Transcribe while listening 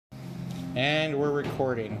And we're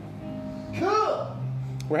recording. Cool!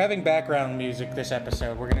 We're having background music this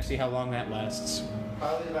episode. We're going to see how long that lasts.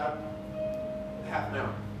 Probably about half an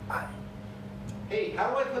hour. Hey,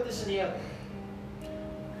 how do I put this in the oven?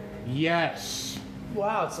 Yes.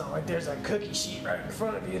 Wow, it's not like there's a cookie sheet right in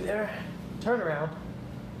front of you there. Turn around.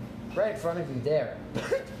 Right in front of you there.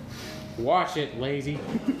 Wash it, lazy.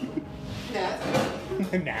 Nah.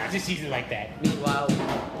 Nah, just use it like that. Meanwhile,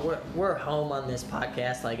 we're home on this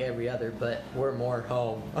podcast like every other, but we're more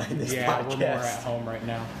home on this podcast. Yeah, we're more at home right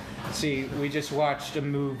now. See, we just watched a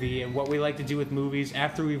movie, and what we like to do with movies,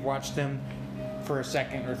 after we've watched them for a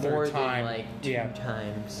second or third More time, than like two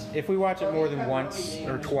times. if we watch it more than once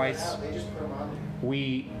or twice, They just put them on there.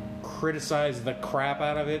 we criticize the crap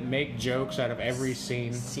out of it, make jokes out of every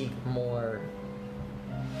scene. Seek more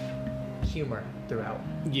humor throughout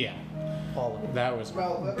Yeah, all of it. that was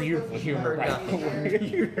Well, let me beautiful put the humor. camera By the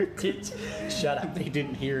down way. Shut up. They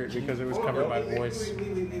didn't hear it because it was covered by voice.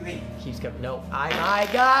 Keeps coming. No. My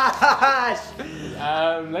gosh!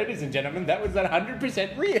 Ladies and gentlemen, that was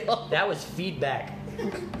 100% real. That was feedback.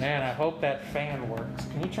 Man, I hope that fan works.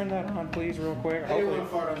 Can you turn that on, please, real quick? I didn't Hopefully. want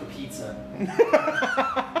to fart on the pizza.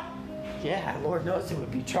 Yeah, Lord knows it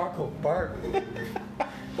would be charcoal burnt.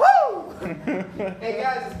 Woo! Hey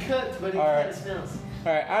guys, it's cooked, but it All kind right. of smells.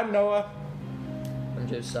 All right, I'm Noah. I'm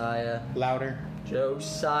Josiah. Louder.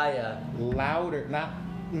 Josiah. Louder. Not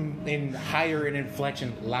in higher in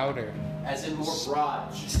inflection. Louder. As in more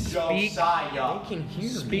broad. Speak. Josiah. They can hear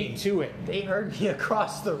Speak me. to it. They heard me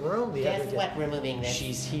across the room the other Guess day. what? We're moving this.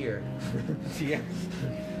 She's here. Yeah.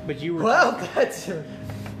 But you were. Well, that's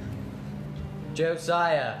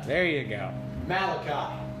Josiah. There you go.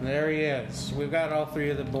 Malachi. There he is. We've got all three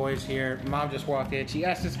of the boys here. Mom just walked in. She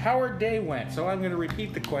asked us how our day went, so I'm going to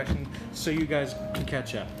repeat the question so you guys can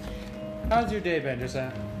catch up. How's your day been,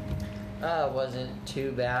 Josiah? It wasn't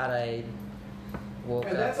too bad. I woke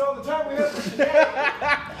And up. that's all the time we have for today.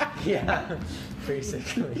 Yeah,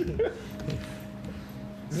 basically.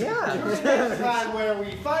 Yeah. Next time where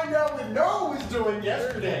we find out what Noah was doing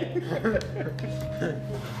yesterday.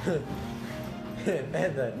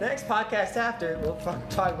 And the next podcast after, we'll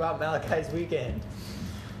talk about Malachi's weekend.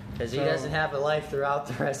 Because he doesn't have a life throughout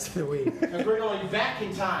the rest of the week. Because we're going back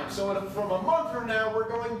in time. So from a month from now, we're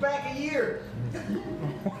going back a year.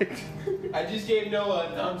 What? I just gave Noah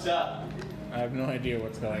a thumbs up. I have no idea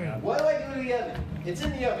what's going on. What do I do to the oven? It's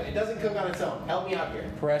in the oven. It doesn't cook on its own. Help me out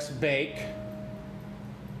here. Press bake,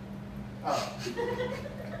 Oh.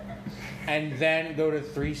 and then go to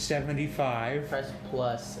 375. Press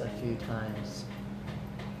plus a few times.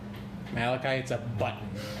 Malachi, it's a button.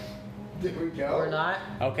 There we go. We're not.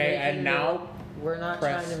 Okay, and making now we're not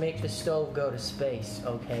press. trying to make the stove go to space,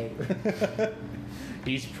 okay?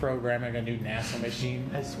 He's programming a new NASA machine.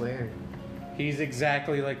 I swear. He's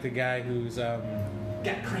exactly like the guy who's Got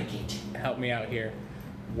crank it. help me out here.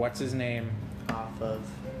 What's his name? Off of.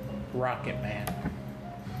 Rocket Man.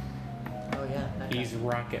 Oh yeah. that guy. He's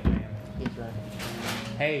Rocket Man. He's right.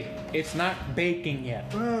 Hey, it's not baking yet.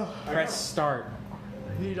 Press start.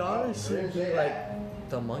 He'd honestly Where's be it like at?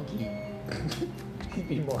 the monkey. He'd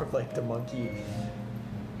be more of like the monkey.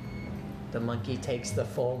 The monkey takes the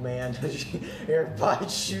full man AirPod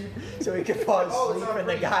shoot so he can fall Oh, it's asleep on and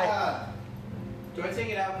the pre. guy. Do I take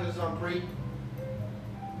it out because it's on pre?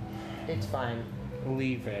 It's fine.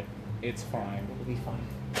 Leave it. It's fine. It'll be fine.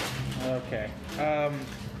 Okay.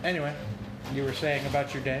 Anyway, you were saying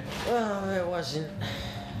about your day? Well, it wasn't.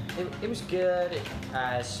 It was good.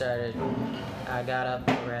 I got up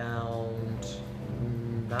around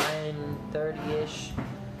 9:30ish.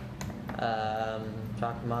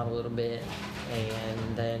 Talked to Mom a little bit,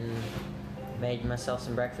 and then made myself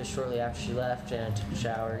some breakfast shortly after she left, and I took a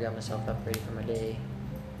shower, got myself up ready for my day.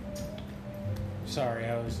 Sorry,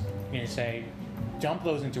 I was going to say, dump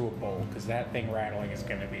those into a bowl, because that thing rattling is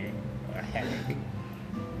going to be a headache.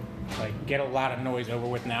 Like, get a lot of noise over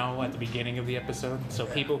with now at the beginning of the episode, so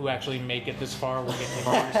people who actually make it this far will get to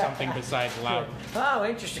hear something besides loud. Oh,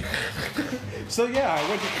 interesting. So yeah, I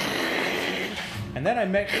went to... And then I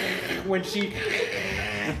met when she...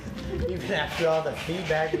 Even after all the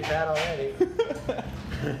feedback we've had already.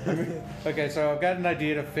 Okay, so I've got an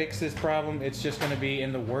idea to fix this problem. It's just going to be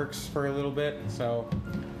in the works for a little bit, so...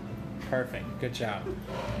 Perfect. Good job.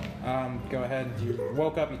 Go ahead. You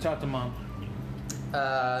woke up, you talked to Mom. Took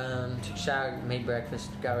a shower, made breakfast,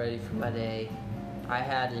 got ready for my day. I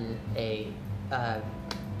had a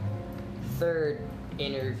third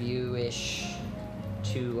interview-ish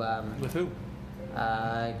to With who?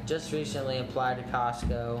 just recently applied to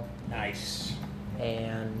Costco Nice.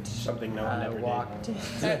 and Something no one ever did. walked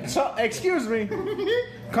in. So, excuse me.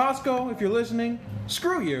 Costco, if you're listening,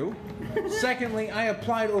 screw you. Secondly, I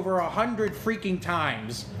applied over 100 freaking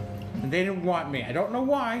times, and they didn't want me. I don't know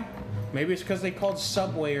why. Maybe it's because they called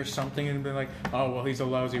Subway or something and been like, oh, well, he's a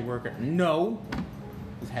lousy worker. No.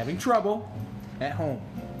 He's having trouble at home.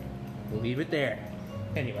 We'll leave it there.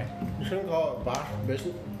 Anyway. You shouldn't call it Bosch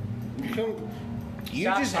business. You shouldn't. You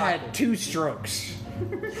Stop just talking. had 2 strokes.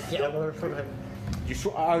 Yeah, motherfucker. You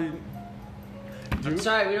I'm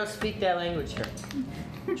sorry, we don't speak that language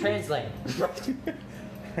here. Translate.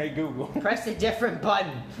 Hey, Google. Press a different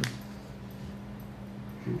button.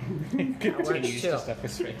 Continues chill. to stuff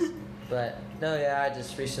his face. But no, yeah, I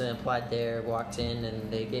just recently applied there, walked in,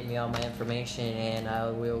 and they gave me all my information, and I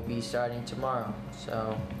will be starting tomorrow.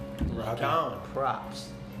 So, Rock on. props.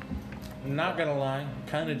 Not gonna lie,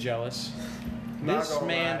 kind of jealous. Not This gonna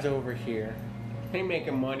man's lie. over here. He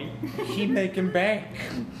making money. He making bank.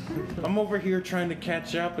 I'm over here trying to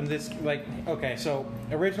catch up, and this, like, okay, so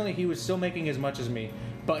originally he was still making as much as me,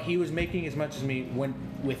 but he was making as much as me when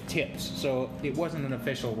with tips, so it wasn't an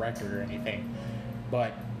official record or anything.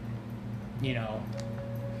 But, you know,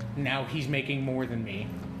 now he's making more than me,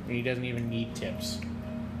 and he doesn't even need tips.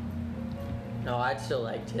 No, I'd still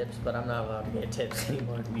like tips, but I'm not allowed to get tips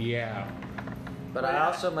anymore. Yeah, But I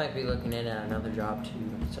also might be looking in at another job too,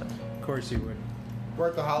 so of course he would.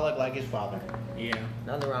 Workaholic like his father. Yeah.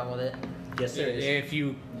 nothing wrong with it. Yes, there is. If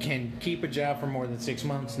you can keep a job for more than 6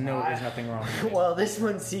 months, no, there's nothing wrong with it. Well, this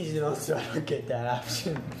one's seasonal, so I don't get that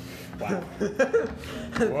option. Wow.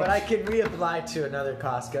 But I can reapply to another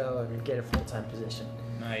Costco and get a full-time position.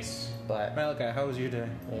 Nice. But Malachi, how was your day?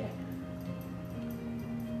 yeah.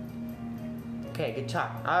 Okay, good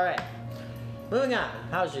talk. All right, moving on.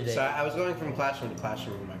 How's your day? So I was going from classroom to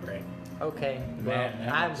classroom in my grade. Okay, well, Man,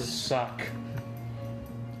 that I would was. suck.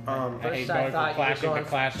 I hate First, going I from thought you were classroom to going from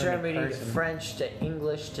classroom to Germany to person. French to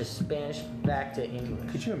English to Spanish back to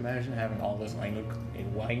English. Could you imagine having all those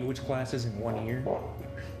language classes in 1 year?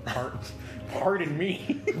 Pardon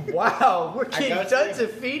me. Wow, we're getting gotta tons say-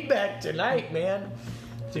 of feedback tonight, man.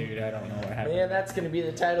 Dude, I don't know what happened. Man, that's going to be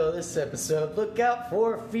the title of this episode. Look out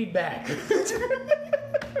for feedback.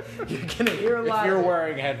 You're going to hear a lot. If you're of it.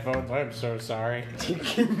 wearing headphones, I'm so sorry.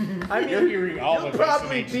 I mean, You're hearing all you'll of this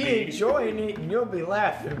probably in be HD. enjoying it and you'll be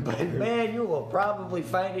laughing, but man, you will probably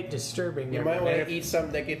find it disturbing. You might want If- to eat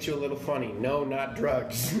something that gets you a little funny. No, not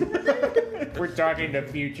drugs. We're talking to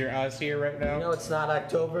future us here right now. You know it's not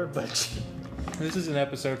October, but This is an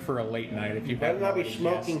episode for a late night. If you Better haven't not be already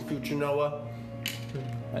smoking, guessed. future Noah.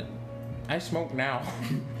 I smoke now.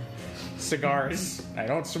 Cigars. I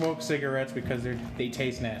don't smoke cigarettes because they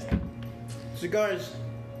taste nasty. Cigars.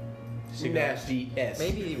 Cigars. Nasty S.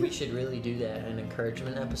 maybe we should really do that, an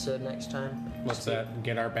encouragement episode next time. What's that?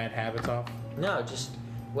 Get our bad habits off? No, just,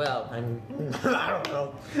 well, I don't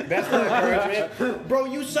know. That's not encouragement. Bro,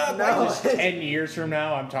 you suck. No. I just- 10 years from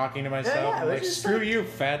now, I'm talking to myself. Yeah, I'm we're like, just screw like- you,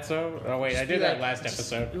 fatso. Oh, wait, I did that last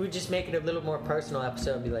episode. We would just make it a little more personal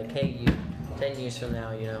episode and be like, hey, you, 10 years from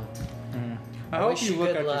now, you know. I hope wish you you look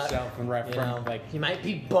good at luck. yourself and You reference, know, like, you might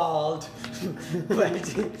be bald, but I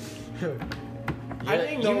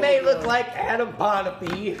think you no- may look like Adam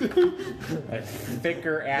Ponape. a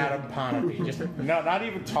thicker Adam Ponape. Just, no, not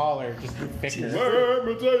even taller, just thicker. Let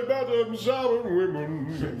me tell you about them southern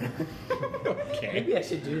women. Okay. Maybe I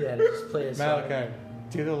should do that and just play a song. Malachi,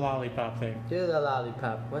 do the lollipop thing. Do the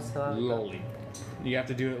lollipop. What's the lollipop? Lollipop. You have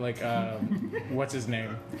to do it like, what's his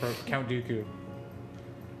name? For Count Dooku.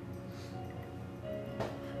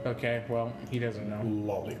 Okay, well, he doesn't know.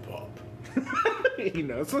 Lollipop. He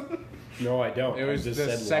knows. No, I don't. It was I the just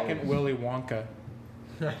said second lollipop. Willy Wonka.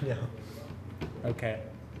 I know. Okay.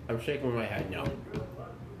 I'm shaking my head no.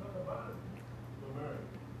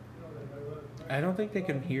 I don't think they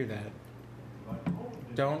can hear that.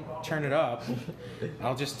 Don't turn it up.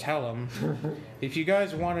 I'll just tell them. If you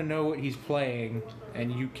guys want to know what he's playing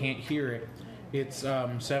and you can't hear it, it's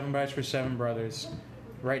 7 Bites for 7 Brothers.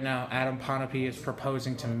 Right now, Adam Ponape is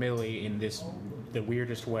proposing to Millie in the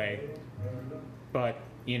weirdest way. But,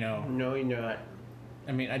 you know, No, you're not.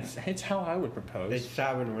 I mean, it's how I would propose. It's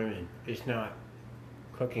southern women. It's not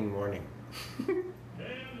cooking morning.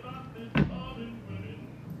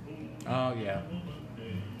 Oh, yeah.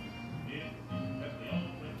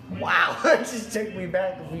 Wow, it just took me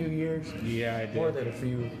back a few years. Yeah, I did. More than a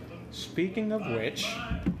few. Speaking of which,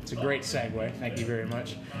 it's a great segue. Thank you very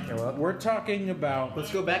much. You're welcome. We're talking about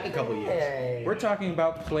Let's go back a couple years. Hey. We're talking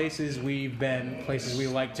about places we've been, places we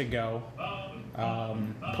like to go,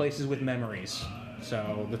 places with memories.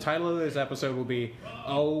 So the title of this episode will be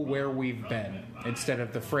 "Oh, Where We've Been," instead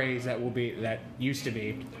of the phrase that used to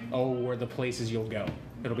be "Oh, where the places you'll go."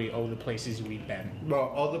 It'll be "Oh, the places we've been."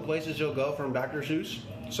 Well, all the places you'll go from Dr. Seuss.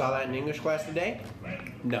 Saw that in English class today?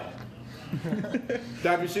 No.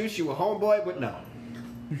 Dr. Seuss, you a homeboy, but no.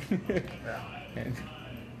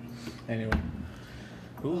 Anyway.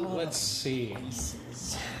 Ooh, let's see.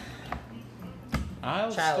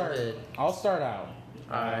 I'll start out.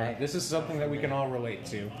 Alright. This is something that we can all relate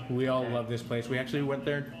to. We all love this place. We actually went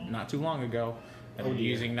there not too long ago. And we're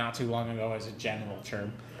using not too long ago as a general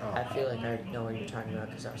term. I feel like I know what you're talking about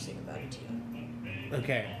because I was thinking about it too.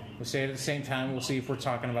 Okay, we'll say it at the same time. We'll see if we're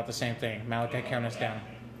talking about the same thing. Malachi, count us down.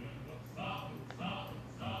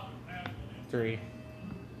 3,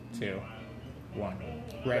 2, 1.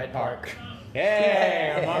 Red Park.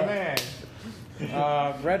 Yeah, my man.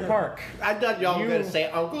 Red Park. I thought y'all were going to say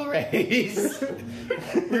Uncle Ray's.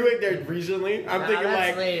 We went there recently. I'm thinking that's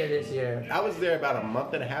like... later this year. I was there about a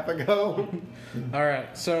month and a half ago. All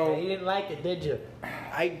right, so... You didn't like it, did you?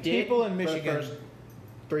 I did. People in for the Michigan... first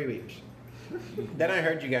 3 weeks. Then I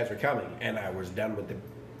heard you guys were coming, and I was done with the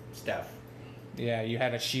stuff. Yeah, you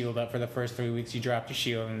had a shield up for the first 3 weeks. You dropped your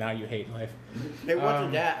shield, and now you hate life. It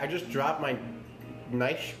wasn't that. I just dropped my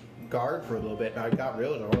nice guard for a little bit, and I got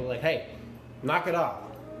real, and I was like, hey, knock it off.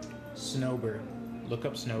 Snowbird. Look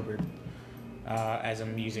up Snowbird as a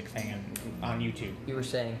music thing on YouTube. You were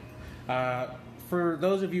saying. For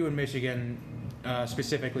those of you in Michigan,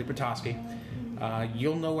 specifically Petoskey,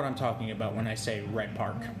 you'll know what I'm talking about when I say Red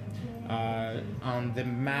Park. On the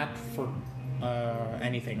map for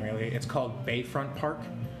anything really, it's called Bayfront Park.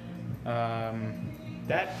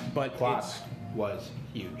 But clock it's- was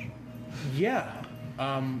huge. Yeah,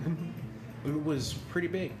 it was pretty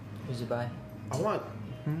big. Who's it by? I want.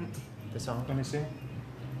 The song? Let me see.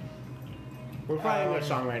 We're finding a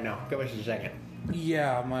song right now. Give us a second.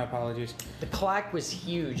 Yeah, my apologies. The clock was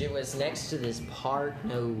huge. It was next to this park.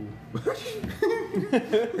 No.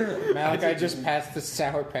 Malachi just passed the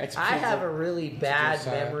Sour Patch Kids. I have a really bad to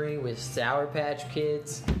the side. memory with Sour Patch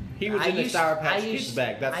Kids. He was in the Sour Patch Kids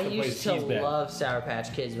bag. That's I the place used to he's been. love Sour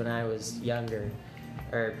Patch Kids when I was younger,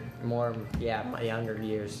 or more, yeah, my younger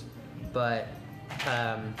years. But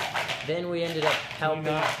then we ended up helping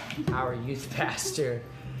our youth pastor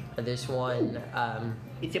this one.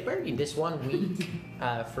 It's a birdie. This 1 week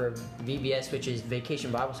for VBS, which is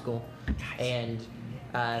Vacation Bible School, and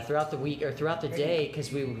throughout the week or throughout the day,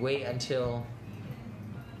 because we would wait until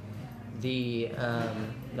the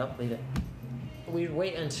nope, leave it. We'd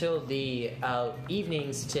wait until the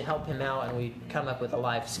evenings to help him out, and we'd come up with a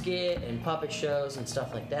live skit and puppet shows and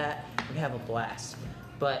stuff like that. We'd have a blast.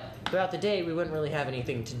 But throughout the day, we wouldn't really have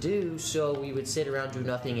anything to do, so we would sit around, do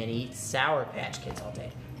nothing, and eat Sour Patch Kids all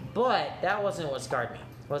day. But that wasn't what scarred me.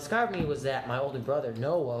 What scarred me was that my older brother,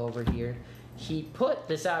 Noah, over here, he put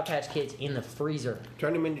the Sour Patch Kids in the freezer.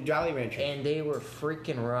 Turned him into Jolly Ranchers. And they were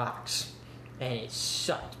freaking rocks. And it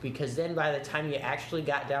sucked, because then by the time you actually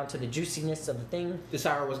got down to the juiciness of the thing, The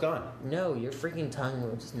sour was gone. no, your freaking tongue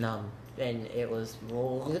was numb. And it was...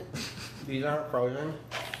 These aren't frozen.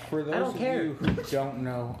 For those don't of care. you who don't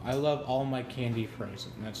know, I love all my candy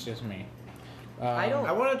frozen. That's just me. I don't...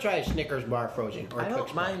 I want to try a Snickers bar frozen. Or I Twix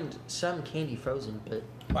don't bar. mind some candy frozen, but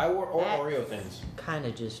Or that- Oreo thins. kind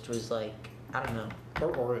of just was like, I don't know.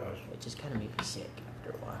 Or Oreos. It just kind of made me sick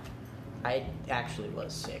after a while. I actually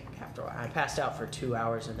was sick after a while. I passed out for 2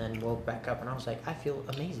 hours and then woke back up, and I was like, I feel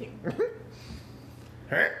amazing.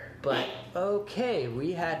 But okay,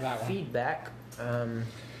 we had That one. feedback.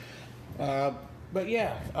 But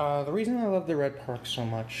yeah, the reason I love the Red Park so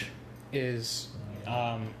much is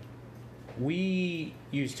we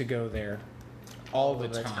used to go there all the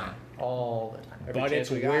time. All the time. Every But chance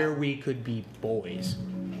it's we got. where we could be boys.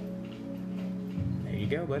 There you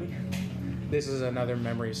go, buddy. This is another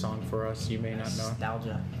memory song for us. You may not know.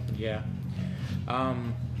 Nostalgia. Yeah.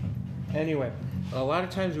 Anyway, a lot of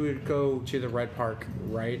times we would go to the Red Park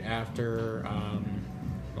right after,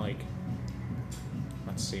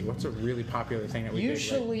 let's see, what's a really popular thing that we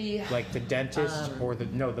Usually, did? Like the dentist or the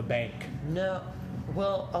bank. no.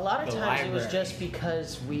 Well, a lot of The times it was library. just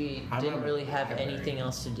because we I didn't remember really the have library. anything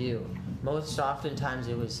else to do. Most oftentimes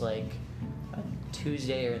it was like a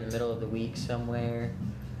Tuesday or in the middle of the week somewhere.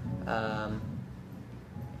 And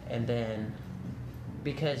then,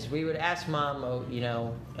 because we would ask Mom,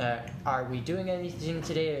 are we doing anything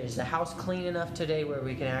today? Or is the house clean enough today where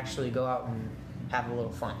we can actually go out and have a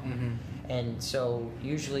little fun? Mm-hmm. And so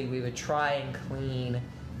usually we would try and clean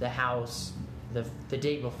the house the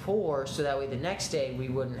day before, so that way the next day we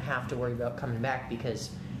wouldn't have to worry about coming back,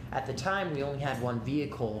 because at the time we only had one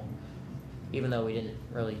vehicle, even though we didn't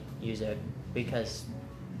really use it because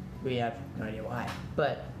we have no idea why.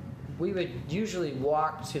 But we would usually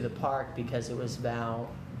walk to the park because it was about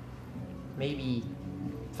maybe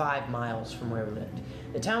 5 miles from where we lived.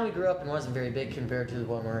 The town we grew up in wasn't very big compared to the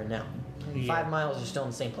one we're in now. Yeah. 5 miles, you're still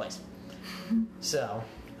in the same place. So,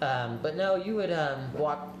 but no, you would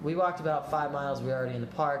walk. We walked about 5 miles. We were already in the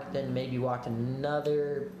park. Then maybe walked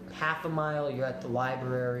another half a mile. You're at the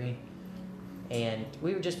library, and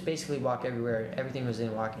we would just basically walk everywhere. Everything was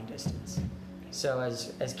in walking distance. So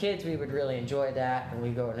as kids, we would really enjoy that, and we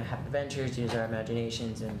go and have adventures, use our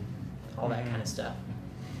imaginations, and all that kind of stuff.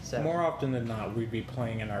 So More often than not, we'd be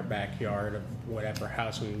playing in our backyard of whatever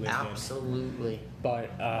house we lived in. absolutely, But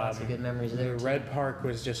lots of good memories there. the too. Red Park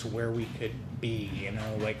was just where we could be, you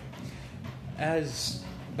know, like as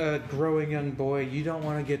a growing young boy, you don't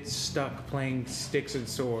want to get stuck playing sticks and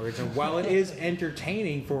swords. And while it is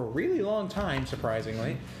entertaining for a really long time,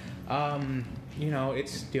 surprisingly, you know, it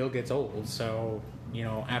still gets old. So, you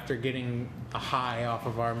know, after getting a high off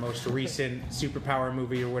of our most recent superpower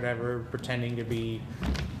movie or whatever, pretending to be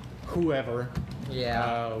whoever,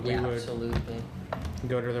 Yeah, we would absolutely.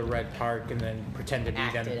 go to the Red Park and then pretend to be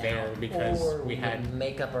Act them it there out. because or we had. would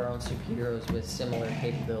make up our own superheroes with similar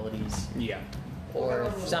capabilities. Yeah. Or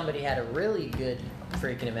if somebody had a really good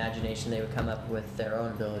freaking imagination, they would come up with their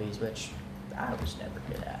own abilities, which I was never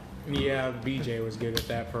good at. Yeah, BJ was good at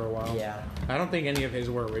that for a while. Yeah. I don't think any of his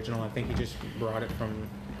were original. I think he just brought it from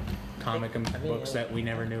comic and books that we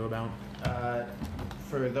never knew about.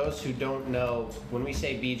 For those who don't know, when we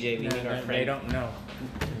say BJ, we mean our friend. They don't know.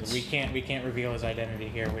 We can't reveal his identity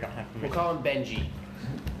here. We don't have We'll to. call him Benji.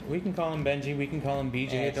 We can call him Benji. We can call him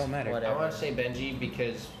BJ. It don't matter. whatever. I want to say Benji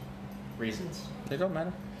because reasons. It don't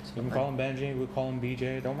matter. We can call him Benji. We call him BJ.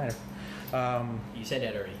 It don't matter. You said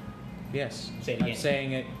that already. Yes. Say it I'm again.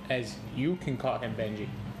 saying it as you can call him Benji.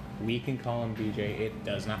 We can call him BJ. It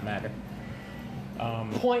does not matter.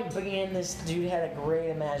 Point being, this dude had a great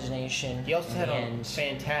imagination. He also had a and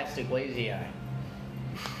fantastic lazy eye.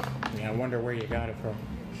 Yeah, I wonder where you got it from.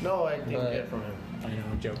 No, I didn't But- get it from him. I know,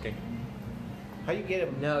 I'm joking. How you get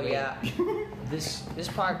him? No, yeah. This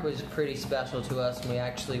park was pretty special to us, and we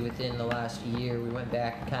actually, within the last year, we went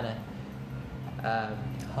back and kind of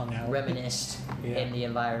Hung out. reminisced Yeah. in the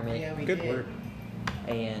environment. Yeah, we Good did. word.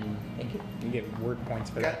 And You get word points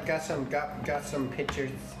for that. Got some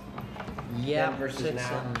pictures. yeah, Then versus took now.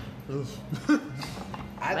 some.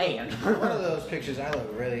 Man. One of those pictures, I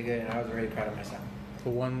look really good, and I was really proud of myself. The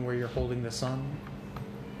one where you're holding the sun.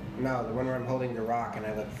 No, the one where I'm holding the rock, and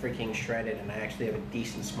I look freaking shredded, and I actually have a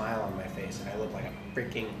decent smile on my face, and I look like a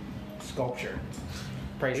freaking sculpture.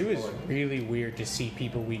 Praise It the was Lord. really weird to see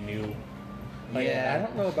people we knew. Like, Yeah. I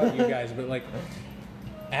don't know about you guys, but like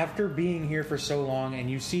after being here for so long and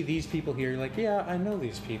you see these people here, you're like, yeah, I know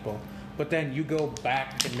these people. But then you go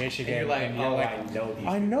back to Michigan And you're like, oh, I know these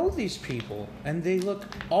I people. know these people, and they look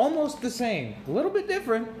almost the same, a little bit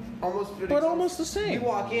different. Almost, But almost the same. We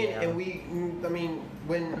walk in Yeah. and I mean,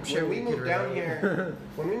 when sure we we moved could down relate. here,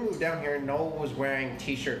 when we moved down here, Noel was wearing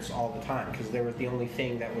T-shirts all the time because they were the only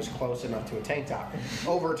thing that was close enough to a tank top.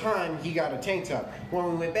 Over time, he got a tank top. When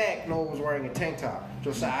we went back, Noel was wearing a tank top.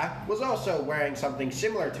 Josiah was also wearing something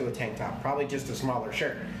similar to a tank top, probably just a smaller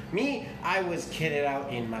shirt. Me, I was kitted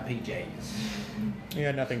out in my PJs.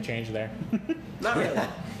 Yeah, nothing changed there. Not really.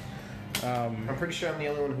 I'm pretty sure I'm the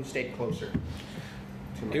only one who stayed closer.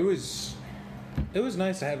 to me. It was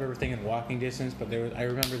nice to have everything in walking distance, but I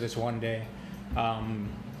remember this one day,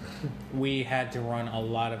 we had to run a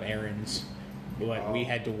lot of errands. Like we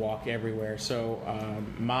had to walk everywhere. So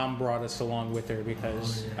Mom brought us along with her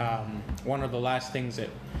because one of the last things that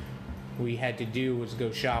we had to do was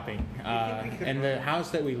go shopping. And the house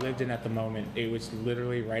that we lived in at the moment, it was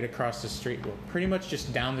literally right across the street. Well, pretty much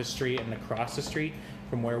just down the street and across the street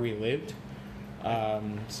from where we lived.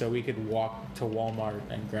 So we could walk to Walmart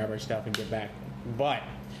and grab our stuff and get back. But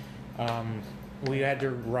we had to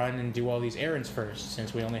run and do all these errands first.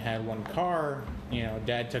 Since we only had one car, you know,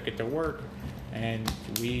 Dad took it to work, and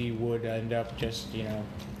we would end up just, you know,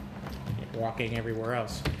 walking everywhere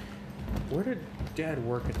else. Where did Dad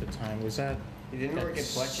work at the time? Was that He didn't work at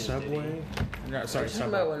Fletcher's, Subway? did No, sorry, Talking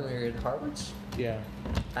about Subway. when we were in Harvard's? Yeah.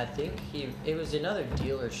 I think it was another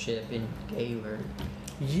dealership in Gaylord.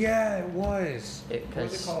 Yeah, it was. What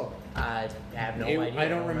was it called? I have no It- idea. I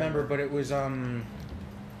don't remember, but it was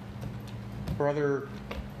brother.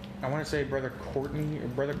 I want to say brother Courtney or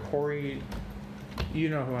brother Corey. You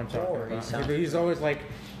know who I'm talking Corey about. sounds He's always like,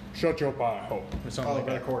 "Shut your pie," or something Oh, like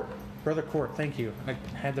Brother that. Court. Brother Court. Thank you. I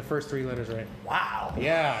had the first 3 letters right. Wow.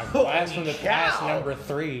 Yeah, Holy blast from the past, cow. number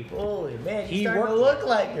 3. Holy man, He he's starting to worked- look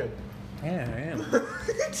like him. Yeah, I am.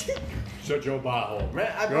 Shut your butthole.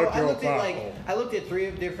 Man, I looked at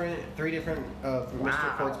three different of Wow.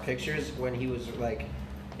 Mr. Court's pictures when he was like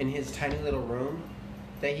in his tiny little room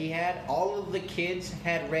that he had. All of the kids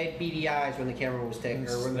had red beady eyes when the camera was taken,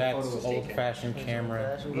 or when the That's photo was taken. old-fashioned camera.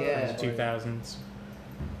 Old-fashioned Yeah. photos. 2000s.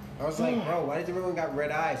 I was like, bro, why does everyone got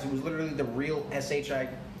red eyes? It was literally the real SHI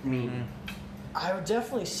meme. I would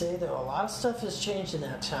definitely say though a lot of stuff has changed in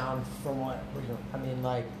that town from what I mean,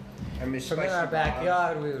 like I miss From in Spicy our Bob's.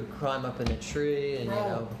 backyard, we would climb up in the tree and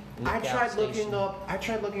Bro, look I out tried looking station. up. I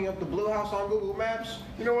tried looking up the Blue House on Google Maps.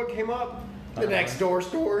 You know what came up? The Uh-huh. next door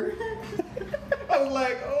store. I was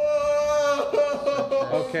like,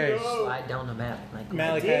 oh. Okay. no. Slide down the map. Like,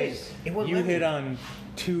 Malachi, did. It wouldn't you let me. hit on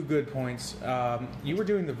 2 good points. You were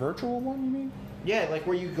doing the virtual one, you mean? Yeah, like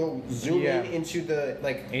where you go zoom Yeah. in into the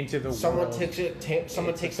Into the someone world. takes it.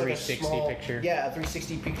 Someone It's a takes like a 360 small picture. Yeah, a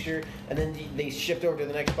 360 picture, and then they shift over to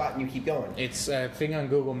the next spot, and you keep going. It's a thing on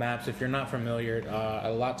Google Maps. If you're not familiar, a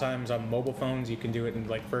lot of times on mobile phones, you can do it in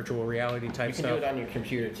like virtual reality type You can stuff. do it on your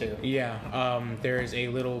computer too. Yeah, there is a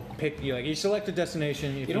little pick. You select a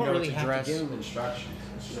destination. If You don't know really what to have dress. to give them instructions.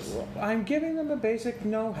 It's just I'm giving them the basic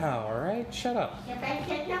know-how. All right, shut up. Your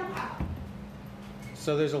basic know-how.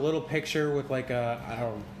 So there's a little picture with like a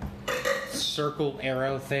circle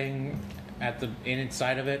arrow thing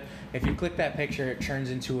inside of it. If you click that picture, it turns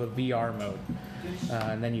into a VR mode,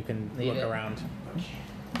 and then you can Leave look it. around.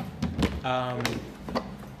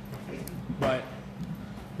 But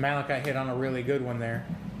Malachi hit on a really good one there.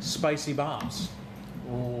 Spicy Bob's.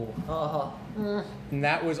 Oh, And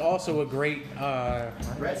that was also a great.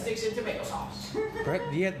 breadsticks and tomato sauce.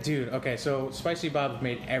 Yeah, dude. Okay, so Spicy Bob's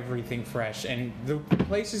made everything fresh, and the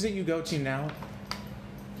places that you go to now,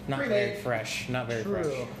 not very Pre-made. fresh. Not very fresh.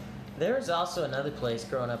 true. There was also another place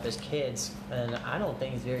growing up as kids, and I don't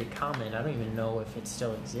think it's very common. I don't even know if it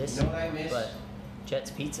still exists. You know what I miss? But Jet's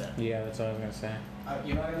Pizza. Yeah, that's what I was gonna say.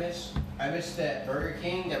 You know what I miss? I miss that Burger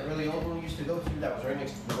King that really old one we used to go to that was right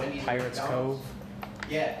next to the Wendy's. and Pirates McDonald's. Cove.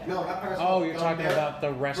 Yeah, no, not Pirates Oh, Cove. you're No, talking there- about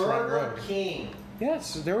the restaurant Burger road. King.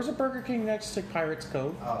 Yes, there was a Burger King next to Pirates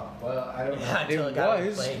Cove. Oh, well, I don't know. Yeah, until it got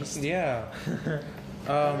replaced. Yeah.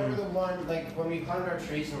 I remember the one, like, when we climbed our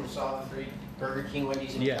trees and we saw the 3 Burger King,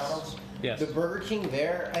 Wendy's, and Yes. McDonald's. Yes. The Burger King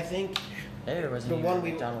there, I think. There wasn't The even one a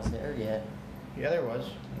we- McDonald's there yet. Yeah, there was.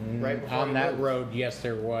 Right before on we that moved. road, yes,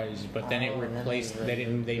 there was, but then it Oh, and then replaced. They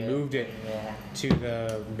moved moved it Yeah. to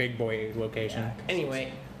the Big Boy location. Yeah.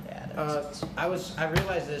 Anyway, Yeah, that I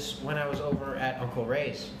realized this when I was over at Uncle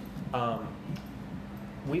Ray's.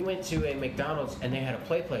 We went to a McDonald's and they had a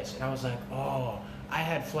play place, and I was like, oh, I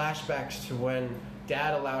had flashbacks to when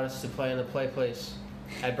Dad allowed us to play in the play place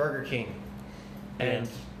at Burger King, and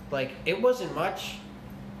Yeah. like it wasn't much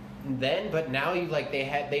then, but now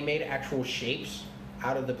they made actual shapes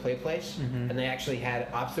out of the play place, and they actually had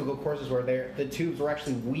obstacle courses where the tubes were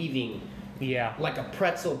actually weaving Yeah. like a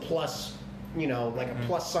pretzel plus, like a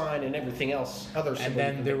plus sign and everything else. Other And symbols you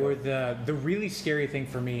then can there think were of. the really scary thing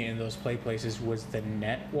for me in those play places was the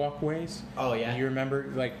net walkways. Oh, yeah. You remember?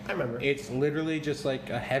 Like I remember. It's literally just like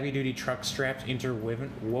a heavy duty truck straps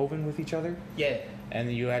woven with each other, Yeah,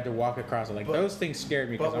 and you had to walk across it. Like But- those things scared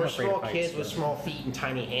me because but I'm we're afraid small of heights. kids with small feet and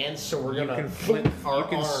tiny hands, so we're You gonna can flip. our You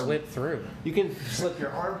can arm. slip through. You can slip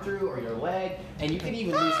your arm through or your leg, and you can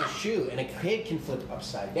even lose a shoe. And a kid can flip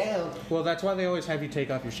upside down. Well, that's why they always have you take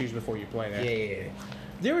off your shoes before you play there. Yeah.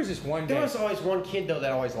 There was this one day. There was always one kid though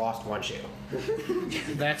that always lost one shoe.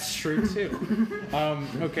 That's true too.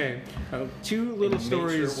 Okay, 2 little And make sure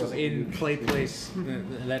it stories wasn't in you. Play Place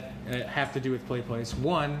that have to do with Play Place.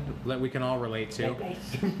 One that we can all relate to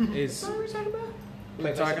is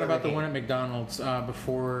we're talking about the one at McDonald's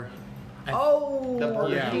before. Oh, The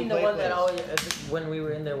Burger Yeah. you King mean the play one that place. always when we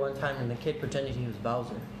were in there one time and the kid pretended he was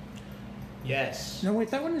Bowser. Yes. No,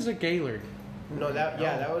 wait, that one is a Gaylord. No, that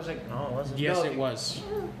was like. No, it wasn't. Yes, No, it was.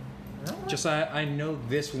 Just I know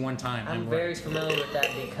this one time. I'm right. very familiar with that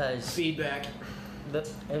because Feedback. the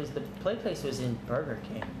play place was in Burger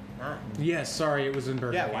King, not in Yes, sorry, it was in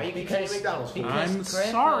Burger Yeah, King. why you keep Because- saying McDonald's? because- I'm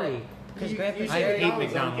Grandpa- sorry. Because You Grandpa say I hate Jerry, I'm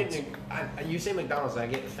McDonald's. kidding. You say McDonald's, I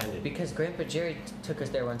get offended. because Grandpa Jerry took us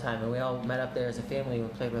there one time and we all met up there as a family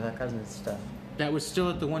and played with our cousins and stuff. That was still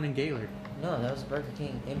at the one in Gaylord. No, that was Burger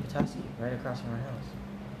King in Petoskey, right across from our house.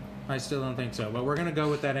 I still don't think so, but we're gonna go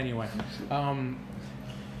with that anyway.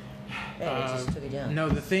 Hey, I just took it down. No,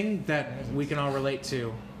 the thing that we can all relate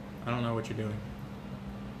to. I don't know what you're doing.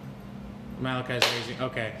 Malachi's raising.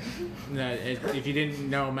 Okay. No, if you didn't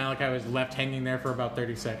know, Malachi was left hanging there for about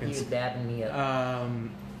 30 He seconds. was dabbing me up.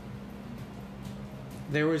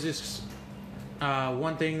 There was this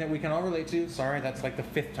one thing that we can all relate to. Sorry, that's like the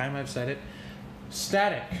 5th time I've said it.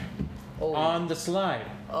 Static Oh. on the slide.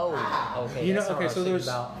 Oh, okay. You know, that's not okay, what I so was there's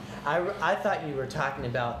thinking I thought you were talking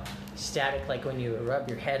about static, like when you rub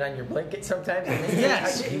your head on your blanket sometimes. And then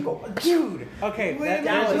Yes. you go, Dude. Okay. Wait,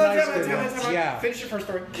 That was a nice good. Yeah. Finish your first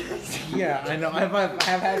story. Yeah. I know. I've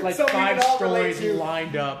had like So we 5 can all relate stories to-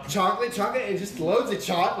 lined up. Chocolate, and just loads of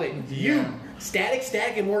chocolate. Yeah.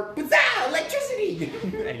 Static, and more. Bazaar, electricity.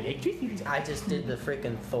 I just did the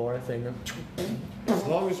freaking Thor thing. As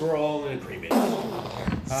long as we're all in agreement.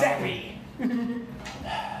 Savvy.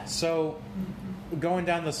 So, going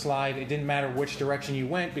down the slide, it didn't matter which direction you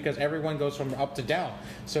went because everyone goes from up to down.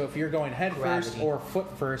 So if you're going head first Gravity. or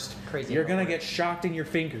foot first, Crazy you're gonna number. get shocked in your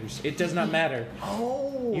fingers. It does not matter.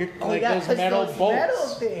 Oh, You're- like those 'cause metal bolts. metal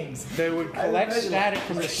things. They would I collect remember static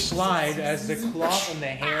from the slide as the cloth and the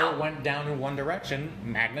hair went down in one direction,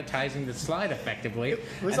 magnetizing the slide effectively.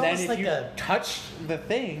 was And then almost if like you a- touched the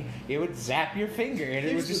thing, it would zap your finger, and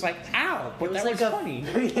it was just like, ow! But It was that like was funny.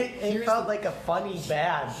 it felt like a funny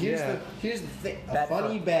bad. Here's the thing. A Bad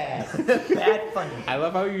funny fun. bag. Bad funny. I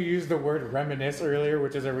love how you used the word reminisce earlier,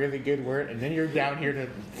 which is a really good word, and then you're down here to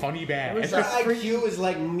funny bad. It was Your like IQ is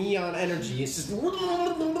like neon energy. It's just.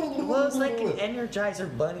 Well, it's like an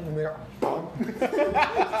Energizer bunny mirror.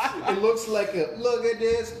 It looks like a look at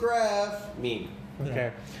this graph meme.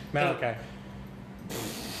 Okay. Malachi.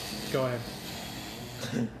 Go ahead.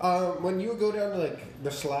 When you go down like the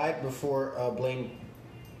slide before Blaine,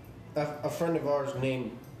 a friend of ours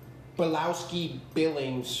named Belowski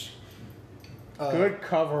Billings. Good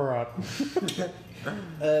cover up.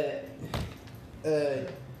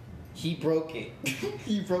 He broke it.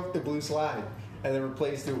 He broke the blue slide and then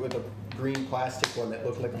replaced it with a green plastic one that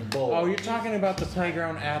looked like a bowl. Oh, you're talking about the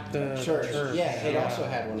playground at the church. church. Yeah, it also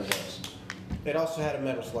had one of those. It also had a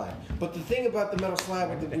metal slide. But the thing about the metal slide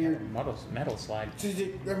with the They had a weird, metal slide.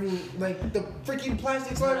 I mean, like the freaking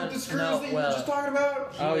plastic slide with the screws that you were just talking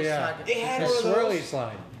about. Oh, yeah. It had The one of those. swirly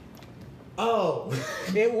slide. Oh.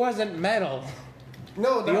 It wasn't metal.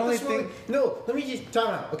 No, The not only the swirly. No, let me just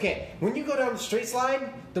time out. Okay, when you go down the straight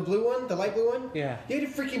slide, the blue one, the light blue one, Yeah. you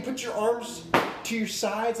had to freaking put your arms to your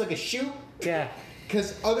sides like a shoe, Yeah.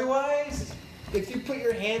 because otherwise, if you put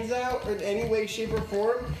your hands out in any way, shape, or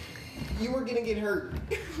form, you were gonna get hurt.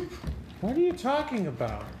 What are you talking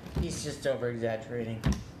about? He's just over exaggerating.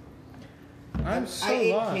 I'm so I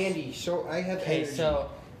ate lost. candy, so I have Okay, energy. so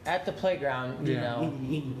at the playground, you Yeah. know,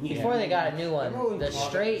 before they got a new one, Remember when the Cloggins-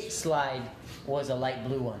 straight slide was a light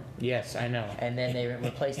blue one, Yes, I know. and then they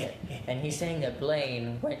replaced it. And he's saying that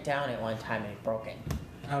Blaine went down at one time and broke it.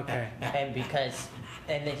 Okay. And because,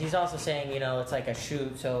 and then he's also saying, you know, it's like a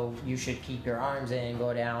chute, so you should keep your arms in and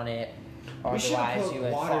go down it, We should have otherwise put you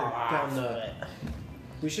would water fall off down of the- it.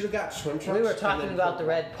 We should have got swim trunks. We were and talking then about put- the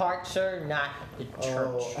Red Park, sir, not the church.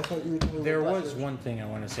 Oh, I thought you were talking There about was one thing I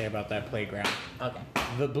want to say about that playground. Okay.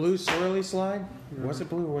 The blue swirly slide, was it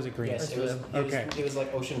blue or was it green? Yes, it was. Okay. It was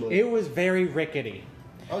like ocean blue. It was very rickety.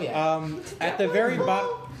 Oh yeah. At the very bottom.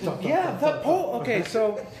 Yeah, that pole. Okay,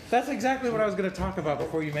 so that's exactly what I was going to talk about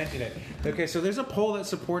before you mentioned it. Okay, so there's a pole that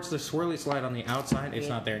supports the swirly slide on the outside. It's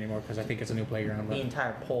not there anymore because I think it's a new playground. The But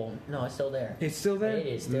entire pole. No, it's still there. it's still there? It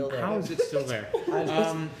is still there. How is it still there?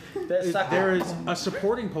 That sucker. There is a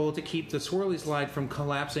supporting pole to keep the swirly slide from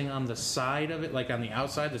collapsing on the side of it, like on the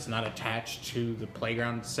outside that's not attached to the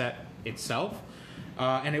playground set itself.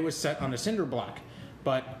 And it was set on a cinder block.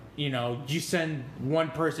 But, you know, you send one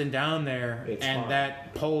person down there It's and fine.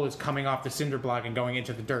 that pole is coming off the cinder block and going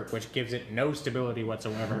into the dirt, which gives it no stability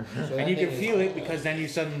whatsoever. So and that you can thing is feel it fine. because then you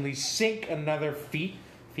suddenly sink another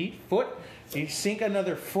foot? You sink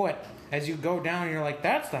another foot as you go down and you're like,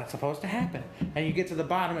 that's not supposed to happen. And you get to the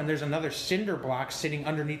bottom and there's another cinder block sitting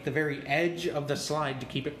underneath the very edge of the slide to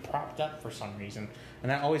keep it propped up for some reason. And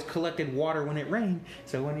that always collected water when it rained.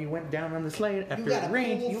 So when you went down on the slide after got it a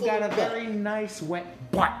rained, pool you full got a of butt. very nice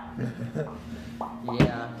wet butt.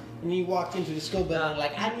 Yeah. And you walked into the school building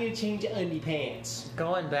like, I need to change the underpants.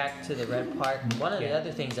 Going back to the Red Park, one of the Yeah.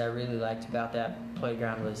 other things I really liked about that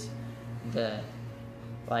playground was the,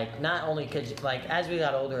 like, not only could, like, as we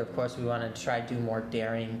got older, of course, we wanted to try to do more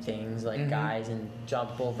daring things, like guys and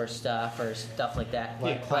jump over stuff or stuff like that.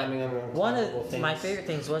 Like But climbing on one unclimbable of things. my favorite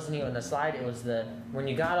things wasn't even the slide, it was the, when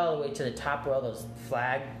you got all the way to the top where all those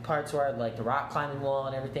flag parts were, like the rock climbing wall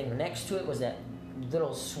and everything, next to it was that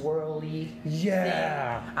little swirly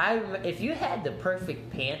Yeah. thing. If you had the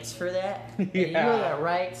perfect pants for that, and you Yeah. were the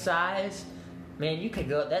right size, man, you could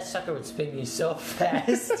go. That sucker would spin you so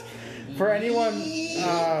fast. For anyone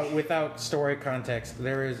without story context,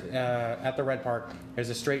 there is, at the Red Park, there's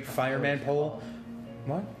a straight fireman pole.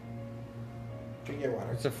 What? Drink your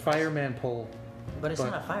water. It's a fireman pole. But it's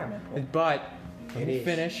But- not a fireman pole. But let me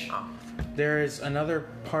finish. There is another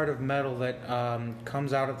part of metal that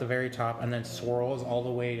comes out at the very top and then swirls all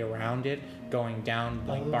the way around it, going down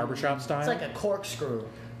like barbershop style. It's like a corkscrew.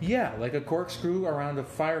 Yeah, like a corkscrew around a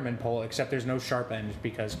fireman pole, except there's no sharp end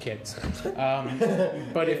because kids.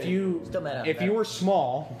 But if you were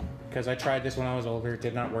small, because I tried this when I was older, it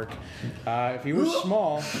did not work. If you were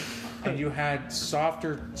small and you had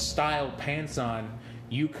softer style pants on,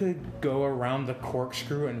 you could go around the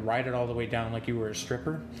corkscrew and ride it all the way down like you were a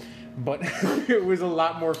stripper. But it was a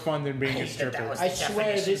lot more fun than being a stripper. I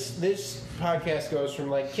swear this podcast goes from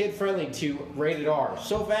like kid friendly to rated R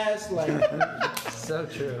so fast, like So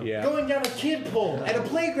true. Yeah. going down a kid pole at a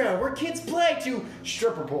playground where kids play to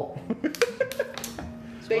stripper pole.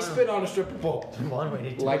 They spit on a stripper pole One way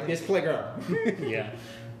to do like it. this playground. Yeah.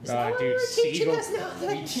 that what Dude, we're teaching seagull, us now?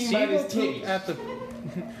 We team seagull out his poop titties. at the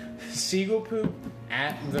seagull poop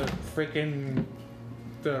at the freaking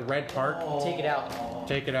the red park. Take it out.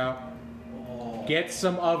 Take it out. Get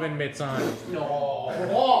some oven mitts on. No.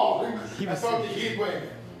 Oh! I felt the heat wave.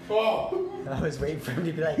 Oh! I was waiting for him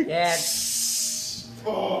to be like, yeah.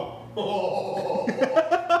 Oh! Oh!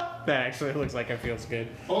 That actually looks like it feels good.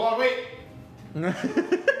 Hold on, wait.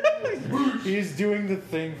 He's doing the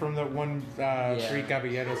thing from the one Three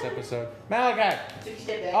Caballeros episode. Malachi,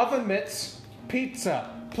 oven mitts,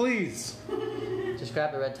 pizza, please. Just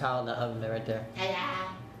grab a red towel in the oven right there.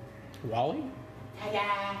 Wally?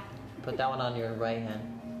 Put that one on your right hand.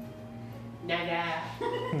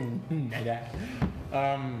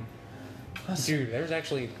 Dude, there's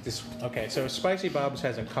actually this. Okay, so Spicy Bob's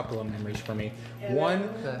has a couple of memories for me. One,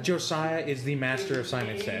 Okay. Josiah is the master of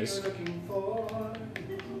Simon Says.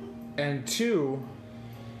 And two,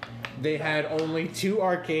 they had only 2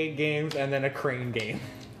 arcade games and then a crane game.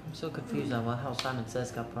 I'm so confused on how Simon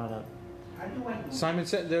Says got brought up. Simon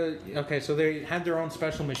said so they had their own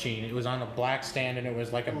special machine. It was on a black stand and it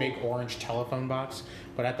was like a big orange telephone box.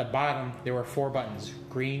 But at the bottom there were 4 buttons: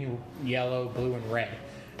 green, yellow, blue, and red.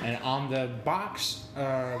 And on the box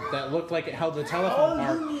that looked like it held the telephone Oh,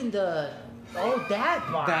 part, you mean that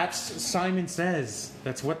box? that's Simon Says.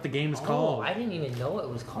 That's what the game is Oh, called. I didn't even know it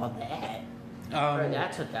was called that. Or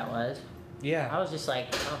that's what that was. I Yeah. was just like,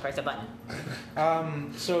 oh, press a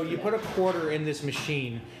button. So you put a quarter in this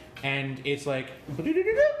machine, and it's like,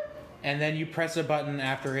 and then you press a button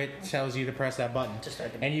after it tells you to press that button. To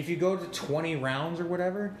start the And if you go to 20 rounds or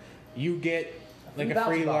whatever, you get like a Bounce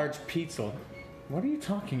free ball. large pizza. What are you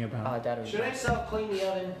talking Oh, about? I thought it was. Should I self-clean the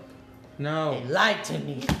oven? No, They lied to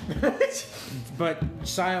me. but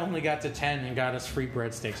Sai only got to 10 and got us free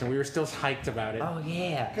breadsticks, and we were still hyped about it. Oh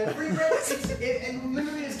yeah. Because free bread, and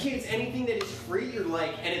literally as kids, anything that is free, you're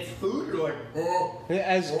like, and it's food, you're like,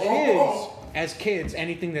 oh. As kids,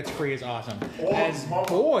 anything that's free is awesome. Oh, As mama.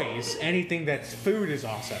 boys, anything that's food is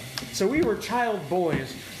awesome. So we were child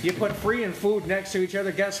boys. You put free and food next to each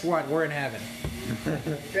other, guess what? We're in heaven.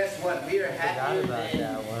 Guess what? We are Forgot happier about than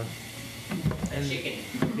that one. a chicken.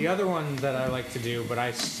 The other one that I like to do, but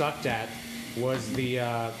I sucked at, was the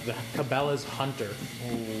Cabela's Hunter,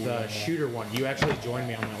 the shooter one. You actually joined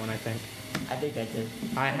me on that one, I think. I think I did.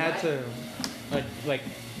 I had to, like,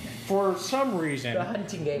 for some reason, The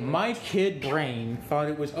hunting game. my kid brain thought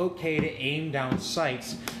it was okay to aim down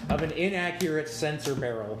sights of an inaccurate sensor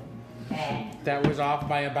barrel that was off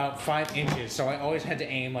by about 5 inches. So I always had to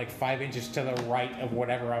aim like 5 inches to the right of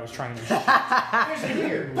whatever I was trying to shoot. Here's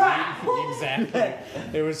here. Exactly.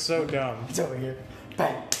 It was so dumb. It's over here.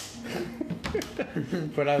 Bang.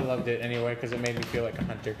 But I loved it anyway because it made me feel like a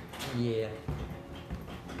hunter. Yeah.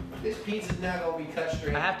 This pizza's not gonna be cut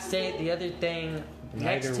straight. I have to say the other thing.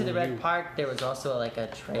 Next Neither to the were Red you. Park, there was also like a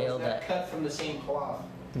trail It's not that. cut from the same cloth.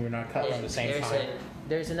 We're not cut from the same there's time.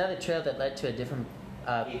 there's another trail that led to a different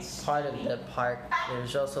It's part of the park. There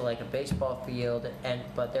was also like a baseball field,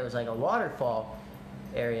 but there was like a waterfall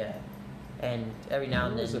area, and every now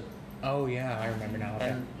and then, Oh yeah, I remember now. Okay.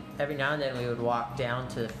 and every now and then we would walk down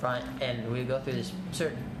to the front, and we would go through this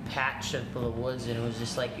certain patch of full of woods, and it was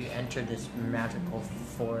just like you entered this magical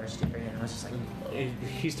forest area, and I was just like,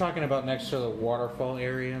 He's talking about next to the waterfall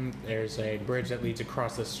area. There's a bridge that leads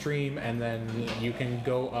across the stream, and then you can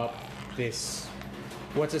go up this,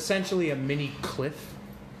 what's essentially a mini cliff.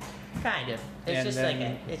 kind of. It's And just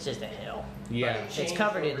then- it's just a hill. Yeah, But it It's changed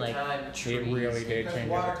covered in over like time trees. it really did because change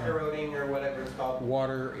water over time. corroding or whatever it's called.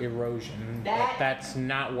 Water erosion. That- But that's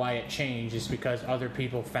not why it changed. It's because other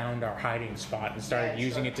people found our hiding spot and started Yeah,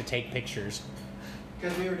 using sure. it to take pictures.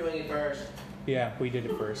 Because we were doing it first. Yeah, we did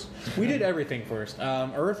it first. We did everything first.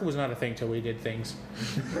 Earth was not a thing till we did things.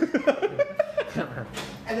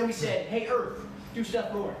 And then we said, hey, Earth, do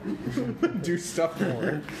stuff more. Do stuff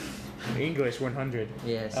more. English 100.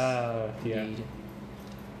 Yes. Yeah. Indeed.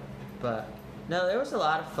 But no, there was a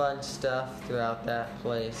lot of fun stuff throughout that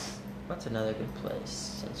place. What's another good place?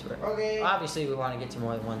 Since we're obviously we want to get to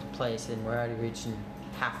more than one place, and we're already reaching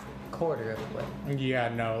quarter of the way. Yeah,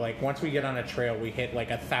 no, like once we get on a trail, we hit like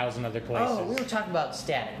 1,000 other places. Oh, we were talking about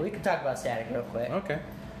Static. We could talk about Static real quick. Okay.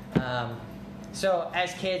 So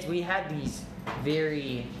as kids, we had these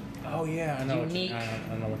very Oh yeah, I know. unique I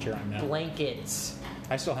don't know what you're on now. blankets.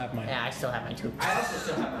 I still have mine. Yeah, I still have mine too. I also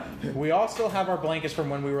still have mine. We all still have our blankets from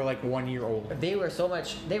when we were like 1 year old They were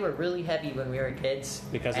really heavy when we were kids.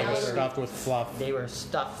 because it And was they were- stuffed with fluff. They were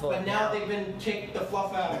stuffed full. But of now they've been kicked the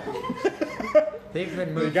fluff out. they've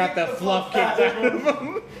been We moved. got the fluff kicked out of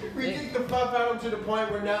them. We kicked the fluff out to the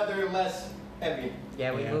point where now they're less heavy.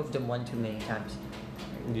 Yeah, we Yeah. moved them one too many times.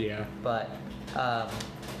 Yeah. But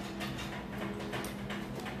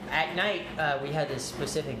at night, we had this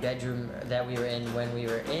specific bedroom that we were in when we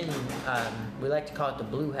were in. We like to call it the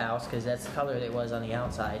blue house because that's the color that it was on the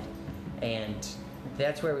outside, and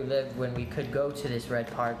that's where we lived when we could go to this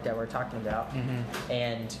red park that we're talking about. Mm-hmm.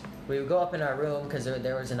 And we would go up in our room because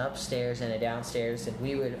there was an upstairs and a downstairs, and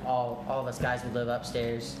we would all of us guys would live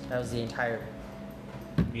upstairs. That was the entire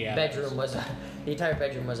Yeah. bedroom was the entire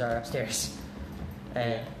bedroom was our upstairs,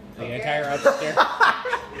 and. The entire upstairs. All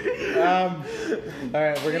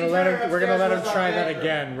right, we're gonna let him try that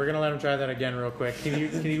again. We're gonna let him try that again real quick. Can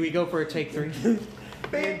we go for a take 3?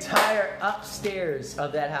 The entire upstairs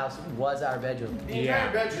of that house was our bedroom. The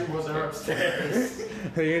entire bedroom was our upstairs.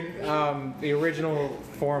 The original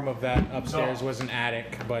form of that upstairs was an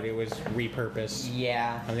attic, but it was repurposed,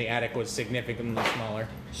 Yeah. and the attic was significantly smaller.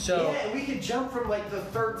 So yeah, we could jump from like the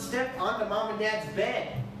 3rd step onto mom and dad's bed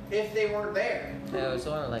if they weren't there. it was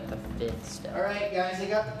only like the 5th step. All right, guys, I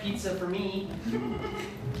got the pizza for me. Come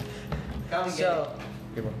and get So it.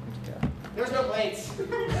 you're welcome to go. There's no plates.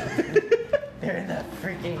 They're in the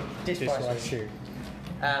freaking dishwasher. Dishwasher.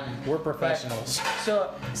 We're but- professionals.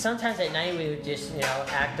 So sometimes at night we would just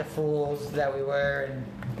act the fools that we were, and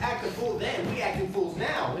Acting fool then, we acting fools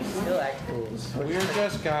now. we still act fools. We're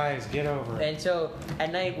just guys. Get over it. And so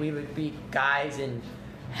at night we would be guys and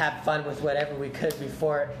have fun with whatever we could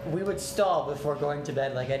before we would stall before going to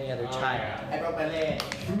bed like any other child. I broke my leg.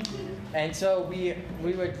 And so we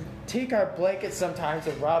would take our blankets sometimes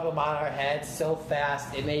and rub them on our heads so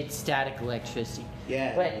fast it made static electricity.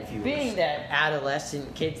 Yeah. But being that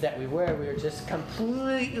adolescent kids that we were just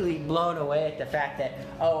completely blown away at the fact that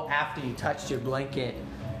after you touched your blanket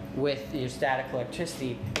with your static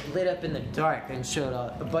electricity, it lit up in the dark and showed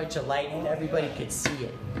a bunch of light and everybody could see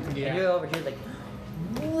it. Yeah. And you're over here like,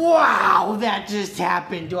 wow, that just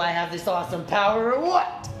happened. Do I have this awesome power or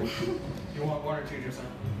what? You want 1 or 2, Josiah?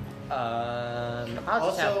 I'll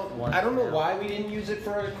just have Also, one. I don't know now. why we didn't use it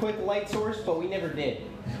for a quick light source, but we never did.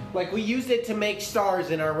 Like, we used it to make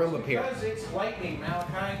stars in our room appear. Because it's lightning,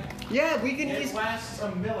 Malachi. Yeah, we can It use. lasts a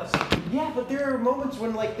millisecond. Yeah, but there are moments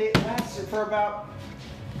when, like, it lasts for about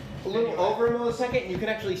a little over a millisecond, and you can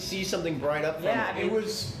actually see something bright up from Yeah, it. I mean, It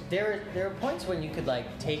was. There were points when you could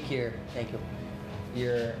like take your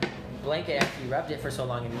blanket after you rubbed it for so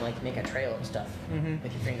long and like make a trail and stuff Mhm.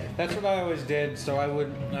 with your finger. That's what I always did. So I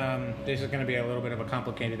would. This is going to be a little bit of a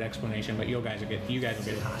complicated explanation, but you guys will get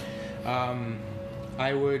it.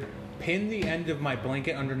 I would pin the end of my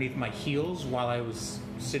blanket underneath my heels while I was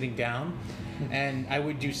sitting down, and I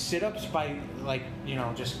would do sit-ups by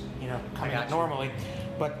just coming got up you. normally.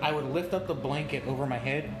 But I would lift up the blanket over my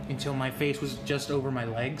head until my face was just over my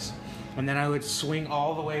legs, and then I would swing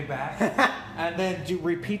all the way back, and then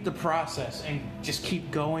repeat the process and just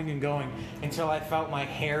keep going and going until I felt my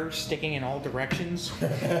hair sticking in all directions.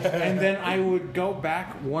 And then I would go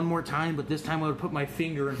back one more time, but this time I would put my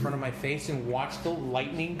finger in front of my face and watch the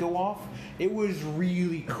lightning go off. It was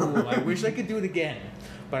really cool. I wish I could do it again,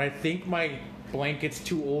 but I think my blanket's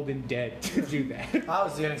too old and dead to do that. I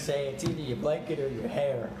was gonna say it's either your blanket or your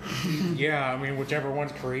hair. Yeah, I mean, whichever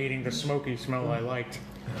one's creating the smoky smell I liked.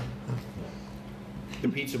 The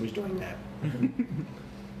pizza was doing that.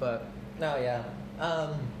 But no, yeah.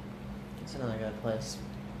 It's another good place.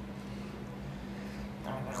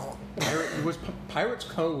 I don't know. It was Pirates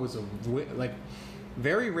Cove was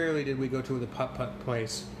very rarely did we go to the putt-putt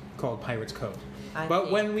place called Pirates Cove. But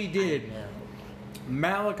when we did,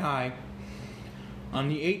 Malachi on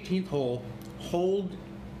the 18th hole, holed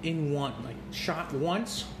in one, shot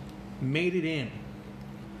once, made it in.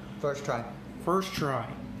 First try. First try.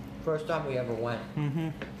 First time we ever went. Mm-hmm.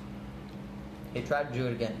 He tried to do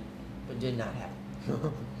it again, but did not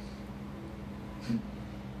happen.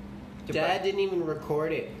 Dad didn't even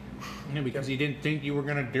record it. Yeah, because he didn't think you were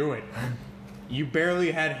going to do it. You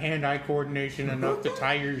barely had hand-eye coordination enough to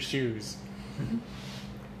tie your shoes.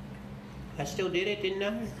 I still did it, didn't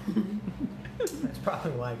I? That's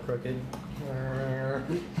probably why crooked.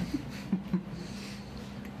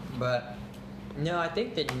 But no, I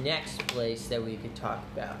think the next place that we could talk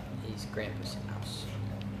about is Grandpa's house,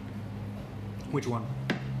 Which one?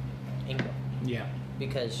 Ingo, Yeah.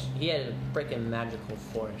 because he had a freaking magical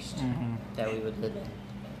forest that we would live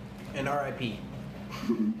in. And R.I.P.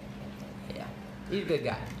 Yeah, he's a good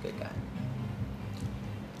guy. Good guy.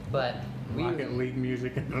 But we Rocket League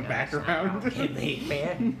music in the background. Rocket League,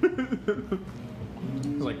 man.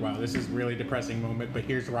 It's like, wow, this is a really depressing moment, but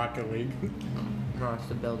here's Rocket League. No, it's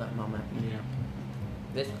the build-up moment. Yeah.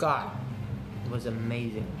 This guy was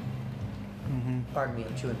amazing. Pardon me,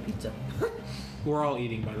 I'm chewing pizza. We're all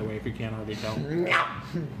eating, by the way, if you can't already tell.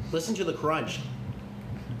 Listen to the crunch.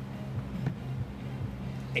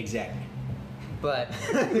 Exactly. But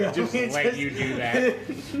Just let you do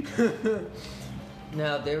that.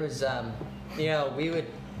 no, there was we would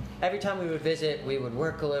every time we would visit, we would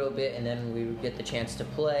work a little bit, and then we would get the chance to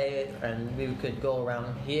play, and we could go around.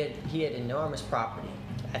 He had enormous property.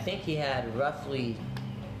 I think he had roughly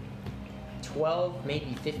 12,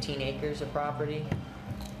 maybe 15 acres of property,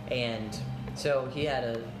 and so he had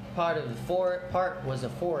a part of the part was a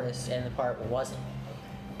forest, and the part wasn't,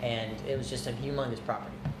 and it was just a humongous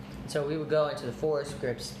property. So we would go into the forest,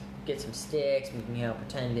 get some sticks,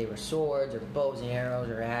 pretend they were swords or bows and arrows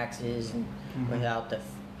or axes, without the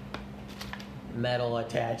metal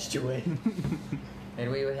attached to it. And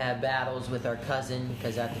we would have battles with our cousin,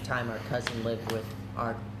 because at the time our cousin lived with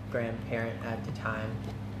our grandparent at the time.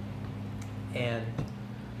 And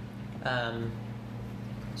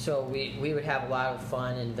so we would have a lot of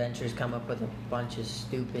fun adventures, come up with a bunch of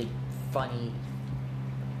stupid, funny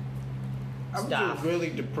I was stuff. a really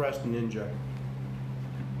depressed ninja.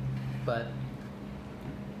 But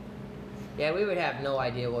yeah, we would have no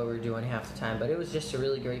idea what we were doing half the time, but it was just a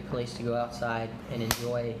really great place to go outside and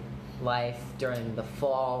enjoy life during the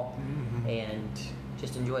fall and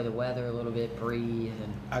just enjoy the weather a little bit, breathe,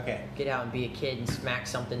 and Okay. get out and be a kid and smack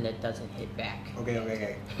something that doesn't hit back.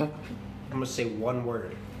 Okay. I'm gonna say one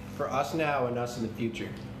word. For us now and us in the future.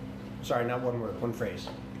 Sorry, not one word, one phrase.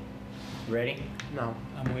 You ready? No.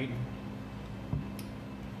 I'm waiting.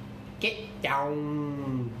 Get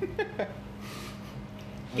down. Okay.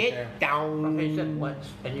 Get down. Okay, you said once,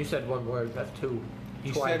 and you said one word. That's two.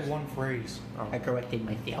 You Twice. said one phrase. I corrected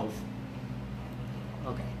myself.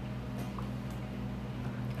 Okay.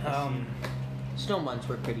 Um, Snow months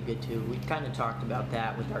were pretty good too. We kind of talked about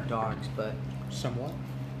that with our dogs, but somewhat.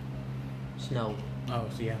 snow. Oh,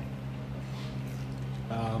 so yeah.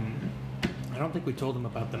 I don't think we told them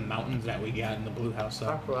about the mountains that we got in the Blue House, though.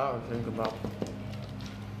 That's what I was thinking about.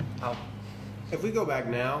 How If we go back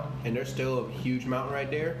now and there's still a huge mountain right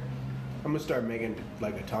there, I'm gonna start making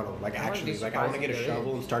like a tunnel. Like I wouldn't be actually, like I want to get a surprised if there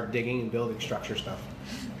shovel is. and start digging and building structure stuff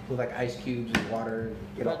with like ice cubes and water.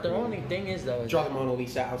 Get all But the creative. only thing is though, is Draw the Mona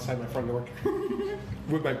Lisa outside my front door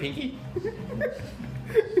with my pinky.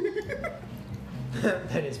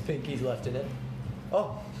 that his pinky's left in it.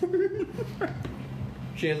 Oh,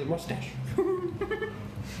 She has a mustache.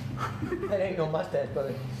 that ain't no mustache,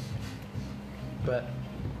 brother. But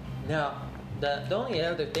no, the only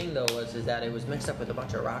other thing though is that it was mixed up with a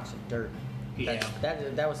bunch of rocks and dirt. Yeah.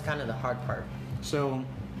 That was kind of the hard part. So,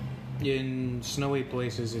 in snowy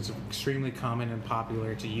places, it's extremely common and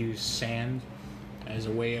popular to use sand as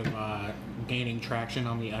a way of gaining traction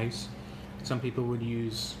on the ice. Some people would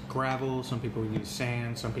use gravel, some people would use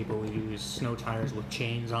sand, some people would use snow tires with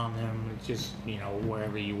chains on them. It's just,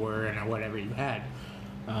 wherever you were and whatever you had.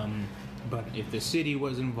 But if the city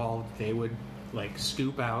was involved, they would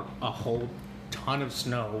scoop out a whole ton of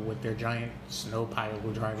snow with their giant snow pile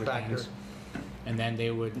driver Tractor. things. And then they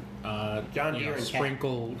would John Deere and Cat.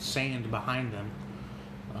 sprinkle sand behind them.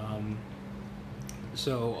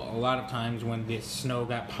 So a lot of times when this snow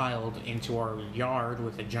got piled into our yard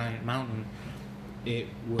with a giant mountain, it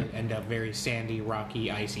would end up very sandy, rocky,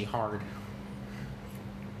 icy, hard.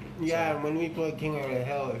 Yeah, and when we played King of the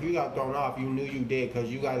Hill, if you got thrown off, you knew you did because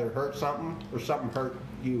you either hurt something or something hurt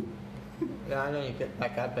you. Yeah, I know you get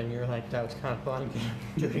back up and you're like, that was kind of fun.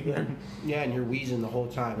 Do it again. Yeah, and you're wheezing the whole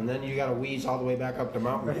time, and then you got to wheeze all the way back up the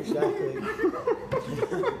mountain. Exactly.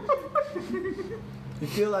 You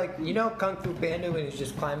feel like, Kung Fu Panda when he's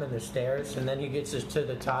just climbing the stairs and then he gets us to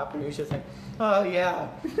the top and he's just like, oh yeah.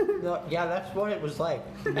 No, yeah, that's what it was like.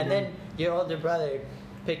 And then your older brother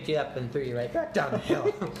picked you up and threw you right back down the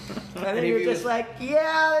hill. And then if you're you just was- like,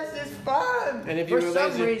 yeah, this is fun. And if you For were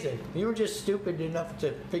some lazy- reason, you were just stupid enough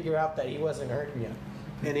to figure out that he wasn't hurting you.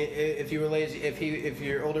 And if you were lazy, if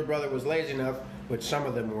your older brother was lazy enough, which some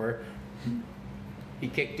of them were, he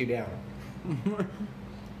kicked you down.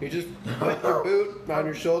 He just put your boot on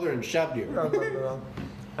your shoulder and shoved you.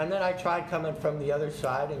 And then I tried coming from the other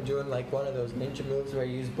side and doing like one of those ninja moves where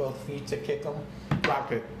you use both feet to kick them. Drop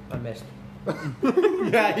kick. I missed.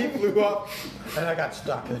 Yeah, he flew up. And I got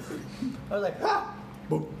stuck. I was like, ah!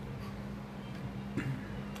 Boom.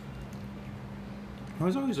 I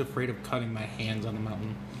was always afraid of cutting my hands on the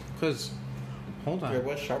mountain. Because, hold on. It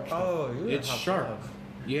was sharp stuff. Oh, you It's have sharp. gloves.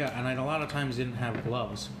 Yeah, and I a lot of times didn't have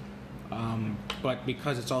gloves. But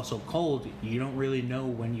because it's also cold, you don't really know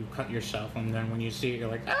when you cut yourself, and then when you see it, you're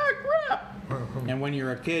like, ah, crap! And when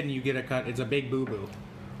you're a kid and you get a cut, it's a big boo-boo.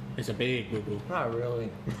 It's a big boo-boo. Not really.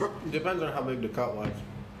 Depends on how big the cut was.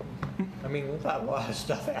 I mean, we've got a lot of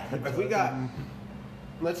stuff happening. If we got,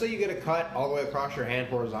 let's say you get a cut all the way across your hand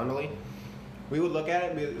horizontally, we would look at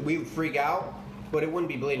it, we would freak out, but it wouldn't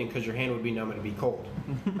be bleeding because your hand would be numb and it'd be cold.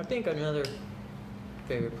 I think another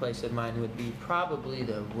favorite place of mine would be probably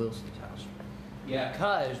the Wilson's house. Yeah.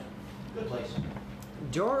 Because Good place.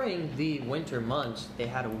 during the winter months, they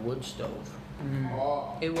had a wood stove.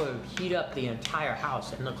 Oh. It would heat up the entire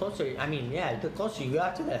house. And the closer you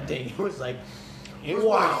got to that thing, it was like, It was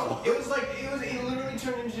wow. It literally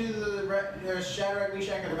turned into the Shadrach,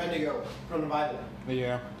 Meshach, and Abednego from the Bible.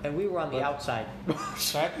 Yeah. And we were on the outside.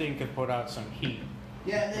 That thing could put out some heat.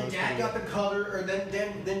 Yeah, and then Those Dad pretty got the color, or then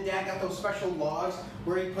Dad got those special logs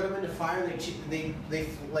where he put them in the fire. And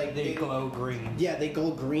They glow green. Yeah, they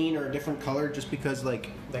go green or a different color just because The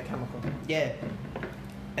chemical. Yeah.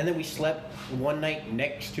 And then we slept one night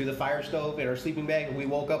next to the fire stove in our sleeping bag, and we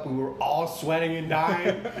woke up and we were all sweating and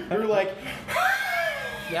dying. We were like,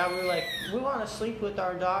 Yeah, we were like, we want to sleep with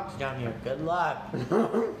our dogs down here. Good luck.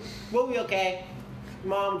 we'll be okay.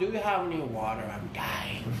 Mom, do you have any water? I'm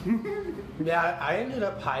dying. Yeah, I ended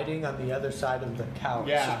up hiding on the other side of the couch.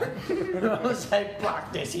 Yeah. And I was like,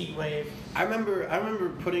 block this heat wave. I remember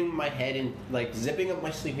putting my head in, like zipping up my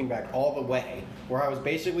sleeping bag all the way, where I was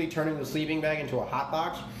basically turning the sleeping bag into a hot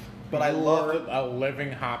box. But I love a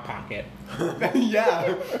living hot pocket.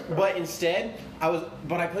 yeah. But instead,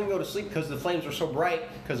 but I couldn't go to sleep because the flames were so bright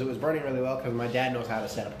because it was burning really well because my dad knows how to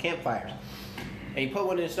set up campfires. And he put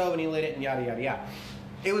one in the stove and he lit it and yada yada yada.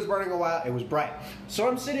 It was burning a while. It was bright. So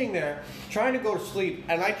I'm sitting there trying to go to sleep,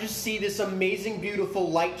 and I just see this amazing,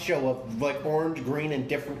 beautiful light show of like orange, green, and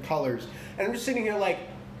different colors. And I'm just sitting here like,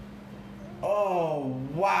 oh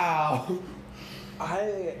wow.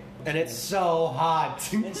 And it's so hot.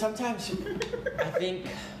 And sometimes, I think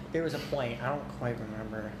there was a point, I don't quite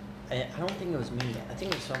remember. I don't think it was me. I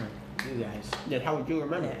think it was some of you guys. Then how would you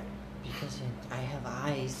remember? Yeah, because I have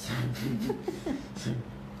eyes.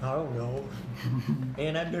 I don't know.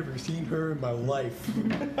 And I've never seen her in my life.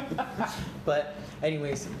 But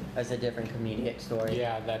anyways, that's a different comedic story.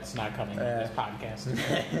 Yeah, that's not coming in this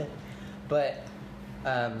podcast. But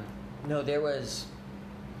no, there was.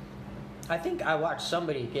 I think I watched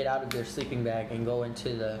somebody get out of their sleeping bag and go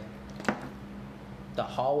into the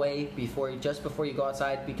hallway just before you go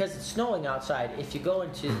outside, because it's snowing outside. If you go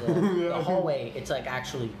into the hallway, it's like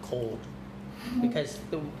actually cold because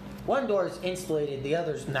the one door is insulated, the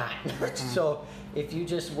other's not. So if you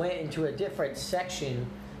just went into a different section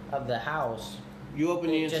of the house, You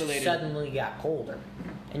opened the it just insulated. suddenly got colder,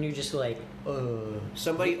 and you're just like,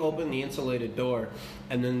 Somebody opened the insulated door,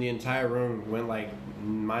 and then the entire room went like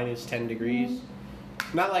minus 10 degrees.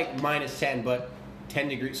 Not like minus 10, but 10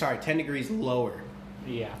 degrees. Sorry, 10 degrees lower.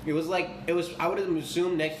 Yeah. It was. I would have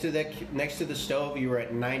assumed next to the stove you were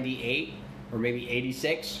at 98 or maybe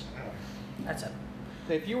 86. that's a.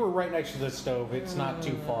 If you were right next to the stove, it's not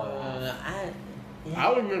too far off. I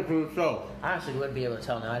would have been to the stove. I honestly wouldn't be able to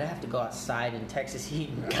tell now. I'd have to go outside in Texas heat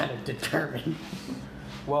and kind of determine.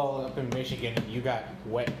 Well, up in Michigan, you got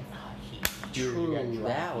wet heat. You got dry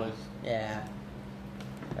That heat. was, yeah.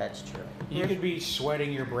 That's true. You could be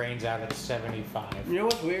sweating your brains out at 75. You know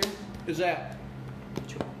what's weird is that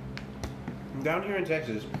down here in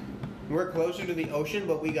Texas, we're closer to the ocean,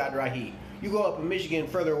 but we got dry heat. You go up in Michigan,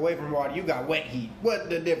 further away from water, you got wet heat. What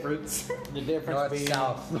the difference? The difference North, being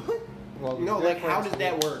south. Well, the No, like how difference does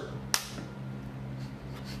that work?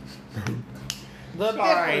 The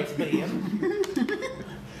Sorry. difference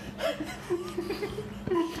being.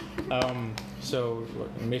 So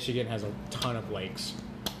Michigan has a ton of lakes.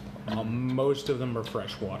 Most of them are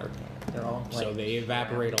freshwater, They're all so like, they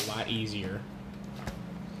evaporate a lot easier.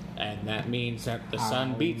 And that means that the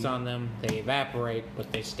sun beats on them, they evaporate,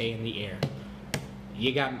 but they stay in the air.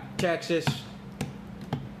 You got Texas,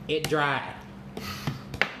 it dry.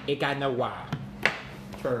 It got no water.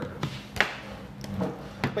 Sure.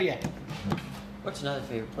 But yeah. What's another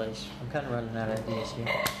favorite place? I'm kind of running out of ideas here.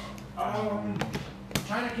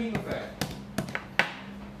 China King Effect.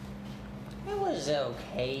 It was an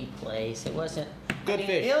okay place. It wasn't. Good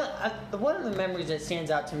fish. One of the memories that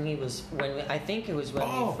stands out to me was I think it was when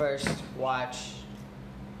we first watched.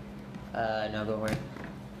 No, go away.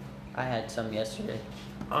 I had some yesterday.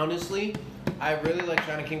 Honestly, I really like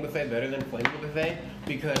China King Buffet better than Flamingo Buffet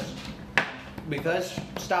because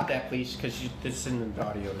stop that please, because this is in the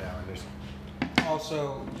audio now and there's.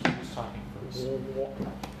 Also, he was talking first.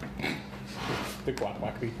 The guac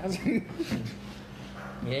guac 3000.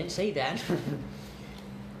 You didn't say that.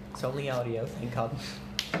 It's only audio, thank God.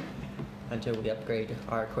 Until we upgrade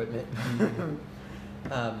our equipment.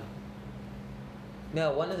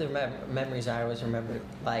 No, one of the memories I always remember,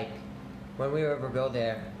 like, when we would ever go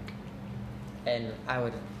there, and I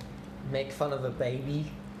would make fun of a baby.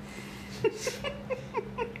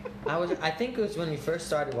 I think it was when we first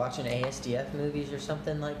started watching ASDF movies or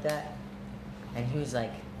something like that, and he was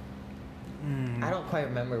like, I don't quite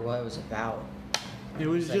remember what it was about. It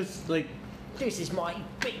was Like- just like. This is my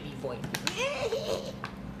baby voice.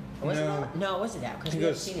 No. No, it wasn't that, because He we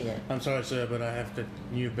haven't goes, seen it yet. I'm sorry, sir, but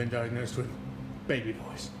you've been diagnosed with baby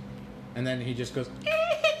voice. And then he just goes,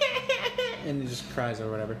 and he just cries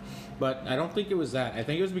or whatever. But I don't think it was that. I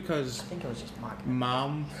think it was because I think it was just mocking.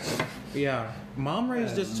 Mom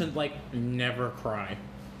raised us to, like, never cry.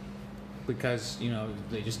 Because,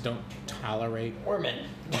 they just don't tolerate. We're men.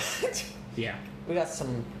 Yeah. We got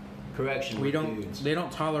some. Correction. They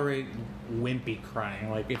don't tolerate wimpy crying.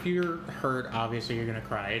 Like, if you're hurt, obviously you're gonna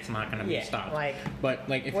cry. It's not gonna be stopped. But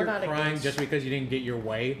like, if we're you're not crying against- just because you didn't get your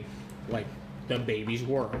way, like the babies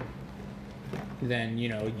were, then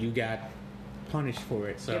you got punished for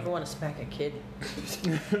it. You ever So, want to smack a kid?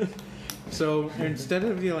 so instead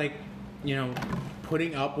of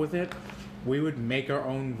putting up with it, we would make our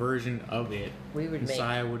own version of it. We would and make-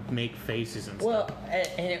 Saya would make faces and Well, stuff.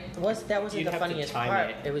 and that wasn't You'd the have to funniest time part.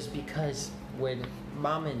 it. It was because when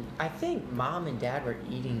I think Mom and Dad were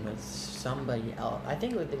eating with somebody else. I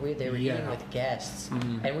think they were eating Yeah. with guests,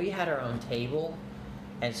 Mhm. and we had our own table,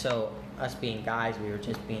 and so us being guys, we were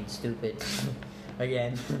just being stupid,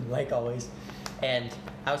 again, like always. And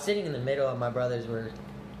I was sitting in the middle, and my brothers were.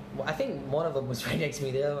 Well, I think one of them was right next to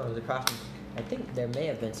me. The other one was across from me. I think there may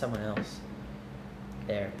have been someone else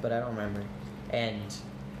there, but I don't remember. And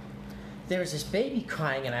there was this baby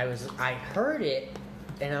crying, and I heard it,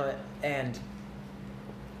 and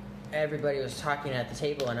everybody was talking at the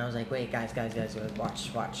table, and I was like, wait, guys,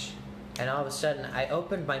 watch. And all of a sudden, I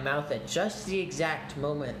opened my mouth at just the exact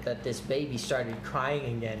moment that this baby started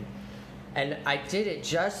crying again. And I did it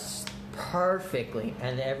just perfectly,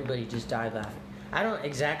 and everybody just died laughing. I don't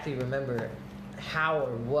exactly remember how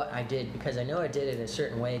or what I did, because I know I did it a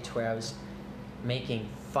certain way to where I was making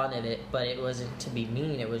fun of it, but it wasn't to be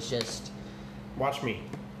mean. It was just, Watch me.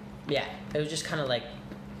 yeah, it was just kind of like,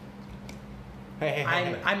 Hey.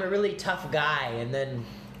 I'm a really tough guy, and then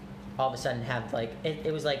all of a sudden have like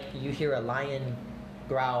it was like you hear a lion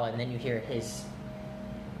growl, and then you hear his.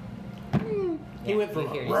 He went from you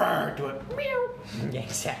hear his- roar to a meow. Yeah,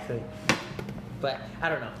 exactly. But I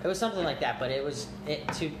don't know. It was something like that. But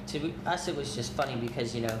to us, it was just funny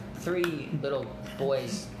because 3 little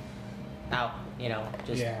boys out,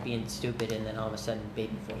 just Yeah. being stupid, and then all of a sudden,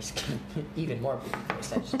 baby voice, even more baby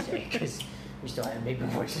voice, I should say, because we still had baby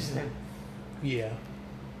voices then. Yeah.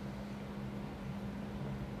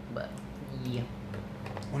 But yeah,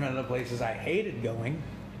 One of the places I hated going,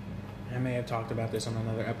 I may have talked about this on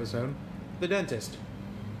another episode, the dentist.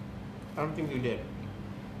 I don't think you did.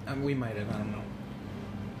 We might have, I don't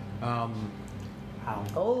know.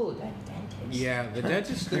 oh, that dentist. Yeah, the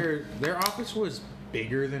dentist, their office was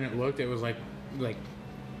bigger than it looked. It was like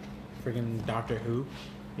freaking Doctor Who.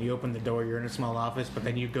 You open the door, you're in a small office, but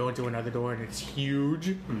then you go into another door and it's huge.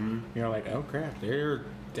 Mm-hmm. You're like, oh crap, there are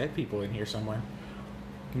dead people in here somewhere.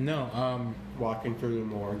 No, Walking through the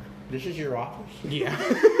morgue. This is your office? yeah.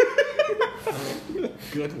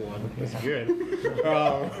 Good one. That's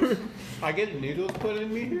good. I get noodles put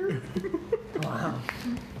in me here? Wow.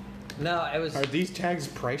 No, it was. Are these tags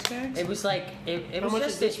price tags? It was like it How was much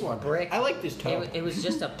just is this this one? brick. I like this tub. It was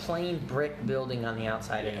just a plain brick building on the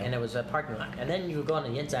outside, Yeah. and it was a parking lot. And then you would go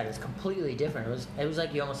on the inside; it was completely different. It was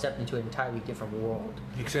like you almost stepped into an entirely different world.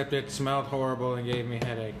 Except it smelled horrible and gave me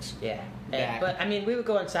headaches. Yeah. Yeah. But I mean, we would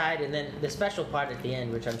go inside, and then the special part at the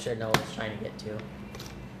end, which I'm sure Noah was trying to get to.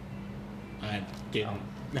 I didn't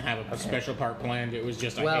have a Okay. special part planned. It was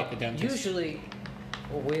just I Well, hate the dentist. usually,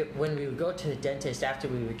 when we would go to the dentist after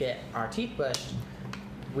we would get our teeth brushed,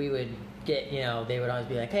 we would get, they would always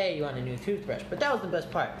be like, hey, you want a new toothbrush? But that was the best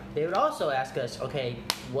part. They would also ask us, okay,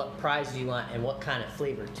 what prize do you want and what kind of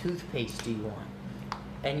flavor toothpaste do you want?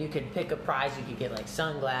 And you could pick a prize. You could get like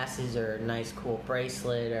sunglasses or a nice cool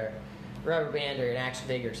bracelet or rubber band or an action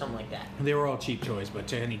figure or something like that. They were all cheap toys, but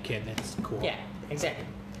to any kid, that's cool. Yeah, exactly.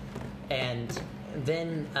 And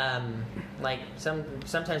then, like,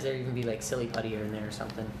 sometimes there even be, like, silly putty in there or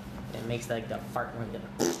something. It makes, like, the fart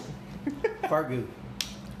noise. Fargoo.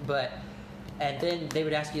 But, and then they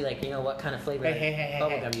would ask you, like, what kind of flavor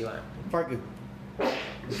bubblegum you want. Fargoo.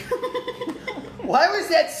 Why was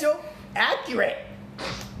that so accurate?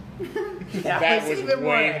 That was even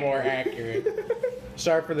way more accurate.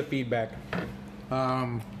 Sorry for the feedback.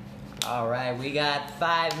 All right, we got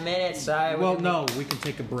 5 minutes. Sorry. Well, no, we can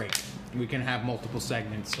take a break. We can have multiple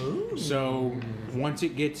segments. Ooh. So once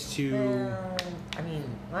it gets to... I mean,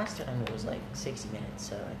 last time it was like 60 minutes,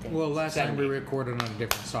 so I think... Well, it's last time we 70. recorded on a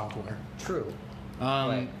different software. True.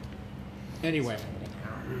 Anyway,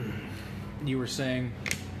 you were saying...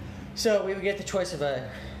 So we would get the choice of a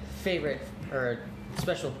favorite or a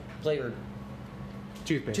special flavored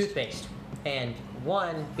toothpaste. And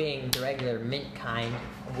one being the regular mint kind,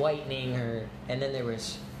 whitening, and then there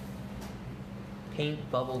was pink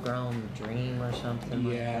bubblegum dream or something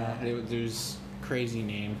like that. There's crazy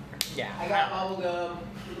name. Yeah. I got bubblegum.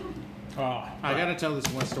 Oh, I gotta tell this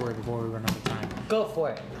one story before we run out of time. Go for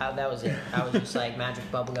it. That was it. I was just like magic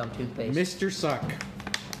bubblegum toothpaste. Mr. Suck.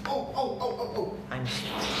 Oh. I'm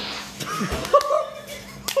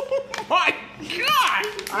My God!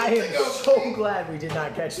 I am so glad we did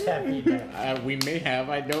not catch that feedback. We may have.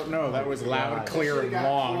 I don't know. That was loud, clear, and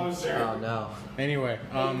long. Oh no. Anyway,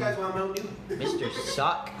 Hey, you guys want Mountain Dew? Mr.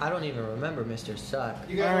 Suck? I don't even remember Mr. Suck.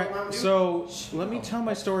 You guys all want right. Mountain Dew? So let me tell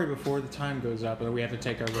my story before the time goes up, and we have to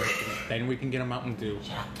take our break. Then we can get a Mountain Dew.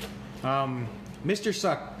 Mr.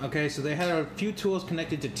 Suck. Okay, so they had a few tools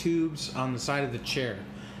connected to tubes on the side of the chair.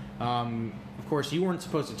 Of course, you weren't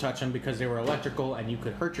supposed to touch them because they were electrical and you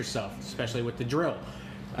could hurt yourself, especially with the drill.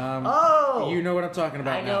 You know what I'm talking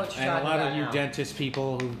about I know now. what you're And a talking lot of about you now. dentist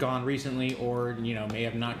people who've gone recently or, may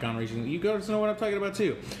have not gone recently, you guys know what I'm talking about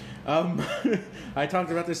too. I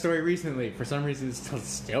talked about this story recently. For some reason, it's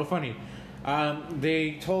still funny.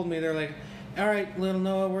 They told me, they're like, all right, little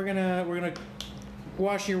Noah, we're gonna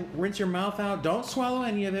rinse your mouth out. Don't swallow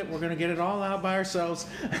any of it. We're gonna get it all out by ourselves.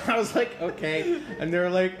 I was like, okay. And they're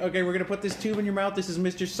like, okay, we're gonna put this tube in your mouth. This is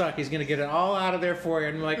Mr. Suck. He's gonna get it all out of there for you.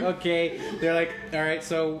 And I'm like, okay. They're like, all right.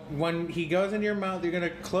 So when he goes into your mouth, you're gonna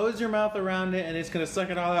close your mouth around it, and it's gonna suck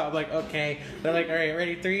it all out. I'm like, okay. They're like, all right,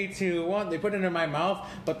 ready? 3, 2, 1. They put it in my mouth,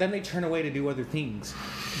 but then they turn away to do other things.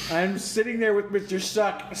 I'm sitting there with Mr.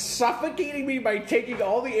 Suck, suffocating me by taking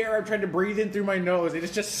all the air I'm trying to breathe in through my nose, and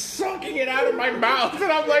it's just sucking it out of my mouth. And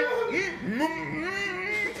I'm like,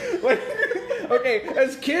 okay,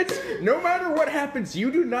 as kids, no matter what happens,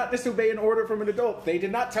 you do not disobey an order from an adult. They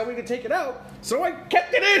did not tell me to take it out, so I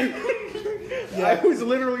kept it in. I was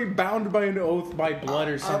literally bound by an oath by blood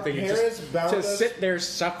or something. Our parents just bound to us- sit there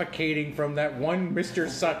suffocating from that one Mr.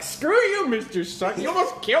 Suck. Screw you, Mr. Suck. You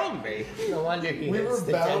almost killed me. No wonder he We is were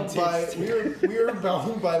the bound dentist. we were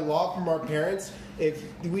bound by law from our parents. If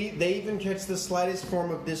they even catch the slightest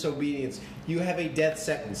form of disobedience, you have a death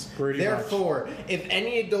sentence. Pretty much. Therefore, if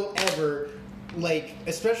any adult ever,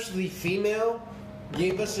 especially female,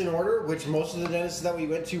 gave us an order, which most of the dentists that we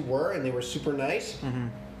went to were, and they were super nice,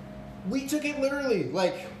 we took it literally.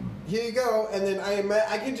 Like, here you go. And then I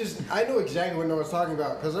know exactly what Noah's talking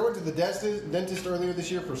about because I went to the dentist earlier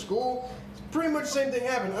this year for school. Pretty much the same thing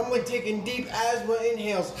happened. I'm like taking deep asthma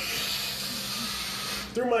inhales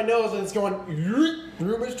through my nose, and it's going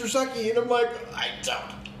through Mr. Sucky, and I'm like, I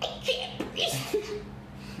can't breathe.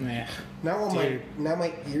 Nah. Now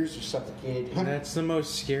my ears are suffocated. That's the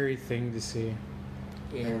most scary thing to see.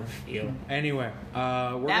 Yeah. Feel. Anyway,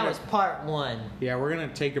 That was part 1. Yeah, we're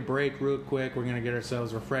gonna take a break real quick. We're gonna get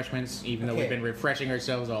ourselves refreshments, even though we've been refreshing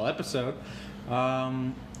ourselves all episode.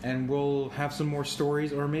 And we'll have some more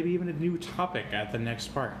stories, or maybe even a new topic at the next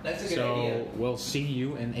part. That's a good idea. So we'll see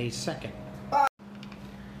you in a second.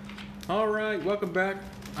 All right, welcome back.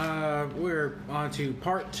 We're on to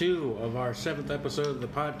part 2 of our 7th episode of the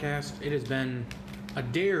podcast. It has been a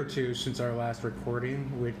day or two since our last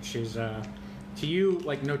recording, which is to you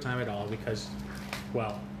like no time at all because,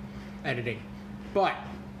 well, editing. But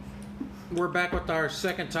we're back with our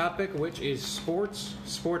second topic, which is sports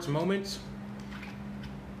moments,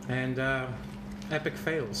 and epic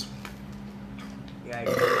fails.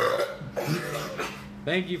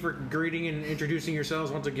 Thank you for greeting and introducing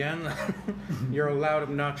yourselves once again. Your loud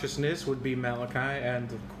obnoxiousness would be Malachi, and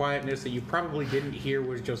the quietness that you probably didn't hear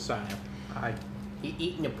was Josiah.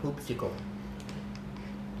 Eating a poopsicle.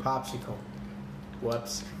 Popsicle.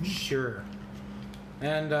 Whoops. Sure.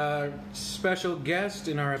 And special guest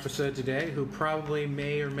in our episode today, who probably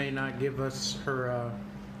may or may not give us her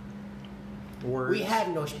words We have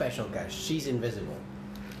no special guest. She's invisible.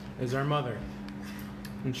 is our mother.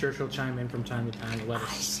 I'm sure she'll chime in from time to time to let I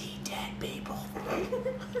us. see dead people.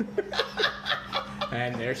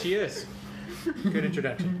 And there she is. Good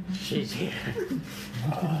introduction. She's here.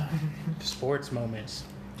 Sports moments.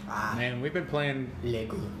 Man, we've been playing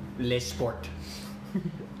Lego. Le sport.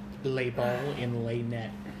 lay ball in lay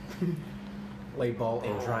net. Lay ball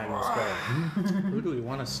in triangle square. Who do we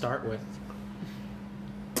want to start with?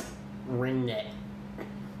 Ring net.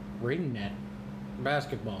 Ring net.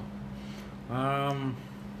 Basketball.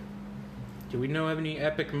 Do we know of any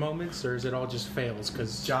epic moments, or is it all just fails?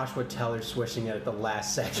 Because Joshua Teller swishing it at the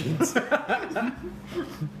last second.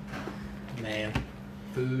 man,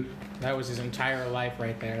 Food. that was his entire life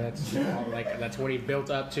right there. That's like that's what he built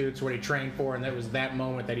up to. It's what he trained for, and that was that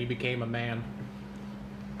moment that he became a man.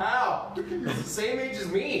 How? He's the same age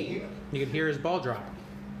as me. You could hear his ball drop.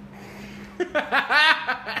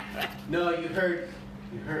 No, you heard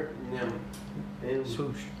them. And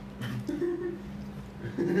Swoosh.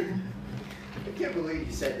 I can't believe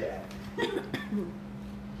you said that.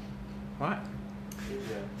 What?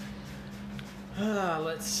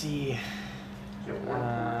 Let's see.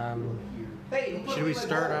 Hey, who put Should me we in my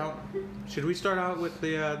start bowl? out? Should we start out with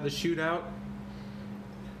the shootout?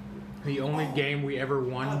 The only game we ever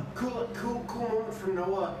won. Cool moment from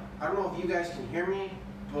Noah. I don't know if you guys can hear me,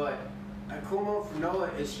 but a cool moment from Noah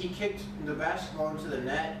is he kicked the basketball into the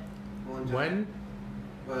net one time.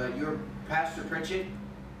 When? Your Pastor Pritchett.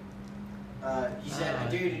 He said, "I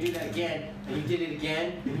dare you to do that again," and you did it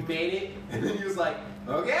again, and you made it, and then he was like,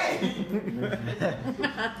 "Okay."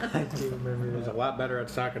 I do remember I was a that. lot better at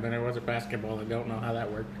soccer than I was at basketball. I don't know how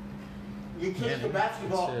that worked. You kicked the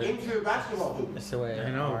basketball It's a- into the basketball hoop. It's the way I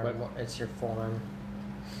know, but- it's your form.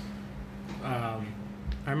 I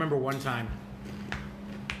remember one time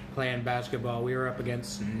playing basketball. We were up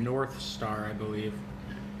against North Star, I believe,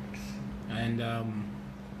 and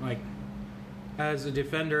like as a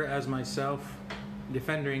defender, as myself,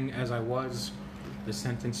 defending as I was, the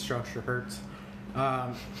sentence structure hurts.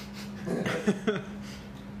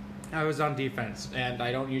 I was on defense, and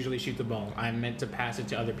I don't usually shoot the ball. I'm meant to pass it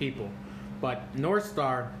to other people. But North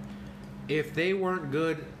Star, if they weren't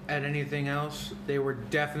good at anything else, they were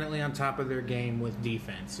definitely on top of their game with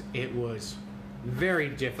defense. It was very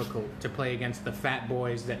difficult to play against the fat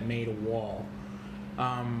boys that made a wall.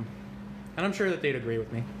 And I'm sure that they'd agree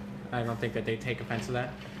with me. I don't think that they'd take offense to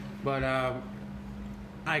that. But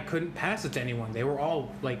I couldn't pass it to anyone. They were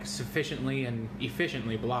all like sufficiently and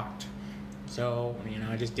efficiently blocked. So,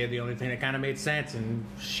 I just did the only thing that kind of made sense and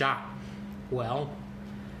shot. Well,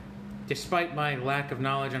 despite my lack of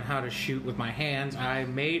knowledge on how to shoot with my hands, I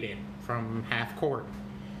made it from half court.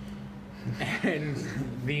 And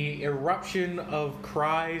the eruption of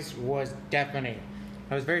cries was deafening.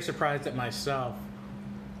 I was very surprised at myself.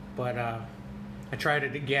 But I tried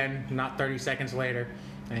it again, not 30 seconds later,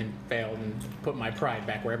 and failed and put my pride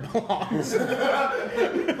back where it belongs.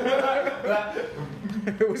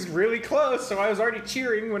 It was really close, so I was already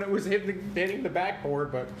cheering when it was hitting the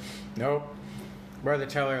backboard, but nope. Brother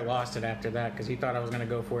Teller lost it after that because he thought I was going to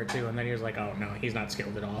go for it too, and then he was like, oh no, he's not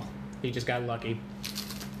skilled at all. He just got lucky.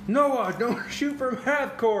 Noah, don't shoot from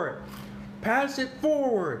half court. Pass it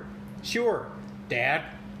forward. Sure, Dad.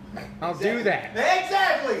 I'll do that.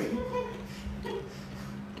 Exactly.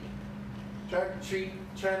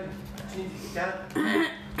 Trying to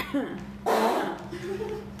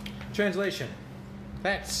Translation.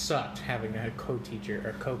 That sucked, having a co-teacher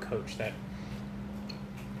or co-coach that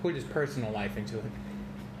put his personal life into it.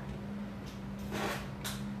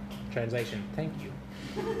 Translation. Thank you.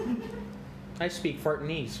 I speak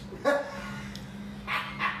Fartanese.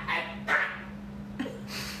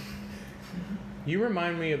 You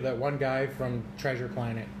remind me of that one guy from Treasure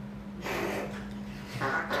Planet.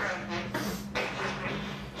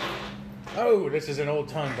 Oh, this is an old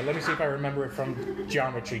tongue, but let me see if I remember it from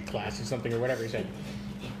geometry class or something or whatever he said.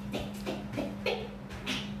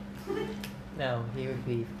 No, he would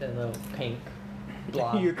be the little pink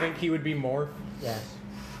blob. You think he would be Morph? Yes.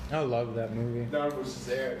 I love that movie. None was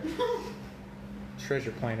there.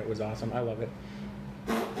 Treasure Planet was awesome. I love it.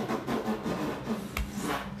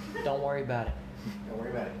 Don't worry about it. Don't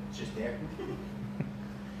worry about it. It's just there.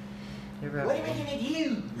 You're What are you making it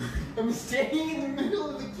you? I'm standing in the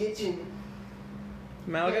middle of the kitchen.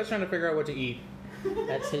 Malachi's trying to figure out what to eat.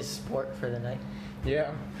 That's his sport for the night.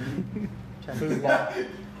 Yeah. Trying Food to- ball.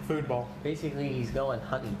 Food ball. Basically, he's going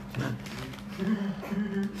hunting.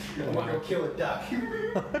 I'm gonna go kill a duck.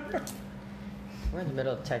 We're in the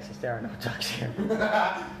middle of Texas. There are no ducks here.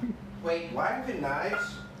 Wait, why are the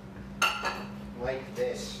knives like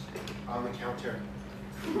this on the counter?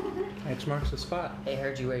 X marks the spot. They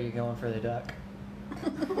heard you where you're going for the duck.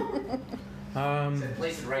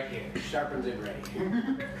 Place it right here. Sharpens it right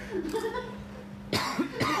here.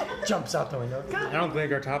 Jumps out the window. I don't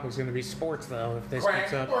think our topic's going to be sports, though, if this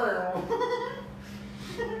picks up.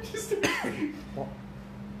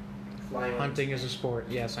 Flying. Hunting is a sport,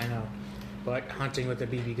 yes, I know. But hunting with a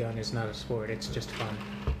BB gun is not a sport, it's just fun.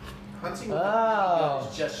 Hunting with a gun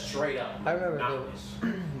is just straight up. I remember monotonous.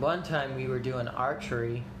 one time we were doing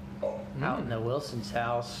archery out in the Wilson's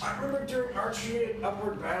house. I remember doing archery at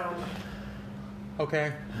Upward Bound.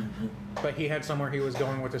 Okay. But he had somewhere he was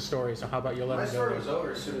going with the story, so how about you let My him go? story was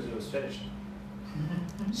over as soon as it was finished.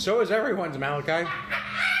 So is everyone's, Malachi.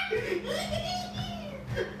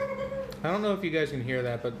 I don't know if you guys can hear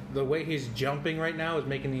that, but the way he's jumping right now is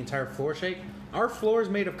making the entire floor shake. Our floor is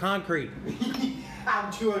made of concrete.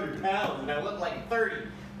 I'm 200 pounds and I look like 30.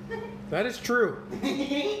 That is true.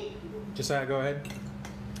 Josiah, go ahead.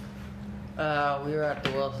 We were at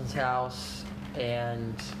the Wilson's house,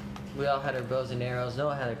 and we all had our bows and arrows.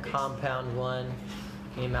 Noah had a compound one.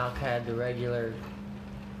 Me and Malcolm had the regular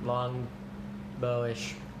long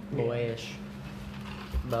bowish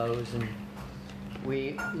bows, and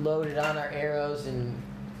we loaded on our arrows and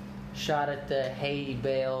shot at the hay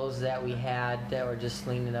bales that we had that were just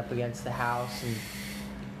leaning up against the house. And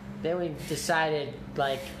then we decided,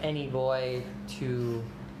 like any boy, to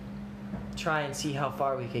try and see how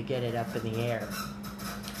far we could get it up in the air.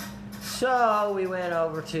 So we went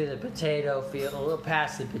over to the potato field, a little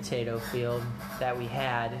past the potato field that we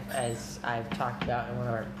had, as I've talked about in one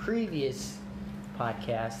of our previous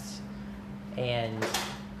podcasts. And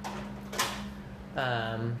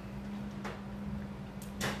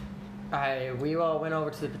we all went over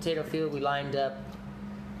to the potato field. We lined up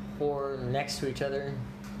next to each other,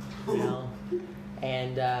 you know.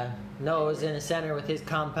 And Noah was in the center with his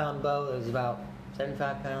compound bow. It was about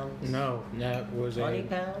 75 pounds. No, that was 20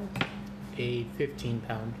 pounds? a 15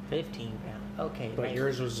 pound. 15 pounds. Okay. But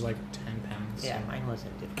yours was like 10 pounds. Yeah, mine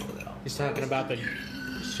wasn't difficult at all. He's talking about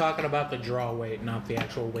the draw weight, not the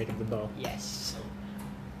actual weight of the bow. Yes.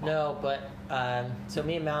 No, but so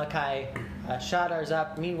me and Malachi shot ours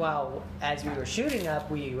up. Meanwhile, as we were shooting up,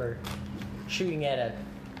 we were shooting at a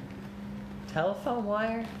telephone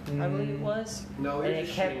wire, I believe it was. No, And it was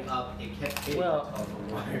shooting up. It kept hitting Well, the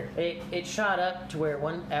telephone wire. It shot up to where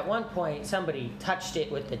at one point somebody touched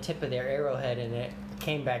it with the tip of their arrowhead, and it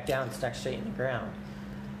came back down, stuck straight in the ground.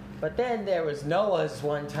 But then there was Noah's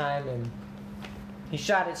one time, and he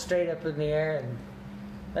shot it straight up in the air, and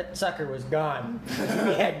that sucker was gone.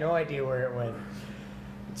 We had no idea where it went.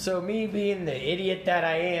 So me, being the idiot that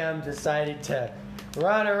I am, decided to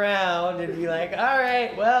run around and be like, all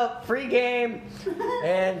right, well, free game.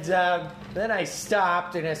 And then I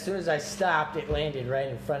stopped, and as soon as I stopped, it landed right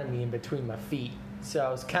in front of me in between my feet. So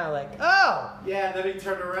I was kind of like, oh! Yeah, then he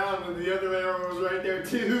turned around and the other arrow was right there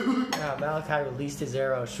too. Malachi released his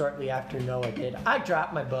arrow shortly after Noah did. I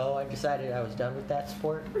dropped my bow. I decided I was done with that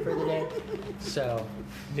sport for the day. So,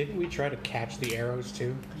 Didn't we try to catch the arrows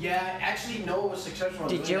too? Yeah, actually Noah was successful.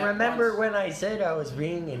 in did doing you that remember once. when I said I was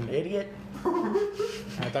being an idiot?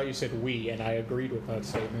 I thought you said we, and I agreed with that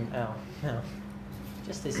statement. Oh, no.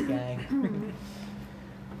 Just this guy.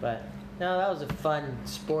 But, no, that was a fun,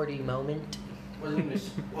 sporty moment.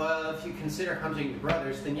 Well, if you consider hunting your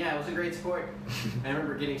brothers, then yeah, it was a great sport. I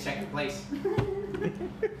remember getting second place.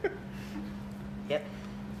 Yep.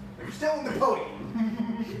 We're still in the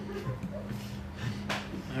podium.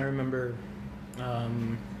 I remember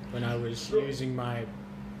when I was using my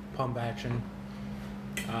pump action,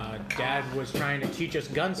 Dad was trying to teach us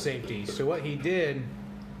gun safety. So what he did,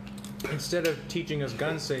 instead of teaching us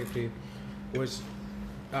gun safety, was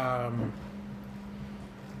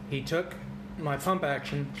he took my pump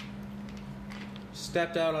action,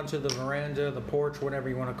 stepped out onto the veranda, the porch, whatever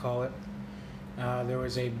you want to call it. There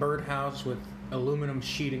was a birdhouse with aluminum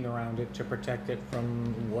sheeting around it to protect it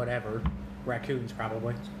from whatever. Raccoons,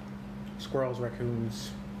 probably. Squirrels,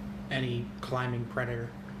 raccoons, any climbing predator.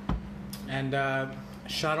 And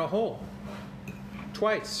shot a hole.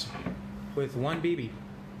 Twice. With one BB.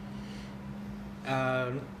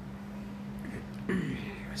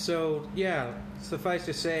 So, yeah, suffice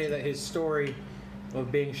to say that his story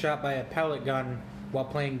of being shot by a pellet gun while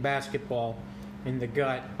playing basketball in the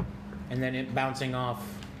gut and then it bouncing off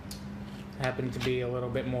happened to be a little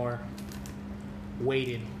bit more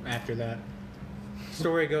weighted after that.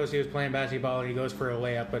 Story goes he was playing basketball and he goes for a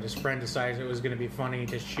layup, but his friend decides it was going to be funny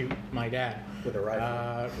to shoot my dad. With a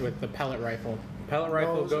rifle? With the pellet rifle. Pellet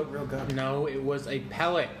rifle. it was a real gun. No, it was a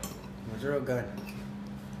pellet. It was a real gun.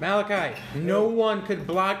 Malachi, no one could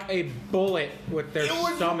block a bullet with their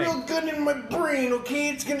stomach. It was real good in my brain, okay?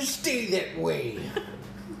 It's gonna stay that way.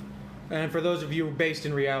 And for those of you based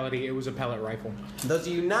in reality, it was a pellet rifle. Those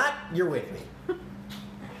of you not, you're with me.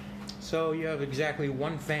 So you have exactly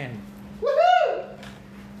one fan. Woohoo!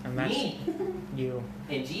 And that's Me. you.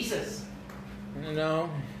 And Jesus. No,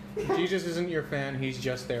 Jesus isn't your fan. He's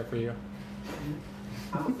just there for you.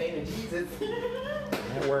 I'm a fan of Jesus.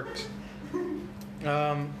 That worked.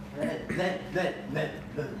 But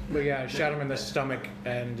yeah, I shot him in the stomach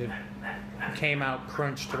and it came out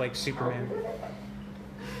crunched like Superman.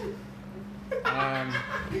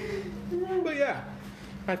 But yeah,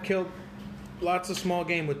 I've killed lots of small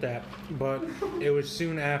game with that, but it was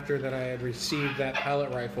soon after that I had received that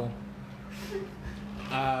pellet rifle.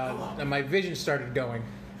 And my vision started going.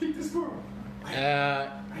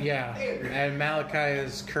 Yeah, and Malachi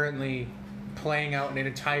is currently playing out an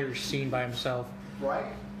entire scene by himself. Right?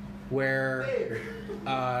 Where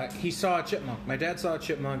he saw a chipmunk. My dad saw a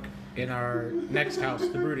chipmunk in our next house,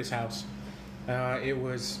 the Brutus house. It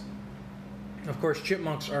was, of course,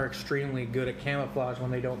 chipmunks are extremely good at camouflage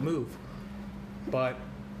when they don't move. But,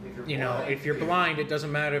 you know, if you're blind, it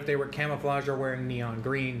doesn't matter if they were camouflage or wearing neon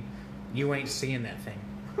green. You ain't seeing that thing.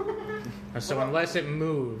 So unless it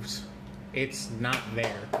moves, it's not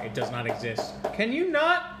there. It does not exist. Can you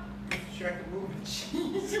not? Sure, I can move.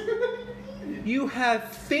 Jeez. You have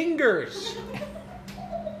fingers.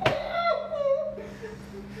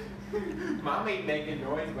 Mom ain't making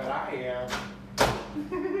noise, but I am.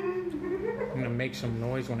 I'm gonna make some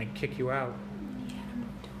noise when I kick you out.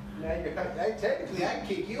 Technically, I can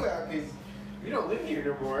kick you out because you don't live here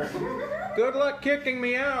no more. Good luck kicking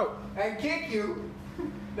me out. I can kick you.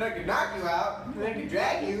 Then I can knock you out. Then I can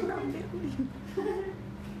drag you.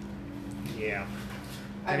 Yeah.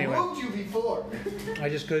 I Anyway. moved you before. I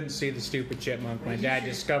just couldn't see the stupid chipmunk. My dad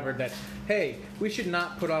discovered that, hey, we should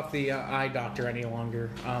not put off the eye doctor any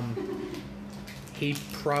longer. He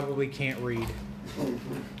probably can't read.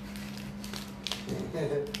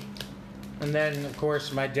 And then, of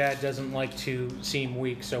course, my dad doesn't like to seem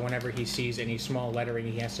weak, so whenever he sees any small lettering,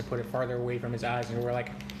 he has to put it farther away from his eyes. And we're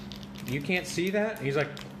like, you can't see that? And he's like,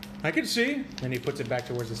 I can see. And he puts it back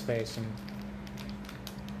towards his face and,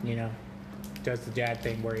 you know, does the dad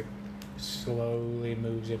thing where he slowly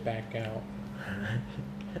moves it back out.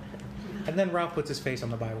 And then Ralph puts his face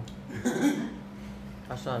on the Bible.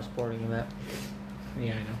 That's not a sporting event.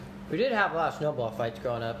 Yeah, I know. We did have a lot of snowball fights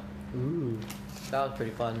growing up. Ooh. That was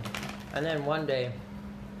pretty fun. And then one day,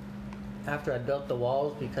 after I built the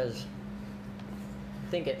walls, because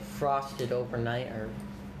I think it frosted overnight or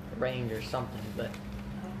rained or something, but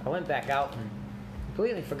I went back out and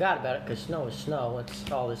completely forgot about it because snow is snow.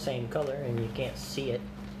 It's all the same color and you can't see it.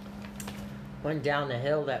 Went down the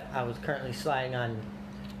hill that I was currently sliding on,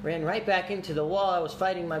 ran right back into the wall I was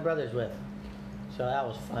fighting my brothers with. So that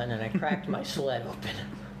was fun, and I cracked my sled open.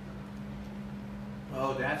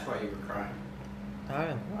 Oh, that's why you were crying. I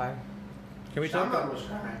am why? Can we talk Someone about was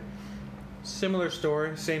crying. similar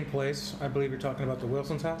story, same place? I believe you're talking about the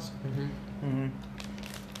Wilson's house.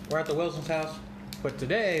 We're at the Wilson's house, but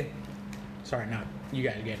today, sorry, not you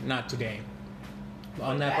guys again, not today.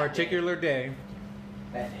 On that particular day,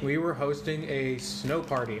 we were hosting a snow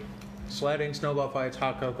party, sledding, snowball fights,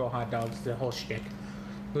 hot cocoa, hot dogs, the whole shtick.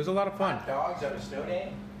 It was a lot of fun. Hot dogs on a snow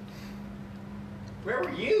day? Where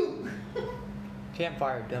were you?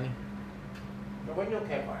 Campfire, dummy. There wasn't no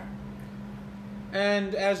campfire.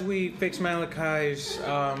 And as we fix Malachi's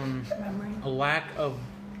lack of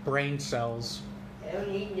brain cells, I don't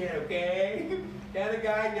eat yet, okay? Can a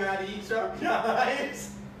guy not eat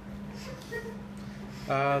sometimes?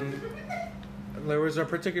 there was a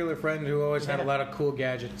particular friend who always had a lot of cool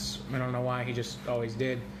gadgets. I don't know why, he just always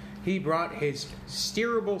did. He brought his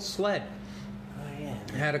steerable sled. Oh, yeah.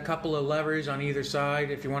 It had a couple of levers on either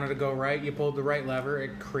side. If you wanted to go right, you pulled the right lever.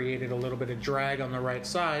 It created a little bit of drag on the right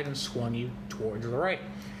side and swung you towards the right.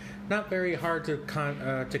 Not very hard to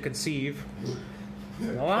conceive.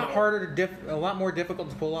 A lot harder a lot more difficult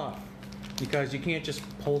to pull off, because you can't just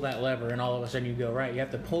pull that lever and all of a sudden you go right. You have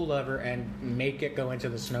to pull lever and make it go into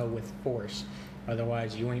the snow with force.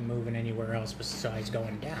 Otherwise, you ain't moving anywhere else besides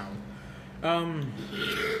going down.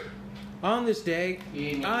 On this day,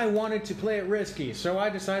 I wanted to play it risky, so I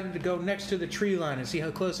decided to go next to the tree line and see how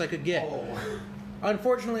close I could get. Oh.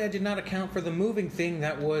 Unfortunately, I did not account for the moving thing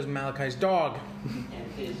that was Malachi's dog.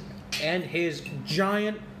 And his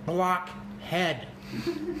giant block head.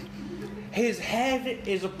 His head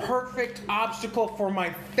is a perfect obstacle for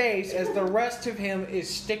my face as the rest of him is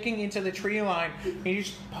sticking into the tree line. He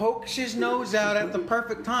just pokes his nose out at the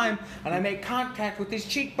perfect time, and I make contact with his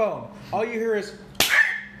cheekbone. All you hear is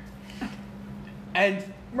And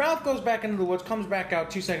Ralph goes back into the woods, comes back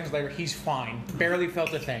out 2 seconds later. He's fine. Barely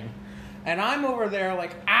felt a thing. And I'm over there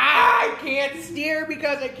like, I can't steer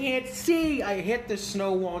because I can't see. I hit the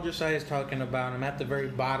snow wall just I was talking about. I'm at the very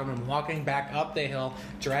bottom. I'm walking back up the hill,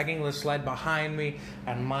 dragging the sled behind me,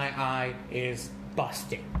 and my eye is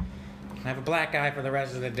busted. I have a black eye for the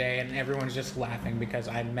rest of the day, and everyone's just laughing because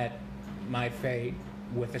I met my fate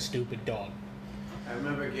with a stupid dog. I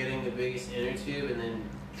remember getting the biggest inner tube and then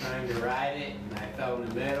trying to ride it, and I fell in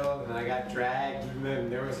the middle, and I got dragged, and then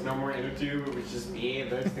there was no more inner tube. It was just me, and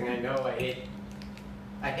the next thing I know,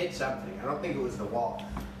 I hit something. I don't think it was the wall.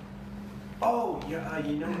 Oh, yeah,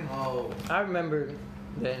 you know. Oh, I remember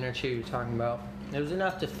the inner tube you're talking about. It was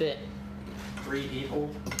enough to fit 3 people,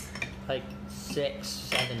 like 6,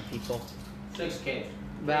 7 people. 6 kids,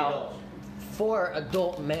 About 4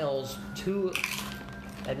 adult males, 2,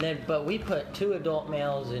 and then but we put 2 adult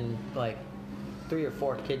males and like 3 or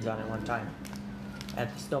 4 kids on it one time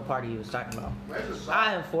at the snow party he was talking about. Where's the salt?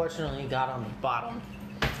 I unfortunately got on the bottom,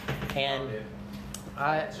 and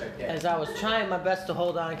as I was trying my best to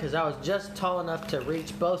hold on because I was just tall enough to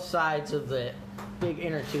reach both sides of the big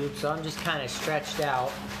inner tube, so I'm just kind of stretched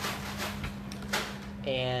out.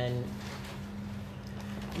 And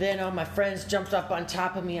then all my friends jumped up on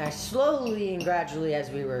top of me. I slowly and gradually, as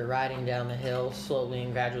we were riding down the hill, slowly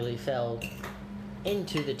and gradually fell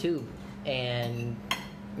into the tube. And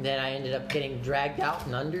then I ended up getting dragged out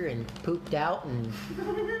and under and pooped out, and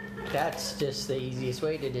that's just the easiest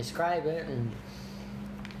way to describe it. And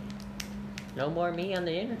no more me on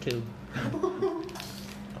the inner tube.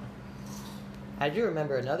 I do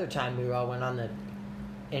remember another time we all went on the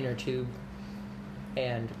inner tube,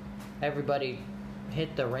 and everybody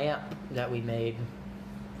hit the ramp that we made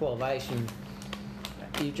full of ice, and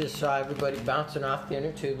you just saw everybody bouncing off the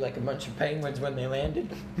inner tube like a bunch of penguins when they landed.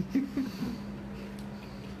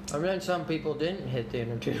 And then some people didn't hit the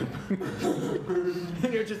inner tube.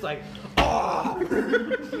 And you're just like, oh!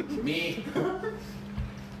 Me.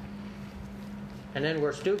 And then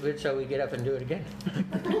we're stupid, so we get up and do it again.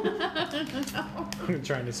 I'm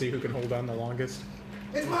trying to see who can hold on the longest.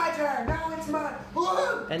 It's my turn. Now it's my.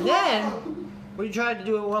 And then we tried to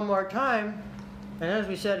do it one more time, and as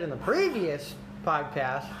we said in the previous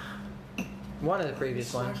podcast, one of the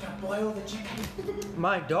previous ones, Boil the chicken.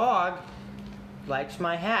 my dog likes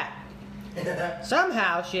my hat.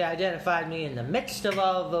 Somehow she identified me in the midst of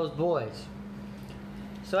all of those boys.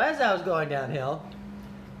 So as I was going downhill,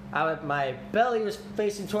 my belly was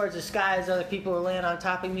facing towards the sky as other people were laying on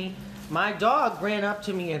top of me. My dog ran up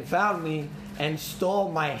to me and found me and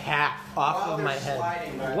stole my hat off While of my they're head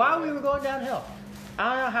sliding, by the while way. we were going downhill.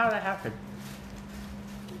 I don't know how that happened.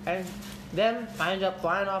 And then I ended up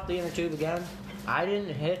flying off the inner tube again. I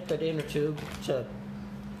didn't hit the inner tube to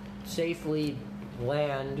safely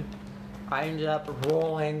land. I ended up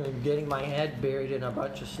rolling and getting my head buried in a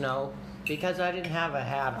bunch of snow because I didn't have a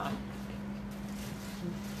hat on.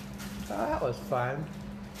 So that was fun.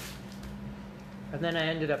 And then I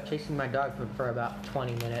ended up chasing my dog for about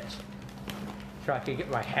 20 minutes so I could get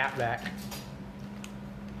my hat back.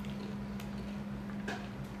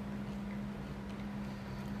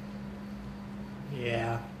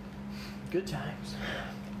 Yeah. Good times.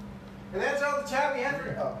 And that's all the time we have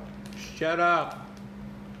for. Oh. Shut up.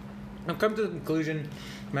 I've come to the conclusion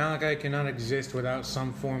Malachi cannot exist without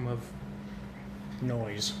some form of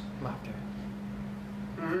noise. Laughter.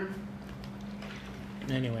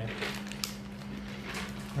 Anyway.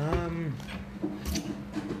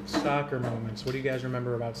 Soccer moments. What do you guys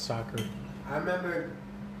remember about soccer? I remember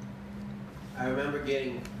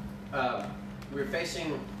getting. We were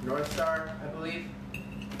facing North Star, I believe,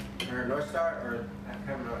 or North Star, or I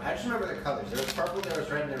can't remember. I just remember the colors. There was purple, there was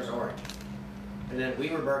red, and there was orange. And then we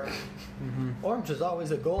were burgundy. Orange is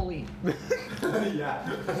always a goalie. Yeah.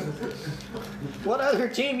 What other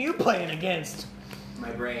team you playing against?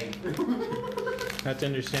 My brain. That's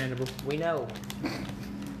understandable. We know.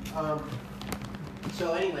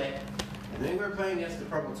 So anyway, and then we were playing against the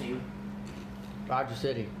purple team. Roger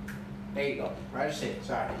City. There you go. Roger City.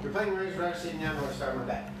 Sorry. We're playing against Roger City now. I'm going to start my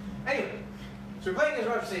back. Anyway, so we're playing against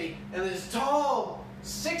Roger City, and this tall,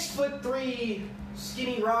 6'3",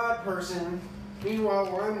 skinny rod person.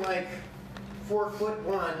 Meanwhile, I'm like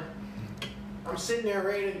 4'1". I'm sitting there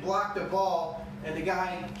ready to block the ball, and the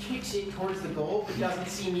guy kicks it towards the goal, but doesn't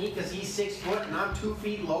see me because he's 6 foot and I'm 2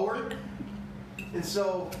 feet lower. And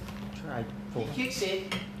so Tried. he kicks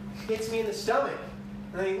it, hits me in the stomach.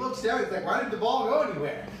 And then he looks down, he's like, why did the ball go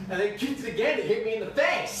anywhere? And then kicks it again to hit me in the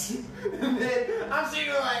face. And then I'm sitting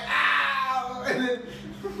there like, ow! And then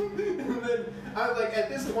And then I was like, at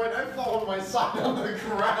this point, I fall on my side on the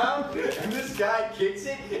ground, and this guy kicks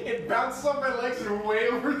it. It bounces off my legs and way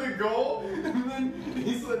over the goal. And then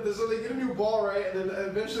he's like, so they get a new ball, right? And then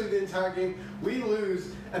eventually the entire game, we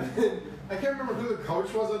lose. And then I can't remember who the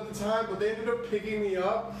coach was at the time, but they ended up picking me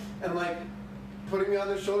up and like putting me on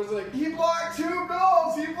their shoulders, like, he blocked 2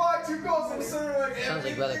 goals. He blocked 2 goals. I'm sitting there like, Sounds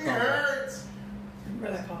like everything Brother Caldwell. hurts.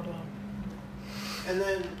 Brother Caldwell. And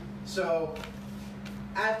then, so,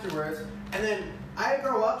 afterwards, and then I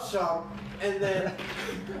grow up some, and then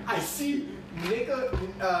I see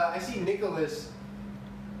Nicholas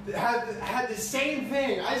had the same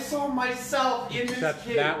thing. I saw myself in this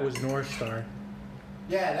kid. That was North Star.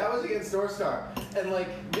 Yeah, that was against North Star. And like,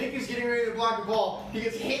 Nick is getting ready to block the ball. He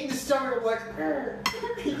gets hit in the stomach. I'm like, "Grr."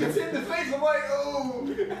 He gets hit in the face. I'm like, oh.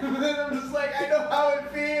 And then I'm just like, I know how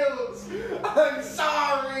it feels. I'm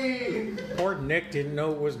sorry. Poor Nick didn't know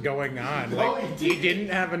what was going on. No, Like, he he didn't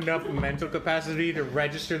have enough mental capacity to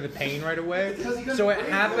register the pain right away. Because he couldn't So it breathe.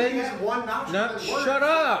 He happened. had one nostril No, that worked. shut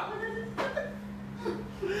up.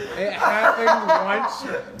 It happened once,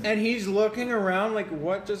 and he's looking around like,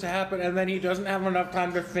 what just happened? And then he doesn't have enough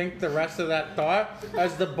time to think the rest of that thought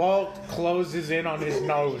as the ball closes in on his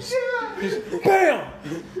nose. Just BAM!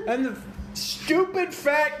 And the stupid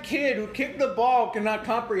fat kid who kicked the ball cannot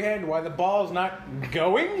comprehend why the ball is not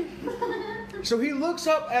going. So he looks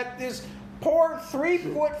up at this poor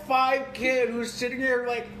 3'5" kid who's sitting there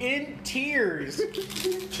like in tears.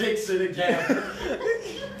 Kicks it again.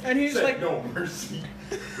 And he's Said like, no mercy.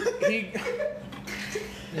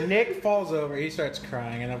 Nick falls over, he starts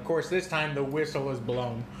crying, and of course this time the whistle is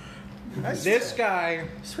blown. This guy, I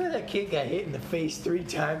swear that kid got hit in the face 3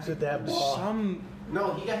 times with that ball.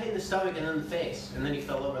 No, he got hit in the stomach and then the face, and then he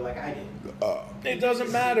fell over like I did. It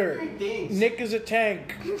doesn't matter. Things. Nick is a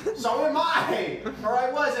tank. So am I, or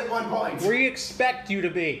I was at one point. We expect you to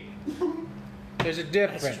be. There's a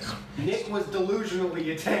difference. Nick was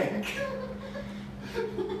delusionally a tank.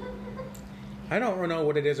 I don't know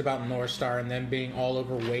what it is about North Star and them being all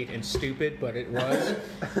overweight and stupid, but it was.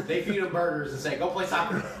 They feed him burgers and say, "Go play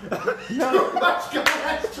soccer." No, too much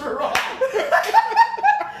cholesterol.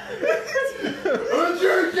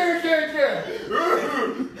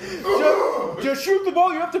 Just shoot the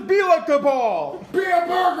ball. You have to be like the ball. Be a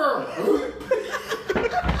burger!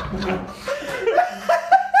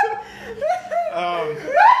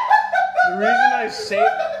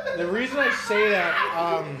 The reason I say that,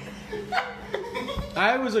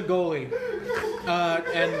 I was a goalie,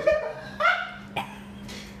 and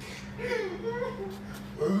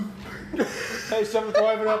hey,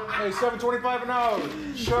 725 and up. Hey, 725 and out.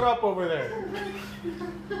 Shut up over there.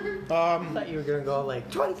 I thought you were gonna go like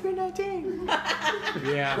 23-19.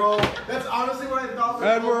 Yeah. Bro, that's honestly what I thought.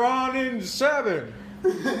 And we're on in 7.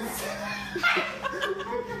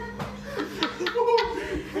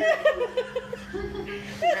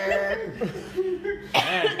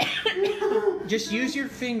 Just use your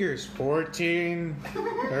fingers. 14,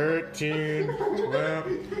 13, 12.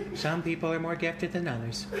 Some people are more gifted than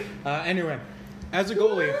others. Anyway, as a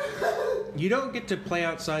goalie, you don't get to play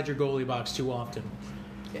outside your goalie box too often.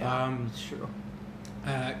 It's true.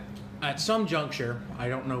 At some juncture, I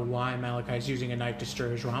don't know why Malachi's using a knife to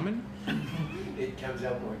stir his ramen. It comes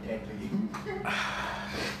out more deadly.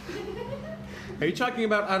 Are you talking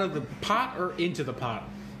about out of the pot or into the pot?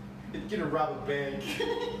 It's gonna rob a bank.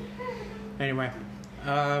 Anyway,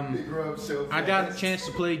 They grow up so fast. I got a chance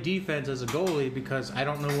to play defense as a goalie because I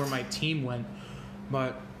don't know where my team went,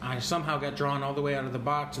 but I somehow got drawn all the way out of the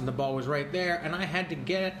box and the ball was right there, and I had to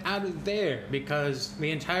get it out of there because the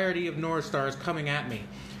entirety of North Star is coming at me.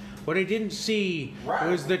 What I didn't see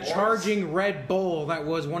was the charging Red Bull that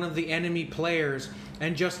was one of the enemy players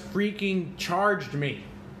and just freaking charged me.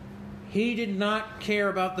 He did not care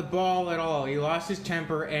about the ball at all. He lost his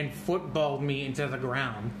temper and footballed me into the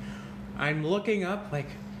ground. I'm looking up like,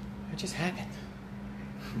 what just happened?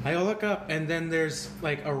 I look up and then there's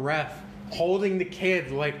like a ref holding the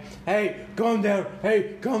kid like, hey, calm down,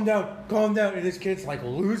 calm down. And this kid's like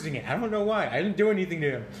losing it. I don't know why. I didn't do anything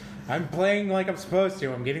to him. I'm playing like I'm supposed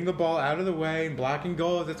to. I'm getting the ball out of the way and blocking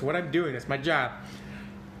goals. That's what I'm doing. That's my job.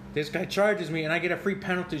 This guy charges me and I get a free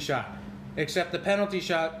penalty shot. Except the penalty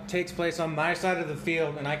shot takes place on my side of the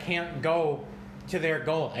field and I can't go to their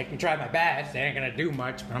goal. I can try my best. They ain't going to do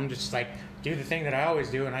much. But I'm just like, do the thing that I always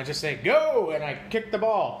do. And I just say, go! And I kick the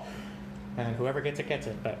ball. And whoever gets it, gets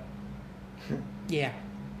it. But, yeah.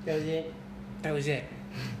 That was it. That was it.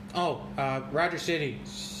 Oh, Roger City.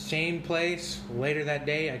 Same place. Later that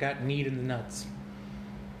day, I got kneed in the nuts.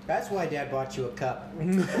 That's why Dad bought you a cup.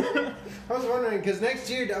 I was wondering, because next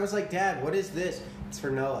year I was like, Dad, what is this? It's for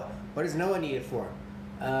Noah. What does Noah need it for?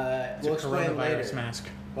 It's We'll a explain coronavirus later. mask.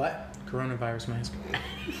 What? Coronavirus mask.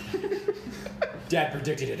 Dad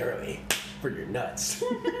predicted it early. For your nuts.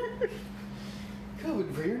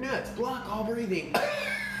 COVID for your nuts. Block all breathing.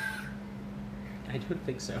 I don't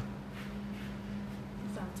think so.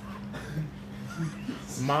 Sounds hot.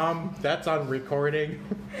 Mom, that's on recording.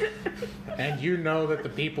 And you know that the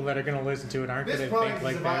people that are going to listen to it aren't going This to think product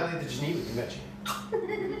like is that. violate the Geneva Convention.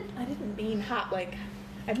 I didn't mean hot, like,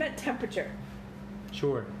 I meant temperature.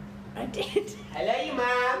 Sure. I did. I love you,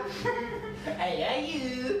 Mom. I love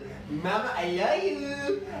you. Mama, I love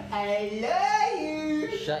you. I love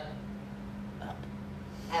you. Shut up.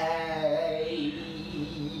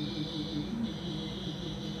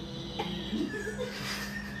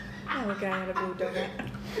 Oh, the guy had a blue donut.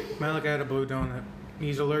 Malik had a blue donut.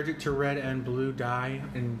 He's allergic to red and blue dye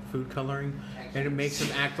in food coloring, and it makes him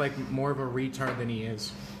act like more of a retard than he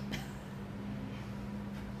is.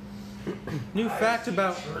 New fact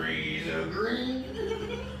about Trees are green.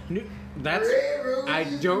 new, that's I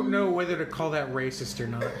don't know whether to call that racist or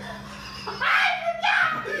not.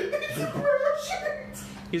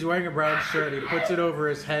 He's wearing a brown shirt. He puts it over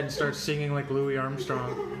his head and starts singing like Louis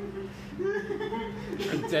Armstrong.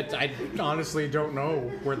 I honestly don't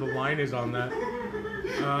know where the line is on that.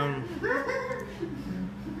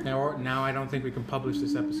 Now I don't think we can publish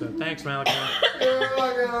this episode. Thanks, Malachi.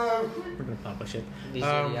 We're gonna publish it. These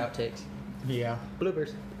are the outtakes. Yeah.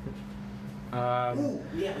 Bloopers.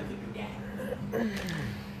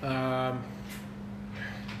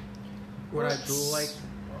 What I'd like.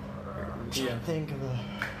 Yeah. Think of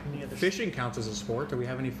any other Fishing counts as a sport. Do we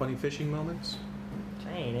have any funny fishing moments?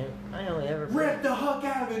 Dang it. I only ever. Rip the hook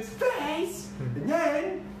out of its face, and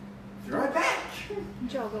then throw it back.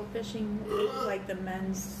 Did y'all go fishing like the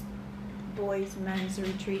boys' men's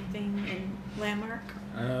retreat thing in Landmark?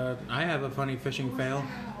 I have a funny fishing fail.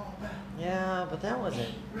 Yeah, but that wasn't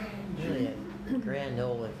really a grand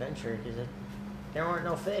old adventure because there weren't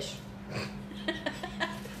no fish.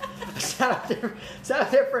 I sat out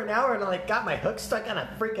there for an hour and I like got my hook stuck on a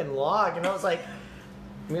freaking log and I was like,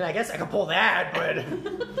 I mean, I guess I could pull that, but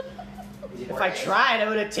if I tried, I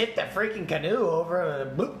would have tipped the freaking canoe over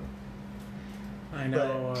and bloop. I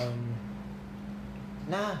know.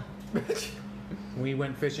 Nah. We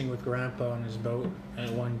went fishing with Grandpa on his boat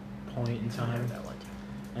at one point in time,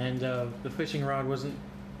 and the fishing rod wasn't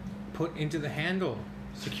put into the handle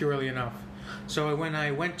securely enough. So when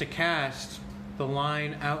I went to cast the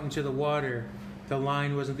line out into the water, the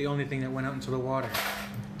line wasn't the only thing that went out into the water.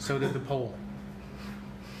 So did the pole.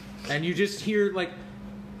 And you just hear like,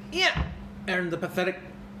 yeah, and the pathetic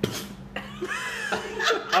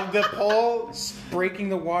of the pole breaking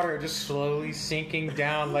the water, just slowly sinking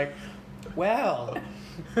down. Like, well,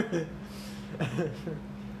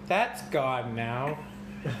 that's gone now.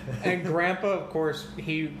 And Grandpa, of course,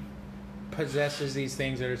 he possesses these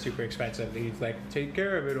things that are super expensive. He's like, take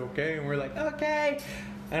care of it, okay? And we're like, okay.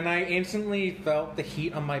 And I instantly felt the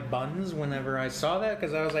heat on my buns whenever I saw that,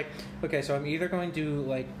 because I was like, okay, so I'm either going to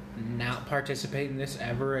like not participate in this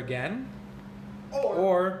ever again,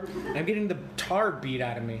 or I'm getting the tar beat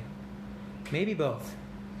out of me. Maybe both.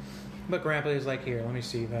 But Grandpa is like, here, let me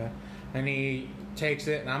see that. And he takes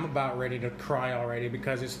it, and I'm about ready to cry already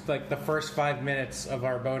because it's like the first 5 minutes of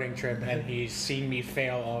our boating trip, and he's seen me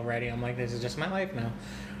fail already. I'm like, this is just my life now.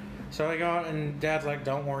 So I go out, and Dad's like,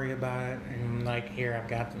 don't worry about it. And I'm like, here, I've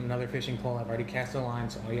got another fishing pole. I've already cast a line,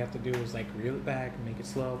 so all you have to do is like reel it back and make it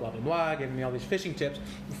slow, blah, blah, blah, giving me all these fishing tips.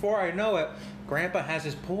 Before I know it, Grandpa has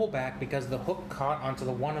his pole back because the hook caught onto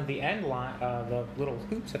the one of the end line, the little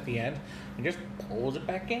hoops at the end, and just pulls it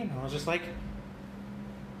back in. I was just like,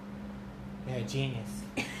 you're a genius.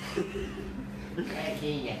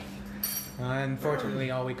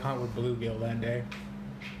 Unfortunately, all we caught was bluegill that day.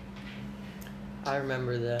 I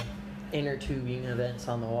remember the inner tubing events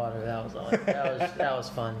on the water. That was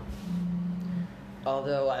fun.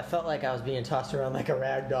 Although I felt like I was being tossed around like a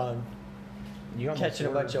rag doll, You almost catching a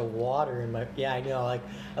were. bunch of water in my. Yeah, I know. Like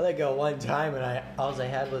I let go one time, and all I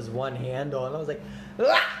had was one handle, and I was like,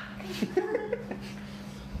 ah!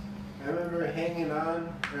 I remember hanging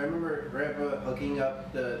on. I remember Grandpa hooking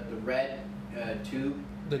up the red tube.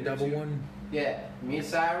 The double tube. one. Yeah, me and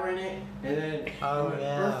Si were in it, and then Oh, we're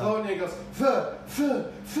yeah. floating, and it goes thud,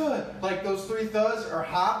 thud, thud. Like those 3 thuds or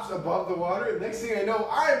hops above the water. And next thing I know,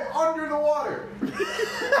 I'm under the water. We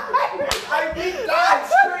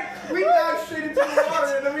dive straight into the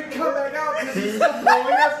water, and then we come back out because he's still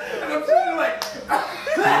blowing us. And I'm sitting like,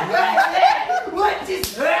 what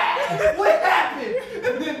is that? What happened?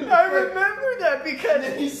 And then I remember that because and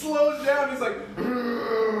then he slows down. He's like,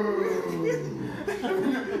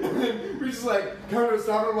 and then we just just like coming to a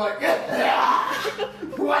stop. I'm like,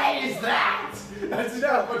 what is that? I just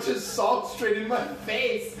got a bunch of salt straight in my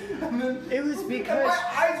face. And then It was and because my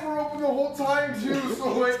eyes were open the whole time too.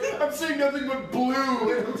 So like I'm seeing nothing but blue,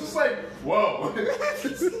 and I'm just like, whoa.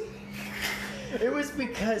 It was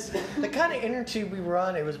because the kind of inner tube we were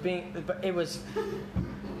on, it was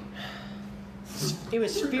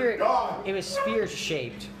sphere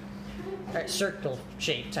shaped. Circle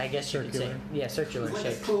shaped, I guess you could say. Yeah, circular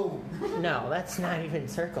shaped. No, that's not even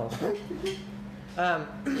circle. And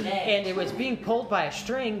it was being pulled by a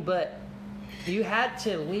string, but you had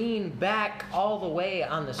to lean back all the way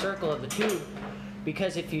on the circle of the tube,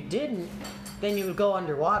 because if you didn't, then you would go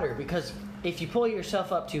underwater. Because if you pull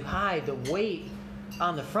yourself up too high, the weight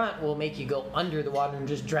on the front will make you go under the water and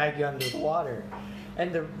just drag you under the water.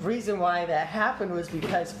 And the reason why that happened was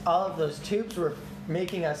because all of those tubes were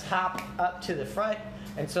making us hop up to the front.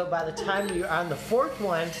 And so by the time we were on the fourth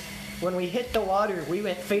one, when we hit the water, we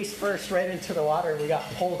went face first right into the water. We got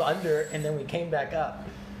pulled under, and then we came back up.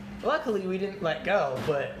 Luckily, we didn't let go,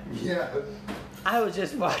 but Yeah. I was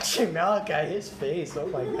just watching Malachi, his face. Oh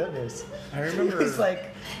my goodness. I remember. He was like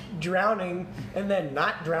drowning and then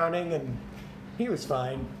not drowning, and he was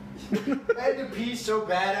fine. I had to pee so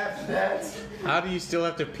bad after that. How do you still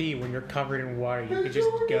have to pee when you're covered in water? You could just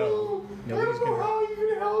go. Nobody's I don't know gonna. how I even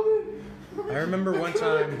held it. I remember one I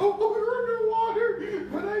time. go underwater,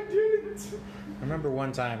 but I didn't. I remember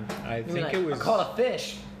one time. I You were think like, it was. I caught a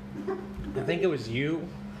fish. I think it was you.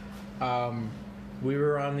 We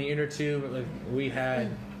were on the inner tube. Like, we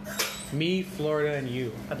had me, Florida, and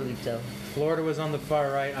you. I believe so. Florida was on the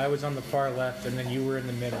far right. I was on the far left, and then you were in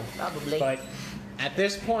the middle. Probably. But at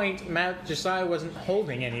this point, Matt Josiah wasn't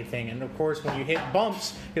holding anything, and of course, when you hit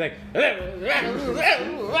bumps, you're like, and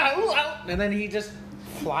then he just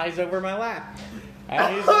flies over my lap.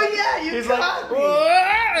 And he's like, yeah, you he's caught like, me.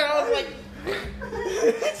 and I was like,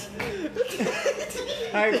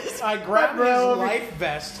 I grab his Bro. life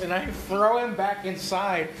vest and I throw him back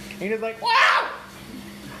inside, and he's like, wow!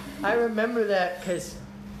 I remember that because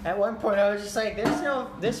at one point I was just like,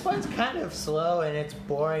 this one's kind of slow and it's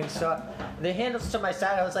boring. So the handle's to my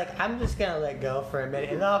side. I was like, I'm just going to let go for a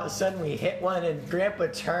minute. And all of a sudden we hit one and Grandpa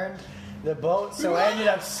turned the boat. So I ended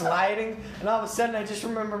up sliding. And all of a sudden I just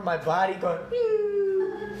remember my body going,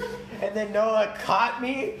 "Ew." And then Noah caught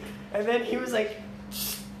me. And then he was like,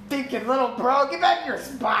 stinking little bro, get back in your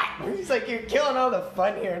spot. He's like, you're killing all the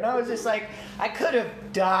fun here. And I was just like, I could have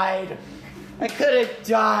died.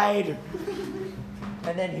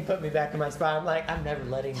 And then he put me back in my spot. I'm like, I'm never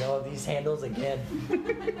letting go of these handles again.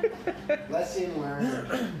 Lesson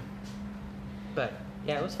learned. But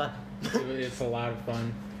yeah, it was fun. It's a lot of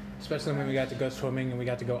fun, especially when we got to go swimming and we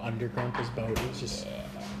got to go under Grandpa's boat. It was just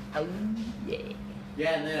Oh yeah.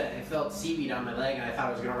 Yeah, and then I felt seaweed on my leg, and I thought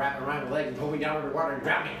I was going to wrap it around my leg and pull me down underwater and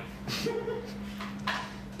drown me.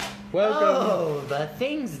 welcome. Oh, the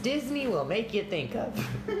things Disney will make you think of.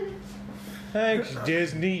 Thanks,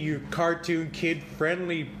 Disney, you cartoon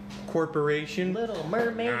kid-friendly corporation. Little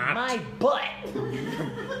Mermaid, Ah. my butt.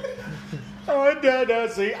 Oh, Dada,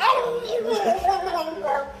 see.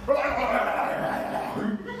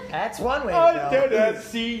 That's one way Oh, to go. Dada,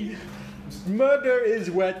 see. Murder is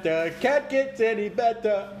wetter. Can't get any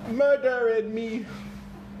better. Murder in me.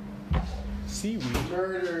 Seaweed.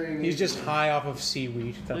 Murdering. He's just high off of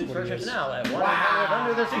seaweed. That's what he is. Now at Wow.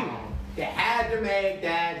 Under the Sea. You had to make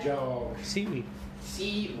that joke. Seaweed.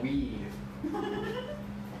 Seaweed.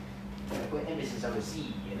 Put emphasis on the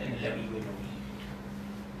sea and then the W in the weed.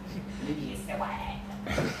 Maybe it's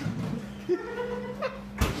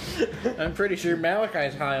I'm pretty sure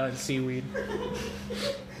Malachi's high on seaweed.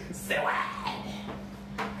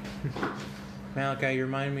 Malachi, you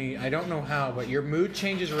remind me, I don't know how, but your mood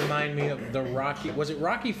changes remind me of the Rocky, was it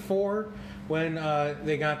Rocky 4? When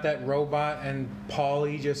they got that robot and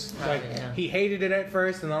Paulie just, like, yeah. he hated it at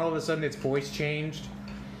first and all of a sudden its voice changed.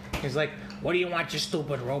 He's like, what do you want, you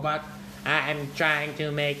stupid robot? I'm trying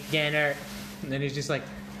to make dinner. And then he's just like,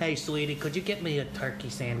 hey, sweetie, could you get me a turkey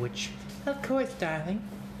sandwich? Of course, darling.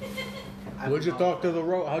 Would you talk to the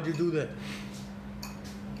robot? How'd you do that?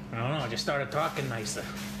 I don't know, I just started talking nicer.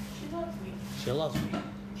 She loves me.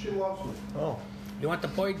 She loves me. Oh. You want the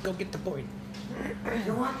boy? Go get the boy.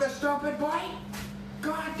 You want the stupid boy?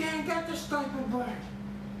 God damn, get the stupid boy.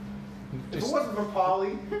 If it wasn't for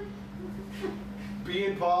Polly,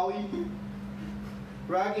 being Polly,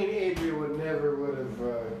 Rocky and Adrian would have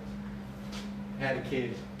had a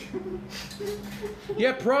kid.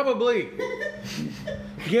 Yeah, probably.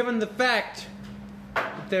 Given the fact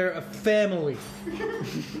that they're a family.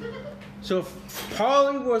 So if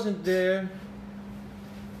Polly wasn't there,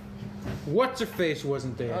 What's her face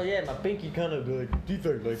wasn't there? Oh yeah, my pinky kind of good. Teeth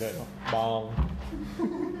are like that. Bong.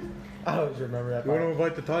 I always remember that. You want to Part.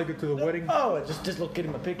 invite the tiger to the wedding? Oh, I just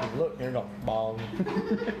dislocated my pinky. Look, here you go. Bong.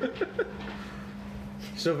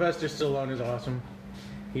 Sylvester Stallone is awesome.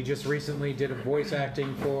 He just recently did a voice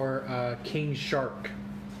acting for King Shark.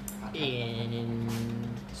 In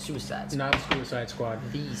Suicide Squad. Not Suicide Squad.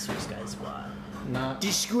 The Suicide Squad. Not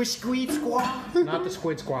The Squid Squad. not the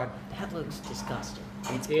Squid Squad. That looks disgusting.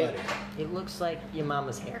 It's It- butter. It looks like your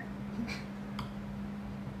mama's hair.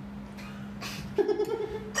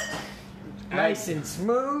 Nice and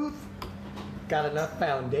smooth. Got enough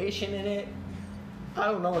foundation in it. I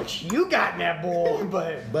don't know what you got in that bowl,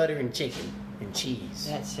 but Butter and chicken and cheese.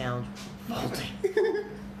 that sounds faulty.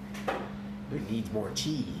 Who needs more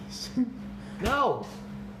cheese? No.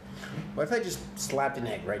 What if I just slapped an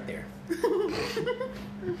egg right there?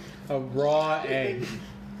 A raw egg.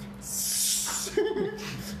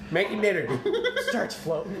 Making dinner. Starts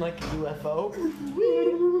floating like a UFO.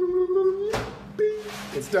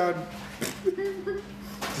 It's done.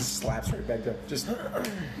 Just slaps right back up. Just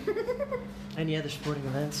Any other sporting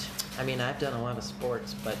events? I mean, I've done a lot of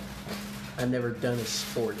sports, but I've never done a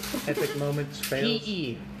sport. Epic moments, fails.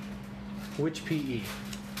 PE. Which PE?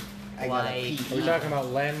 I got Like- a Are PE. we talking about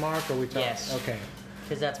landmark or are we talking? Yes. Okay.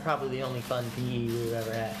 Because that's probably the only fun PE we've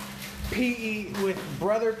ever had. PE with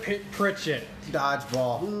Brother Pritchett.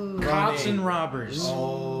 Dodgeball. Cops and robbers.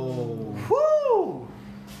 Oh. Woo!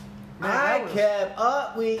 I kept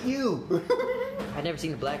up with you. I've never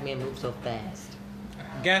seen a black man move so fast.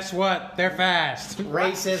 Guess what? They're fast.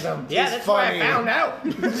 Racism. Yeah, is that's funny. what I found out.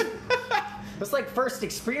 It's like first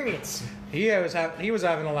experience. He was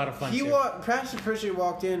having a lot of fun. He too. Pastor Pritchett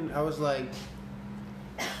walked in. I was like,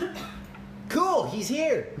 "Cool, he's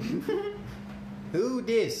here." Who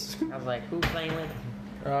this? I was like, who playing with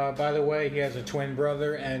him? By the way, he has a twin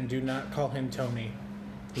brother, and do not call him Tony.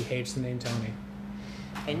 He hates the name Tony.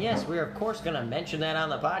 And yes, we're of course going to mention that on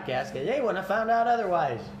the podcast because they wouldn't have found out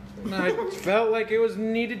otherwise. I felt like it was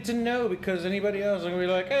needed to know because anybody else is gonna be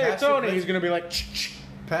like, "Hey, Pastor Tony," Pritchett- he's gonna be like, "Shh."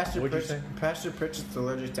 Pastor What'd you Pritchett. Pastor Pritchett's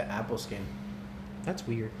allergic to apple skin. That's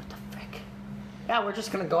weird. What the frick? Yeah, we're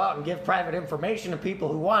just going to go out and give private information to people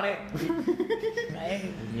who want it.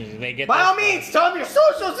 They get By all means, tell them your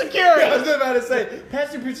social security. I was about to say,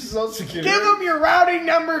 Pastor Pritchett's social security. Give them your routing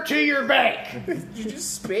number to your bank. You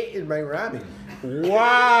just spit in my ramen.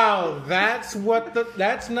 Wow, that's not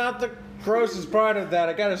the grossest part of that.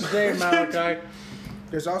 I gotta say, Malachi.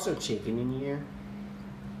 There's also chicken in here.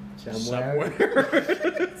 Somewhere.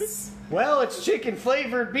 Well, it's chicken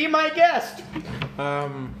flavored. Be my guest.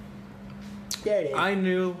 There it is. I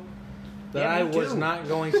knew that Yeah, I me was too. not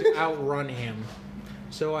going to outrun him,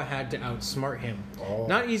 so I had to outsmart him. Oh.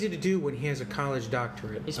 Not easy to do when he has a college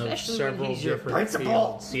doctorate Especially of when several he's your different principal.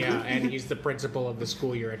 fields. Yeah, and he's the principal of the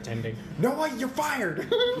school you're attending. No way, you're fired.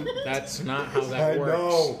 That's not how that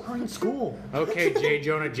works. We're in school. Okay, J.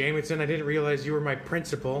 Jonah Jameson, I didn't realize you were my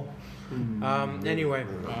principal. Anyway,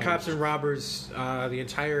 Cops and Robbers, the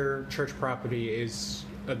entire church property is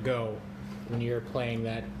a go when you're playing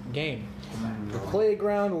that game. The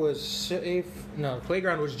playground was safe. No, the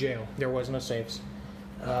playground was jail. There was no safes.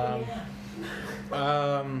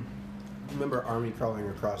 Remember Army crawling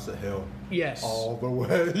across the hill? Yes. All the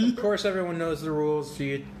way. Of course, everyone knows the rules. So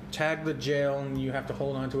you tag the jail and you have to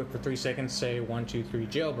hold on to it for 3 seconds, say 1, 2, 3,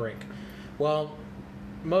 jailbreak. Well,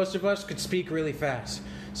 most of us could speak really fast.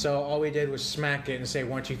 So all we did was smack it and say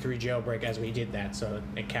 1, 2, 3, jailbreak as we did that, so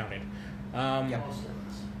it counted.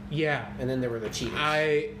 Yeah. And then there were the cheaters.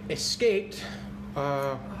 I escaped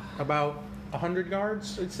about 100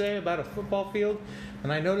 yards, I'd say, about a football field,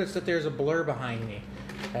 and I noticed that there's a blur behind me.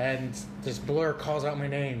 And this blur calls out my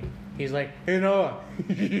name. He's like, "Hey, Noah."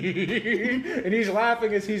 And he's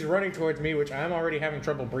laughing as he's running towards me, which I'm already having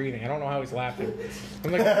trouble breathing. I don't know how he's laughing.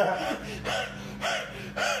 I'm like...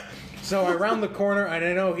 So I round the corner, and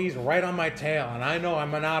I know he's right on my tail, and I know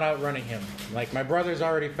I'm not outrunning him. Like, my brother's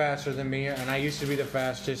already faster than me, and I used to be the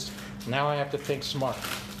fastest. Now I have to think smart.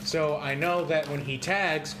 So I know that when he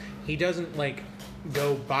tags, he doesn't, like,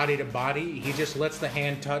 go body to body. He just lets the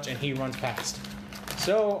hand touch, and he runs past.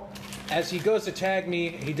 So as he goes to tag me,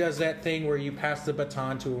 he does that thing where you pass the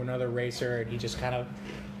baton to another racer, and he just kind of,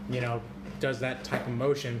 does that type of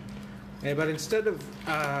motion. But instead of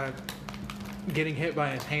getting hit by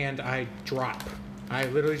his hand, I drop. I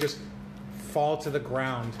literally just fall to the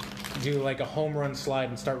ground, do like a home run slide,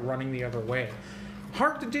 and start running the other way.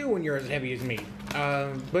 Hard to do when you're as heavy as me,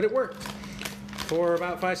 but it worked for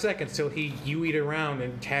about 5 seconds till he Yui'd around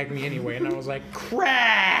and tagged me anyway, and I was like,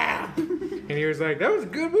 crap! And he was like, "That was a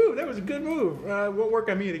good move. That was a good move. Won't work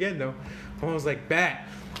on me again though." I was like, "Bet."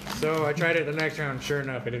 So I tried it the next round. Sure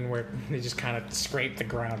enough, it didn't work. He just kind of scraped the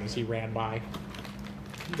ground as he ran by.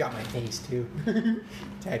 You got my face too.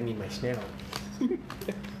 Tagged me in my snout.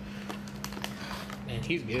 And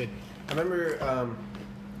he's good. I remember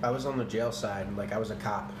I was on the jail side, like I was a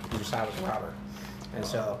cop. Josiah was a robber. And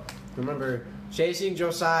so I remember chasing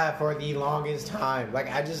Josiah for the longest time.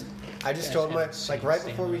 Like I just told my like right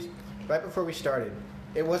before we started,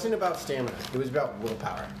 it wasn't about stamina. It was about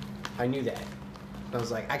willpower. I knew that. I was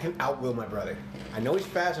like, I can outwill my brother. I know he's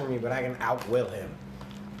faster than me, but I can outwill him.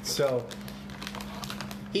 So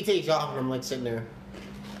he takes off and I'm like sitting there.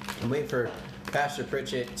 I'm waiting for Pastor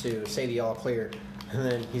Pritchett to say the all clear. And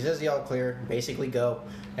then he says the all clear, basically go,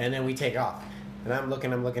 and then we take off. And I'm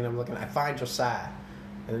looking. I find Josiah.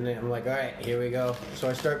 And then I'm like, all right, here we go. So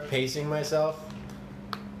I start pacing myself.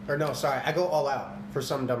 Or no, sorry, I go all out for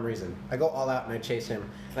some dumb reason. I go all out and I chase him.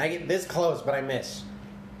 And I get this close, but I miss.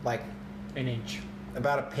 Like An inch.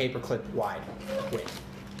 about a paperclip wide width.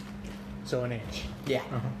 So an inch. Yeah.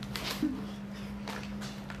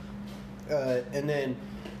 Uh-huh. And then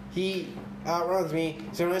he outruns me.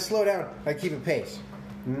 So when I slow down, I keep a pace.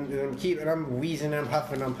 And I'm wheezing, I'm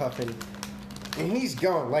huffing. And he's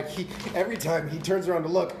going. Like every time he turns around to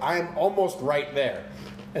look, I am almost right there.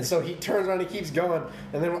 And so he turns around, he keeps going.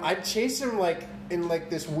 And then I chase him like in like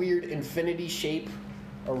this weird infinity shape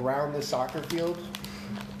around the soccer field.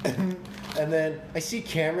 And then I see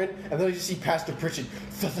Cameron, and then I just see Pastor Pritchett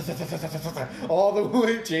all the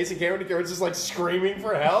way chasing Cameron. Cameron's just like screaming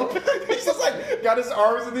for help. He's just like got his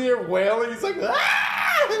arms in the air wailing. He's like,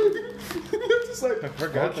 ah! Just like, I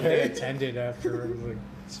forgot that they attended after like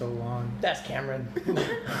so long. That's Cameron.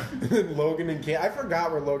 Logan and Kayla. I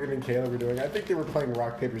forgot where Logan and Kayla were doing. I think they were playing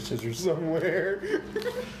rock, paper, scissors somewhere.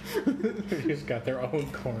 They just got their own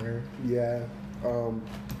corner. Yeah. And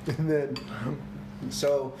then,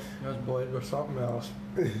 so Those boys were something else.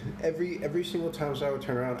 every single time I would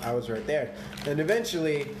turn around, I was right there. And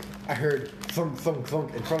eventually, I heard thunk, thunk,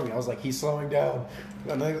 thunk in front of me. I was like, he's slowing down.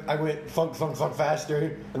 And then I went thunk, thunk, thunk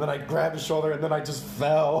faster. And then I grabbed his shoulder, and then I just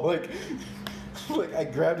fell. Like I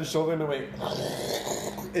grabbed his shoulder and I went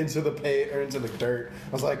into the dirt.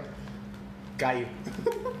 I was like, got you.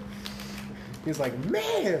 He was like,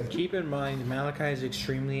 man. Keep in mind, Malachi is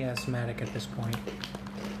extremely asthmatic at this point.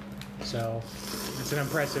 So, it's an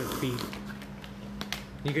impressive feat.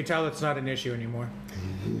 You can tell it's not an issue anymore.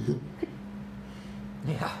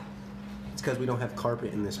 Yeah. It's because we don't have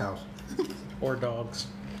carpet in this house. Or dogs.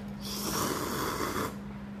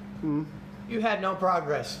 You had no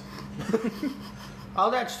progress. All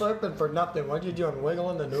that slurping for nothing. What you doing?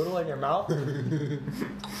 Wiggling the noodle in your mouth?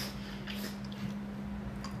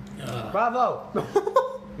 Bravo!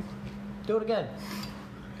 Do it again.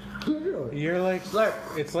 You're like, Slurp.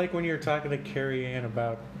 it's like when you're talking to Carrie Ann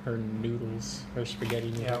about her noodles, her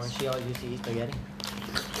spaghetti noodles. Yeah, when she always used to eat spaghetti.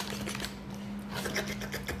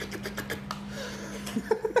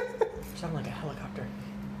 Sound like a helicopter.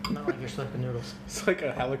 Not like you're slurping noodles. It's like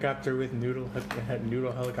a helicopter with noodle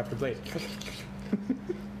helicopter blades.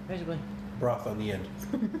 Basically. Broth on the end.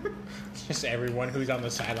 It's just everyone who's on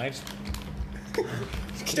the sidelines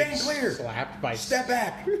Stand clear. slapped by Step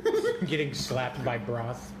back. getting slapped by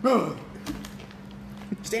broth.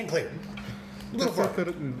 Stand clear. Little far.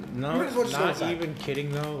 No, Might as well just go not inside. even kidding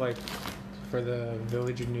though. Like for the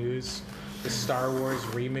Village News, the Star Wars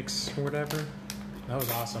remix or whatever, that was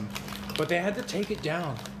awesome. But they had to take it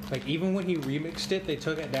down. Like even when he remixed it, they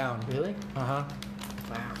took it down. Really? Uh huh.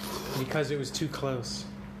 Wow. Because it was too close.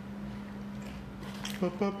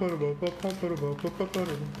 What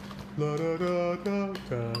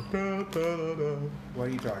are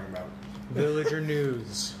you talking about? Villager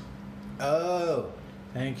News. Oh.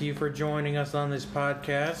 Thank you for joining us on this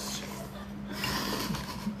podcast.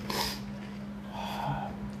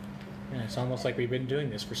 Yeah, it's almost like we've been doing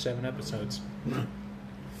this for 7 episodes.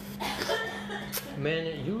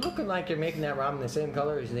 Man, you looking like you're making that ramen the same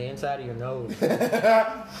color as the inside of your nose.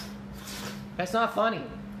 That's not funny.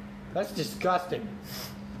 That's disgusting.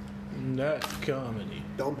 That's comedy.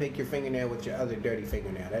 Don't pick your fingernail with your other dirty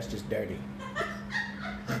fingernail. That's just dirty.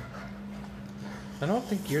 I don't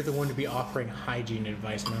think you're the one to be offering hygiene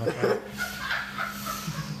advice, Malachi.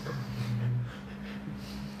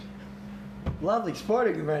 Lovely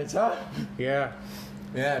sporting events, huh? Yeah.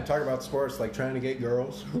 Yeah, talk about sports like trying to get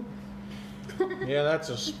girls. Yeah, that's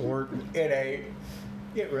a sport. It ain't.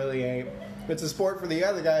 It really ain't. It's a sport for the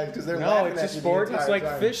other guys because they're No, laughing it's a at you the sport. It's entire like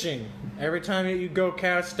time. fishing. Every time that you go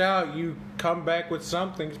cast out, you come back with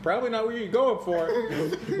something. It's probably not what you're going for,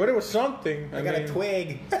 but it was something. I got a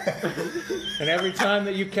twig. And every time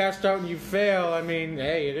that you cast out and you fail, I mean,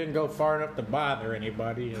 hey, you didn't go far enough to bother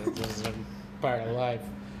anybody. It's just a part of life.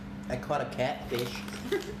 I caught a catfish.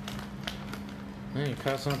 Hey, you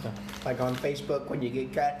caught something. Like on Facebook when you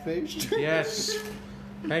get catfished. Yes.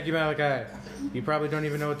 Thank you, Malachi. You probably don't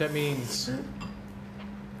even know what that means.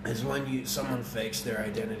 It's when someone fakes their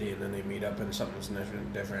identity and then they meet up and something's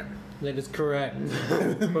different. That is correct.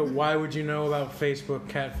 But why would you know about Facebook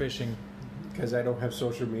catfishing? Because I don't have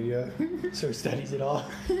social media, So he studies it all.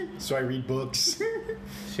 so I read books.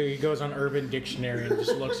 So he goes on Urban Dictionary and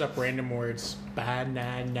just looks up random words.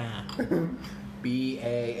 Banana. Banana.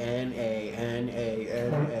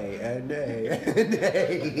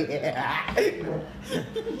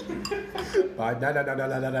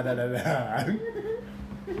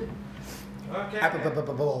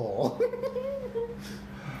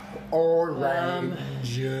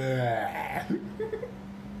 Orange.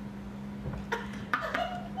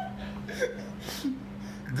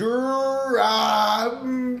 Grumpy.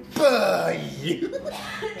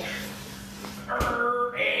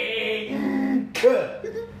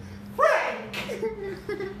 Frank.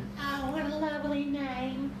 Oh, what a lovely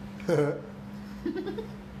name.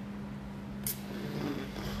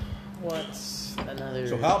 What's another?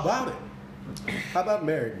 So how about it? How about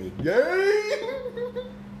marry me? Yay!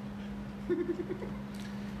 I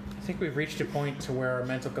think we've reached a point to where our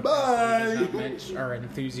mental capacity does not match our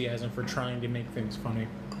enthusiasm for trying to make things funny.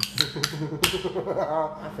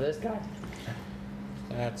 Not for this guy.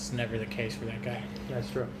 That's never the case for that guy. That's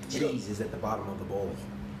true. Cheese is at the bottom of the bowl.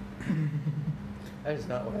 That is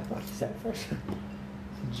not what I thought you said at first.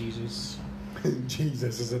 Jesus.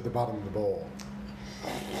 Jesus is at the bottom of the bowl.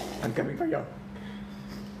 I'm coming for you.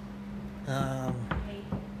 Hey. You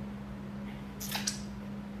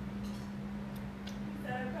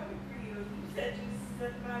said I'm coming for you. You said you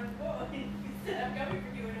said my boy. You said I'm coming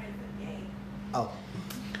for you, and I said yay. Oh,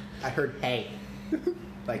 I heard hay.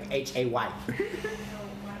 Like Hay.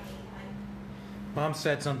 Mom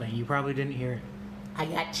said something. You probably didn't hear it. I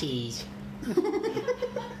got cheese.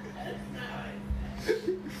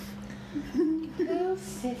 Oh,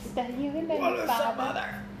 sister, you and my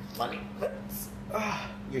father. Funny.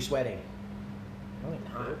 You're sweating. No, it's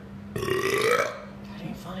not. That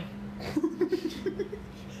ain't funny.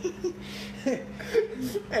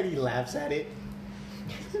 And he laughs at it.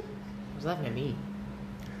 I was laughing at me.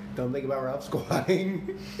 Don't think about Ralph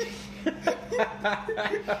squatting.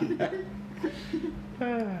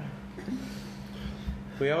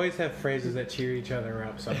 We always have phrases that cheer each other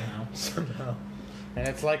up somehow. Somehow. And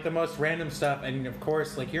it's like the most random stuff. And of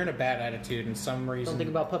course, like you're in a bad attitude and some reason. Don't think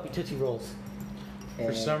about puppy tootsie rolls.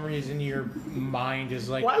 For some reason, your mind is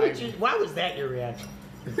like. Why was that your reaction?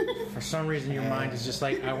 For some reason, your mind is just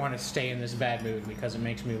like, I want to stay in this bad mood because it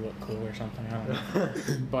makes me look cool or something. I don't know.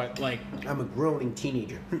 But like, I'm a groaning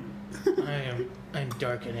teenager. I'm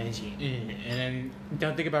dark and edgy. And then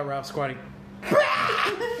don't think about Ralph squatting.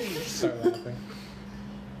 Start laughing.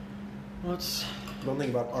 What's Don't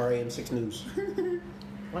think about RAM6 News.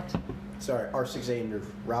 what? Sorry, R6 AM News.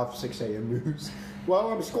 Ralph 6 AM News.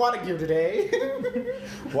 Well, I'm squatting here today.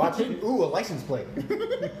 Watching, a license plate.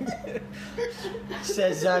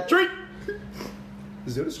 Says treat.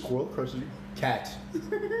 Is that a squirrel across the street? Cat.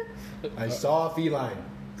 I saw a feline.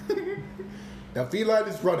 Now, feline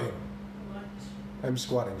is running. I'm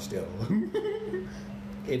squatting still.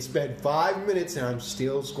 It's been 5 minutes and I'm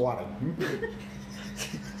still squatting.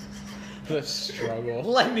 The struggle.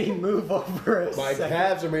 Let me move over a My second.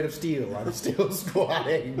 calves are made of steel. I'm still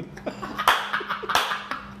squatting.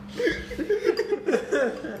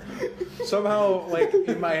 Somehow, like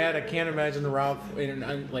in my head, I can't imagine Ralph.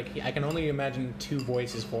 Like I can only imagine two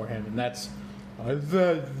voices for him, and that's, and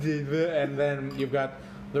then you've got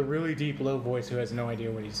the really deep low voice who has no idea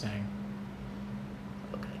what he's saying.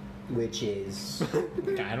 Which is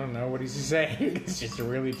I don't know what he's saying. It's just a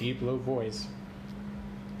really deep low voice.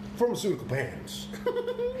 pharmaceutical pants.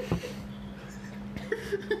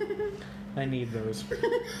 I need those.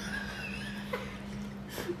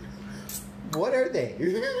 What are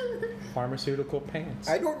they? Pharmaceutical pants.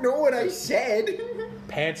 I don't know what I said.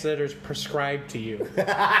 Pants that are prescribed to you.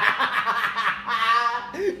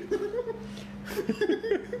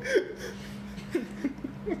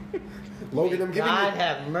 Logan, God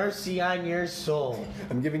have mercy on your soul.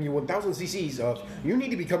 I'm giving you 1,000 cc's of. You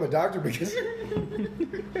need to become a doctor because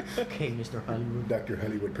Okay, Mr. Hollywood. Dr.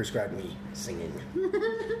 Hollywood prescribed me singing.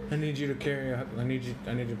 I need you to carry. I need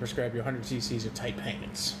to prescribe you 100 cc's of tight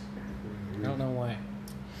pants. I don't know why.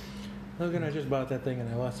 Logan, I just bought that thing and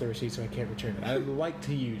I lost the receipt, so I can't return it. I'd like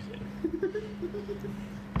to use it.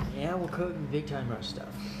 Yeah, we're coding big time rush stuff.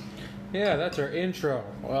 Yeah, that's our intro.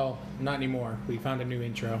 Well, not anymore. We found a new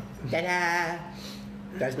intro. Ta-da!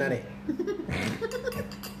 That's not it.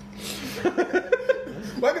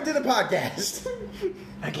 Welcome to the podcast.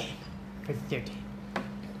 Again, for the third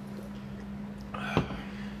time.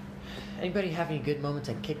 Anybody have any good moments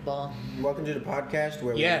at kickball? Welcome to the podcast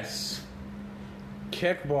where Yes.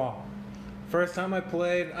 Kickball. First time I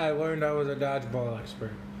played, I learned I was a dodgeball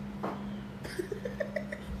expert.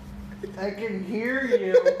 I can hear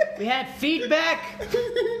you. We had feedback.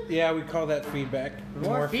 Yeah, we call that feedback.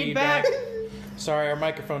 More feedback. Sorry, our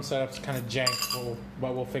microphone setup's kind of jank,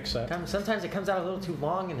 but we'll fix that. Sometimes it comes out a little too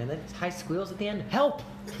long, and then it's high squeals at the end. Help!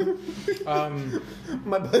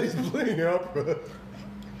 My buddy's playing opera.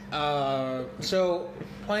 So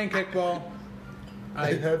playing kickball,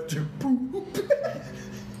 I have to poop.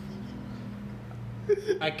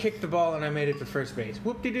 I kicked the ball and I made it to first base.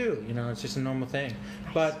 Whoop-de-doo. You know, it's just a normal thing.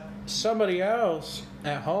 But somebody else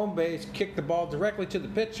at home base kicked the ball directly to the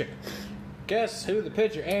pitcher. Guess who the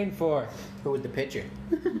pitcher aimed for? Who was the pitcher?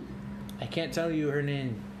 I can't tell you her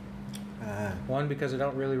name. One, because I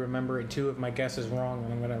don't really remember it. Two, if my guess is wrong,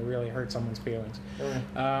 then I'm going to really hurt someone's feelings.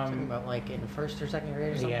 Talking about like in first or second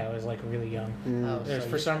grade or something? Yeah, I was like really young. Oh, There's so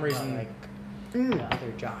for you're some talking about, reason... like the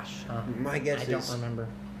other Josh, huh? My guess I is don't remember.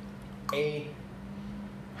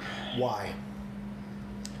 Why?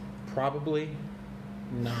 Probably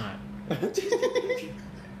not.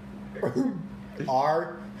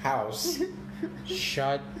 Our house.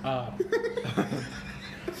 Shut up.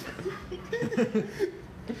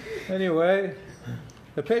 Anyway,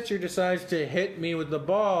 the pitcher decides to hit me with the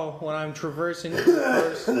ball when I'm traversing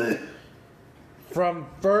from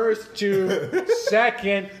first to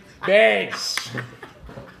second base.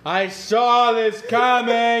 I saw this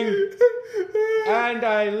coming, and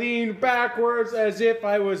I leaned backwards as if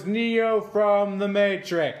I was Neo from The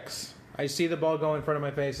Matrix. I see the ball go in front of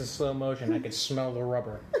my face in slow motion. I can smell the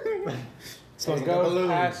rubber. So it goes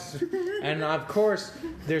past, and of course,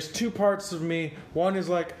 there's two parts of me. One is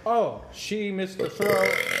like, oh, she missed the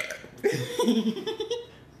throw.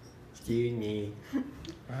 Excuse me.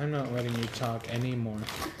 I'm not letting you talk anymore.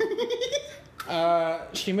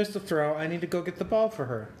 She missed the throw. I need to go get the ball for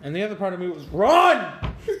her. And the other part of me was,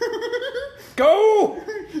 run! Go!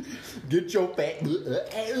 Get your fat.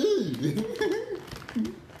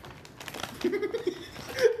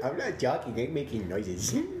 I'm not talking. I'm making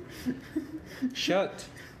noises. Shut.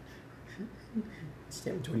 It's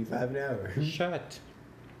 7.25 an hour. Shut.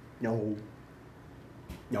 No.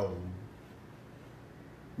 No.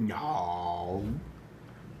 No.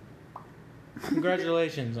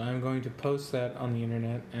 Congratulations. I'm going to post that on the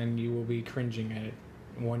internet, and you will be cringing at it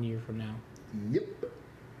 1 year from now. Yep.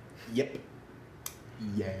 Yep.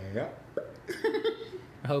 Yeah.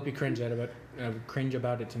 I hope you cringe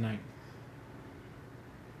about it tonight.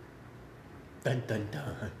 Dun dun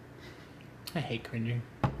dun. I hate cringing.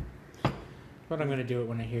 But I'm going to do it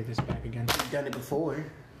when I hear this back again. You've done it before.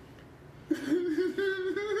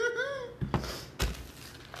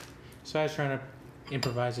 So I was trying to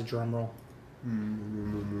improvise a drum roll.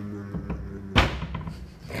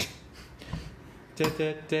 Da,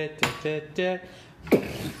 da, da, da, da, da.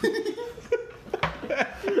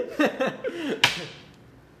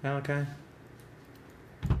 Malachi?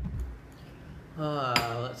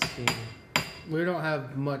 Let's see. We don't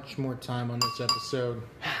have much more time on this episode.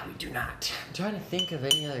 We do not. I'm trying to think of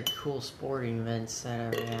any other cool sporting events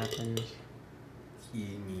that ever happened.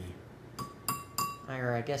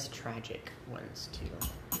 Or I guess tragic ones too.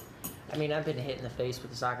 I mean, I've been hit in the face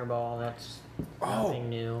with a soccer ball. That's nothing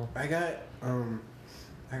new. I got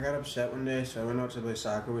upset one day, so I went out to play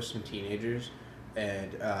soccer with some teenagers,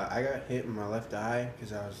 and I got hit in my left eye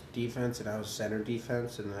because I was defense and I was center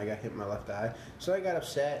defense, and I got hit in my left eye. So I got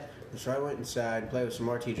upset, and so I went inside and played with some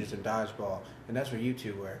more teachers in dodgeball, and that's where you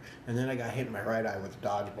two were. And then I got hit in my right eye with a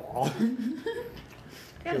dodgeball.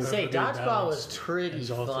 I gotta say, dodgeball was pretty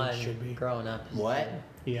As often fun should be. growing up. as a What? kid.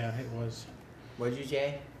 Yeah, it was. What'd you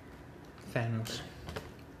say? Thanos.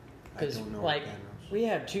 I Because, don't know like, what that knows. we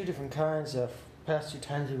had two different kinds of past 2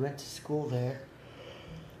 times we went to school there.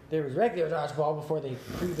 There was regular dodgeball before they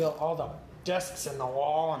pre-built all the desks in the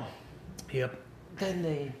wall, and Yep. then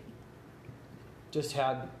they just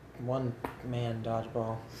had one-man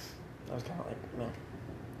dodgeball. That was kind of like, man.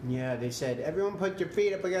 Yeah, they said, everyone put your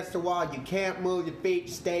feet up against the wall. You can't move your feet,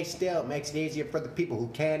 stay still. It makes it easier for the people who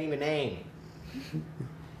can't even aim.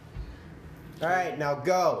 All right, now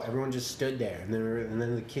go. Everyone just stood there, and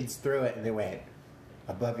then the kids threw it, and they went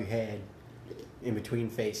above your head, in between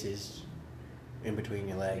faces, in between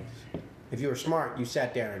your legs. If you were smart, you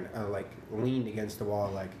sat there and like leaned against the wall,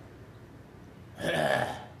 like.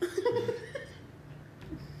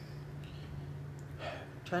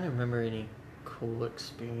 Trying to remember any cool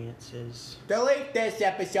experiences. Delete this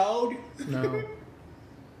episode. No.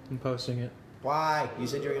 I'm posting it. Why? You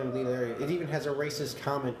said you were going to leave the area. It even has a racist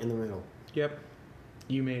comment in the middle. Yep.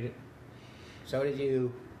 You made it. So did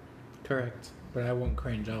you. Correct. But I won't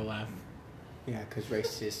cringe, I'll laugh. Yeah, because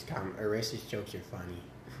racist jokes are funny.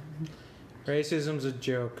 Racism's a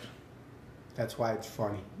joke. That's why it's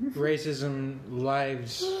funny. Racism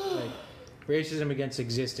racism against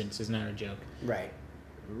existence is not a joke. Right.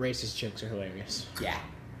 Racist jokes are hilarious. Yeah.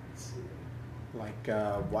 Like,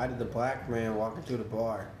 why did the black man walk into the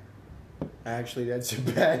bar? Actually, that's a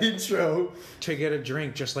bad intro. To get a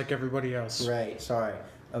drink just like everybody else. Right, sorry.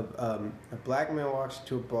 A black man walks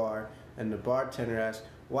into a bar, and the bartender asks,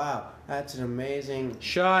 wow, that's an amazing...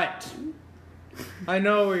 Shut! I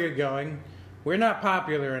know where you're going. We're not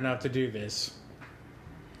popular enough to do this.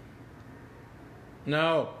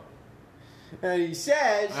 No. And he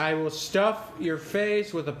says... I will stuff your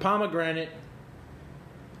face with a pomegranate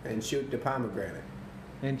and shoot the pomegranate.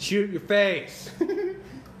 and shoot your face.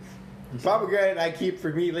 Pomegranate I keep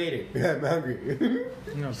for me later. I'm hungry.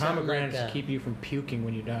 No, sound pomegranates like, keep you from puking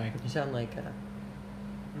when you die. You sound like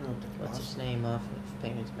what's his name off of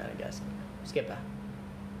Penguins of Madagascar? Skipper.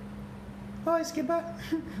 Hi, Skipper.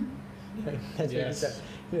 That's what you Yes. said.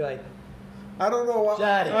 You're like, I don't know what...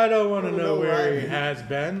 Daddy. I don't want to know where Ryan. he has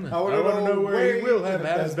been. I want to know where he will have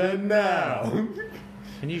has been now. now.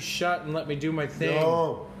 Can you shut and let me do my thing?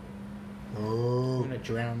 No. I'm No. gonna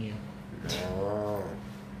drown you. No.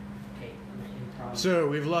 okay, improv. So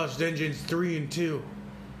we've lost engines 3 and 2.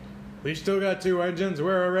 We've still got 2 engines.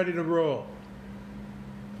 We're ready to roll.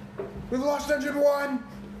 We've lost engine 1.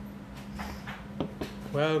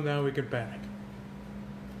 Well, now we can panic.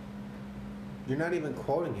 You're not even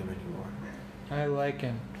quoting him anymore. I like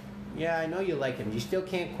him. Yeah, I know you like him. You still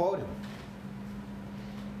can't quote him.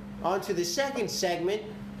 On to the second segment.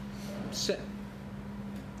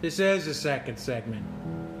 This is the second segment.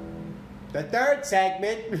 The third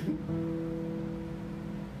segment.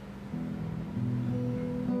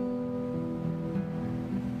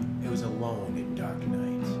 It was alone in dark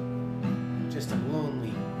night. Just a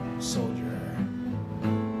lonely soldier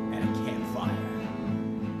at a campfire,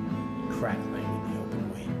 crackling in the open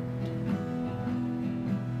wind.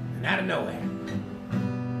 And out of nowhere,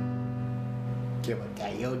 came a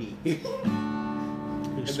coyote.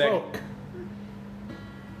 Who then- spoke?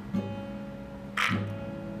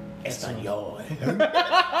 Espanol.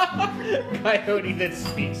 Coyote that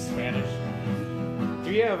speaks Spanish.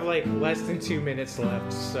 We have like less than 2 minutes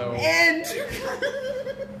left, so And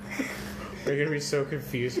they're gonna be so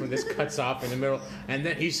confused when this cuts off in the middle. And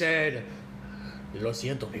then he said, "Lo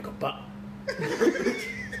siento, mi compa."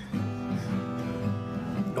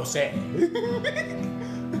 No sé.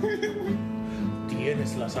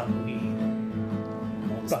 Tienes la sangre.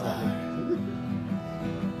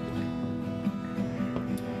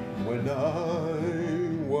 when I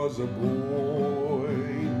was a boy,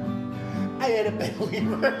 I had a belly.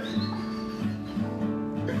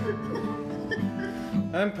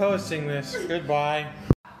 I'm posting this. Goodbye.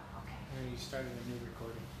 You started a new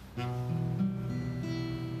recording.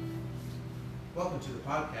 Welcome to the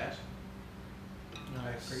podcast. No,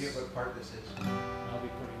 I forget what part this is. I'll be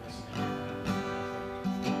putting this in.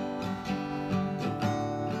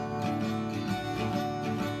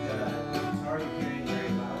 It's already hearing very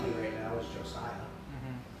loudly right now is Josiah.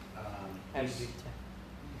 Easy.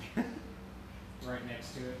 Right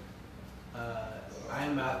next to it. I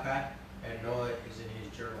am Malachi, and Noah is in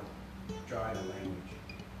his journal drawing a language.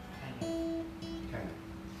 Kind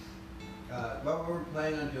of. What we're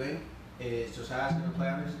planning on doing is Josiah's going to play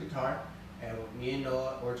on his guitar, and me and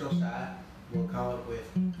Noah or Josiah will come up with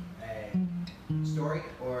a story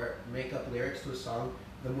or make up lyrics to a song.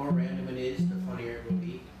 The more random it is, the funnier it will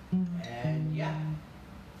be. And yeah,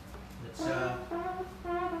 let's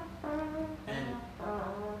and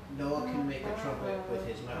Noah can make a trumpet with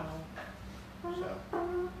his mouth. So,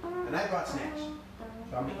 and I brought snacks,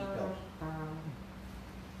 so I'm gonna eat those.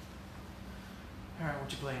 Alright,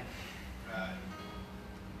 what you playing?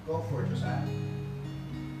 Go for it, Josiah.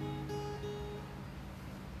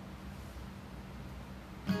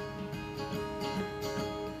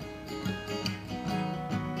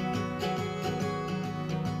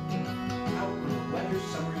 Out on the weather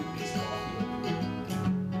summery baseball field,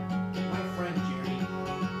 my friend Jerry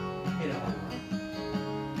hit a home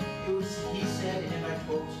run. He said, and I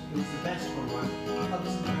quote, it was the best home run of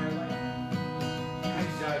his entire life. I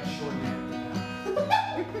died shortly after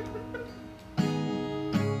that.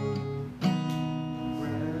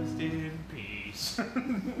 Rest in peace.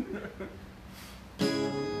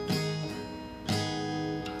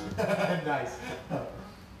 Nice.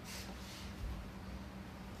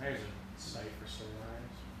 There's a cipher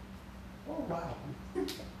sunrise. Oh wow.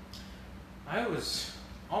 I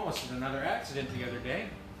almost in another accident the other day.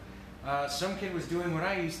 Some kid was doing what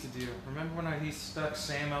I used to do. Remember when I used to stuck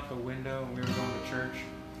Sam out the window and we were going to church?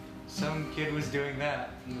 Some kid was doing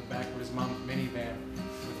that in the back of his mom's minivan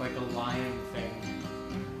with like a lion thing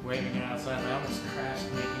waving it outside. I almost crashed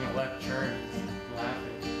making a left turn,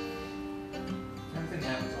 laughing. Everything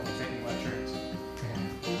happens while we're taking left turns.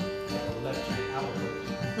 Yeah, left turn outward.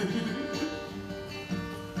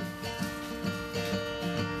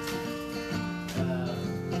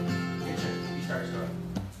 Your turn. You start going.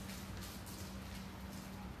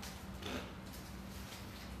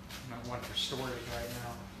 I'm not one for stories right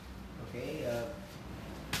now. Okay,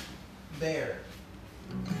 bear.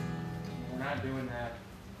 We're not doing that.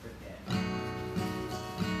 Forget.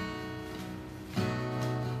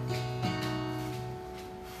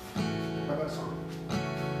 How about a song?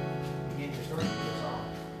 Begin your story with a song.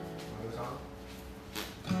 Want a song?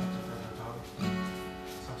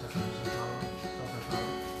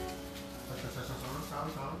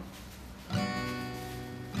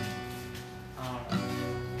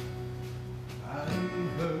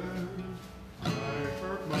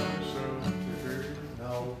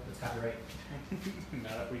 No, it's copyright.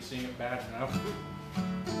 Not if we sing it bad enough.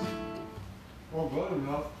 Well, good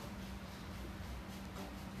enough.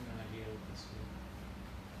 No idea what this is.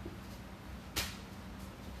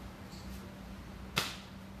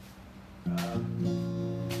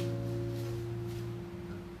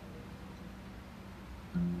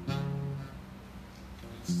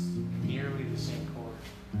 It's nearly the same chord.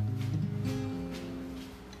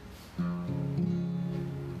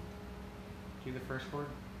 Do the first chord.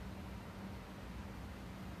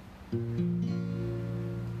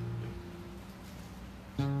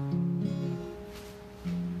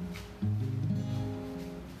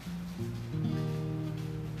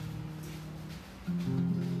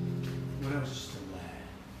 When I was just a lad,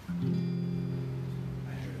 I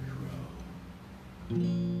heard a crow.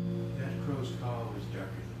 That crow's call was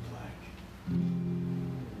darker than black,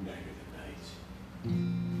 nighter than night. And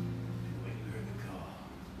when you heard the call,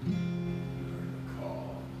 you heard the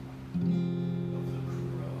call of the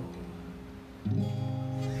crow.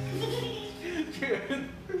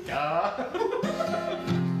 Duh.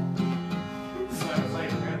 Sounds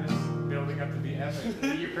like we're just building up to the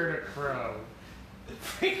epic. You heard a crow.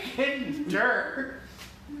 Freaking dirt.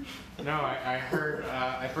 No, I heard.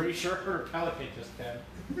 I'm pretty sure I heard a pelican just then.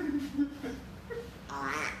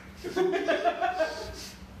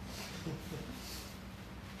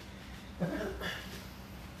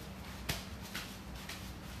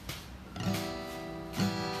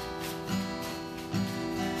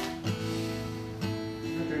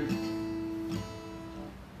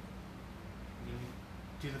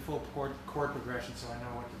 Do the full chord progression so I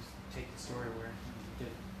know what to take the story where you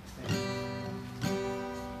did.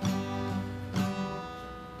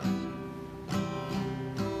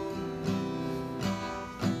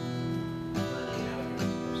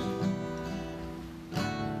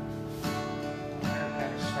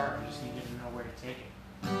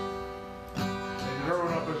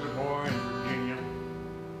 Growing up as a boy in Virginia,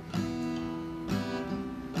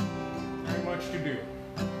 ain't much to do.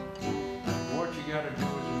 What you gotta do as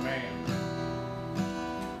a man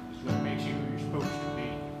is what makes you who you're supposed to be.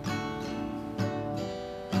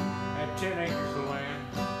 Had 10 acres of land,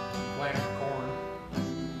 planted corn,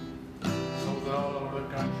 sold it all over the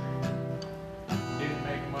country. Didn't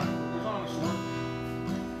make money, it was honest work.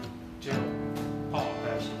 Till Paul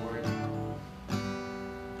passed away.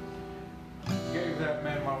 Gave that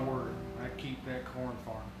man my word. I'd keep that corn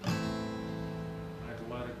farm. I'd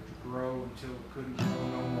let it grow until it couldn't grow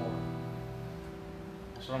no more.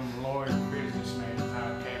 Some lawyer businessman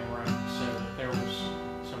time came around and said that there was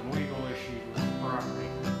some legal issues with the property.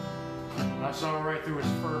 And I saw right through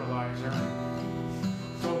his fertilizer.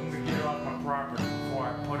 Told him to get it off my property before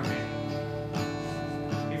I put him in.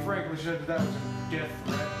 He frankly said that was a death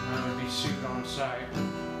threat and I would be sued on sight.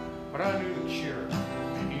 But I knew the sheriff,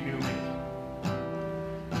 and he knew me.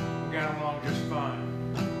 We got along just fine.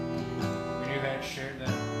 We knew that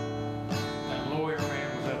lawyer man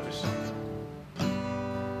was up to something.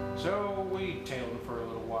 So we tailed him for a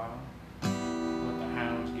little while. Let the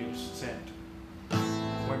hounds get us scent.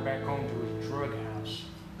 Went back home to his drug house.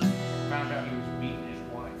 Found out he was beating his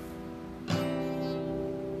wife.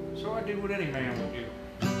 So I did what any man would do.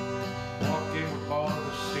 Walked in with balls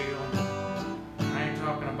of steel. I ain't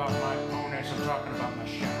talking about my opponents, I'm talking about my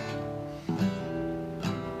shot.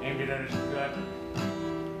 Aimed it at his gut.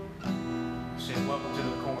 Said, welcome to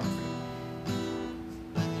the cornfield.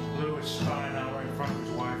 Blew his spine out right in front of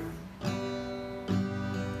his wife.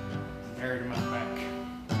 Buried him out back.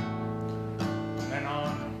 From then on,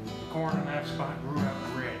 the corn in that spot grew out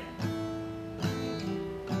red.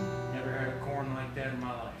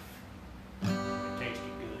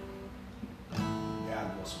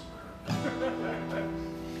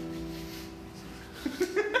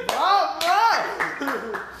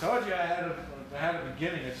 the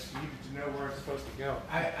beginning. I just needed to know where it's supposed to go.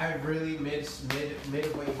 I really mid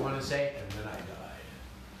what you want to say, and then I died.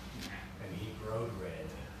 And he glowed red.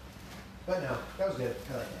 But no, that was good.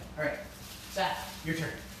 I like that. All right, Seth, your turn.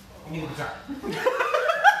 Give me the guitar.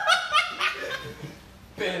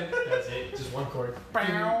 Ben, that's it. Just one chord.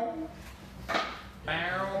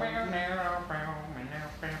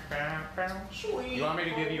 You want me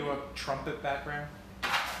to give you a trumpet background?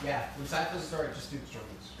 Yeah, when Seth does the story, just do the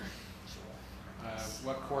trumpets.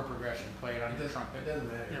 What chord progression? Play it on your trumpet. It doesn't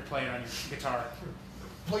matter. You're playing on your guitar.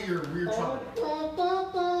 Play your rear trumpet.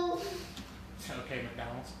 Okay,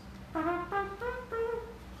 McDonald's.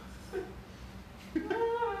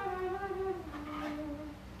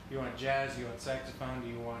 You want jazz? You want saxophone? Do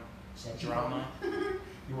you want Sexy drama?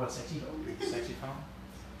 You want sexy phone? Sexy phone?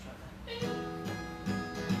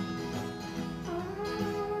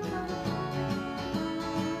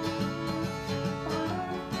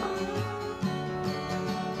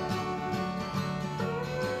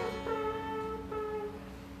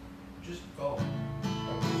 Just go.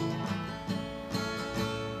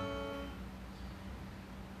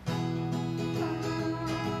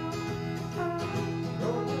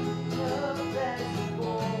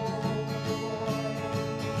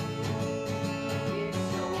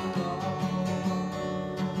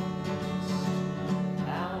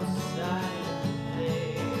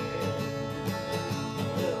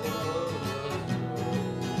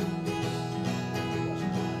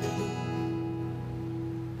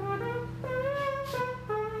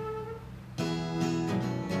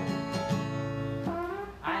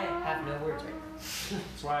 I have no words right now.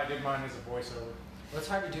 That's why I did mine as a voiceover. Well, it's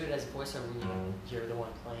hard to do it as a voiceover when you're the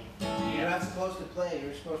one playing. You're not supposed to play.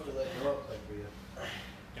 You're supposed to let the rope play for you.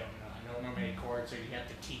 Don't know. I don't know many chords, so you have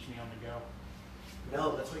to teach me on the go.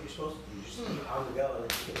 No, that's what you're supposed to do. You just keep on the go and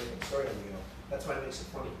then you can make a story on the go. That's why it makes it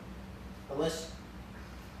funny. Unless.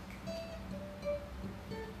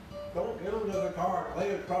 Don't get him to the guitar.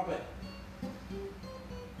 Play the trumpet.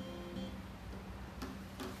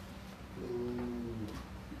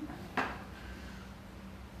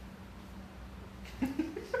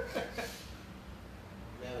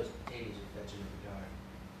 That was Katie's fetching the guitar.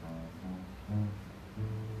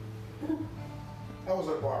 I was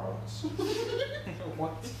at a bar once.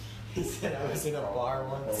 What? He said I was in a bar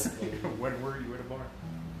once. When were you at a bar?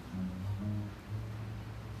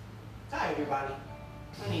 Hi, everybody.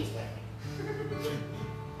 My name's Larry.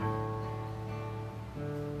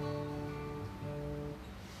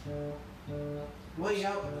 Way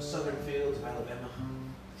out in the southern fields of Alabama,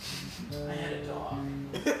 I had a dog.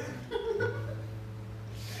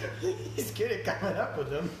 He's good at coming up with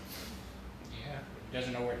them. Yeah. He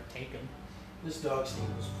doesn't know where to take him. This dog's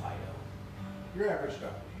name was Fido. Your average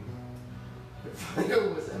dog name. But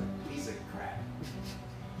Fido was a piece of crap.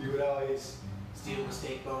 He would always steal my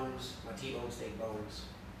steak bones, my T-bone steak bones.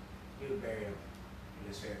 He would bury them in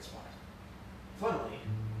his favorite spot. Funnily,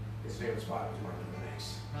 his favorite spot was marked in the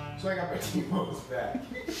next. So I got my T-bones back.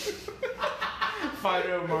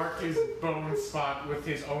 Fido marked his bone spot with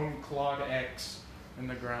his own clawed X in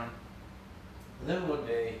the ground. And then one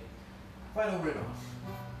day, Fido ran off,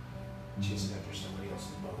 chasing after somebody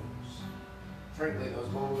else's bones. Frankly, those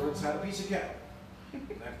bones were inside a piece of cattle.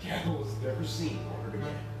 That cattle was never seen or heard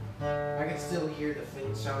again. I can still hear the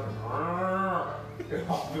faint sound of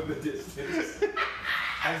off in the distance.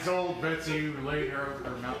 As old Betsy laid her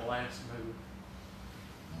last move.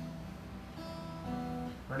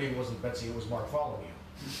 Her name wasn't Betsy, it was Bartholomew.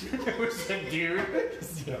 It was a dude. No, it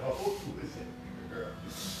was a girl.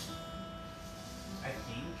 I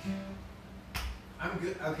think I'm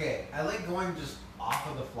good. Okay, I like going just off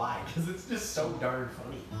of the fly because it's just so darn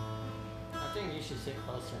funny. I think you should sit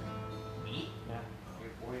closer. Me? Yeah.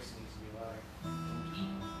 Your voice needs to be louder.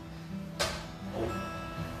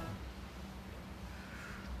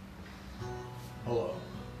 Hello,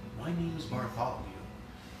 my name is Bartholomew,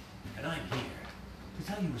 and I'm here to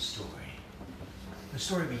tell you a story. The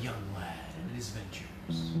story of a young lad and his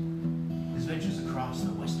adventures. His adventures across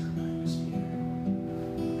the Western Hemisphere.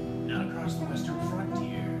 Not across the Western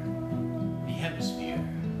frontier. The hemisphere.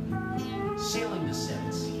 Sailing the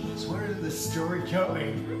seven seas. Where is this story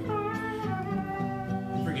going?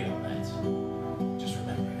 Forget all that. Just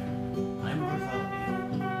remember, I'm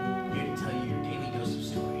Bartholomew, here to tell you your daily dose of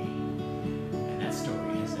story. And that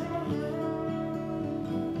story has ended.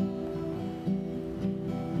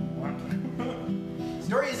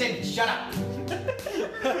 Story is ended. Shut up.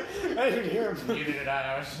 I didn't hear him. Muted it out. I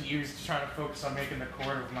was used trying to focus on making the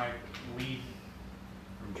chord of my lead.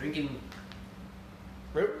 I'm drinking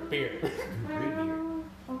Root beer. root beer.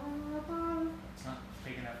 It's not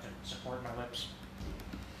big enough to support my lips.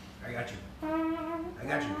 I I got you. I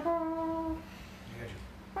got you.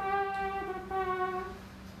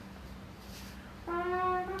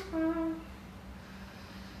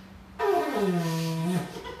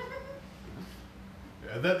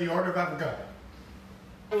 Is that the order of Africa?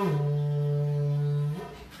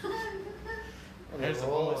 There's the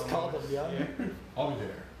roll bullet is called noise. a gun. Yeah. I'll be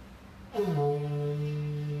there.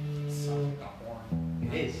 Sounds like a horn.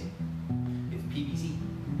 It is. It's PVC.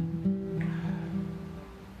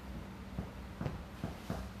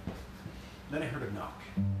 Then I heard a knock.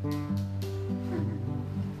 Got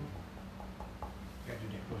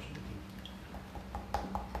your dick pushed in the teeth.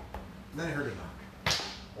 Then I heard a knock.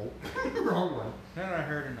 Oh, wrong one. Then I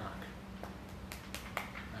heard a knock.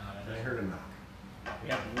 Then I heard a knock. We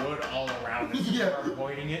have wood all around us. Yeah. We're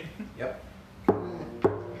avoiding it. Yep.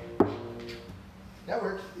 That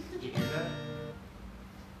worked. Did you hear that?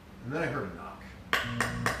 And then I heard a knock.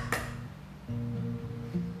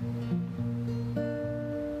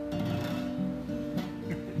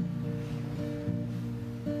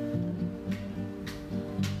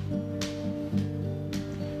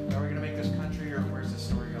 Are we gonna make this country, or where's this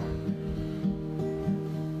story going?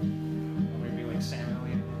 Will we be like Sam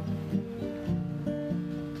Elliott?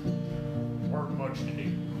 Or much to do.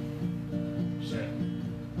 Said,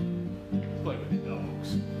 play with the dogs.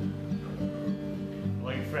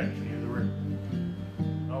 Lay fetch near the river.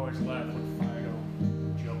 Always laugh when Fido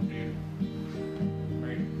jumped in.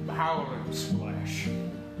 Made a howling splash.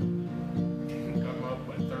 Come up,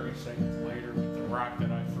 but 30 seconds later with the rock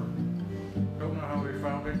that I threw. Don't know how we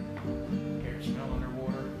found it. Can't smell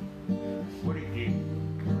underwater. What he did.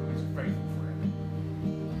 He's a faithful friend.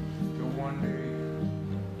 Till one day,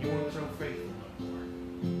 he wasn't so faithful no more.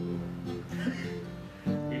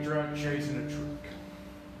 He tried chasing a truck.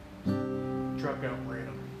 Truck outran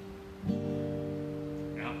him.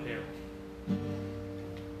 Outhill.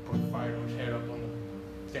 Put Fido's head up on the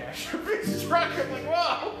dash of his truck. I'm like,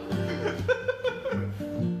 whoa!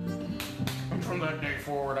 And from that day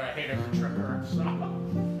forward, I hate every trucker I saw.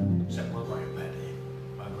 Except my granddaddy.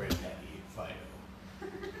 My granddaddy, Fido.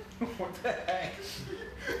 What the heck?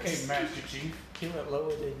 Hey, Master Chief. He went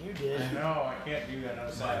lower than you did. I know, I can't do that My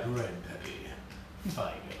outside. granddaddy,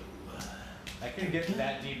 Fido. I can get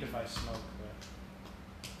that deep if I smoke,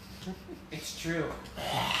 but it's true.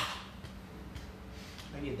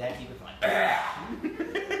 Maybe that deep if I.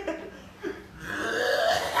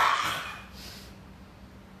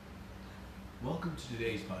 Welcome to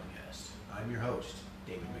today's podcast. I'm your host,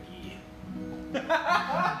 David McGee.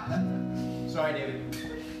 Sorry, David.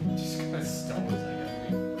 Just gonna stumble as I gotta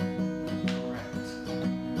be. Correct.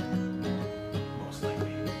 Most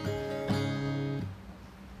likely.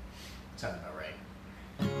 Sounds about right.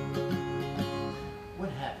 What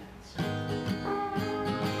happens?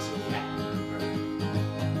 You see cat in the bird.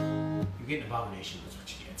 You get an abomination, that's what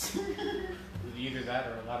you get. Either that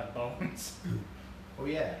or a lot of bones. Oh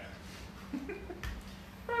yeah.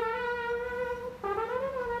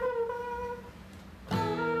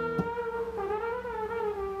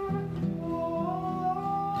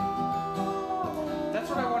 That's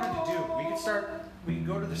what I wanted to do. We can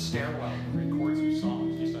go to the stairwell and record some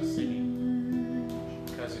songs, just us singing.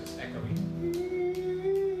 Because it's echoey.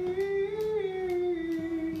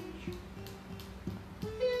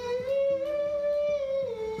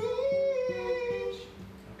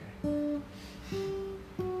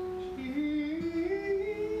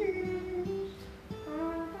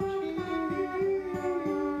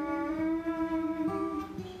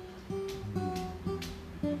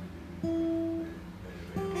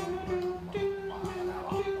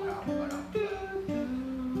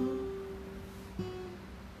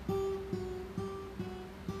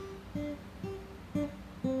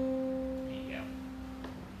 Yeah.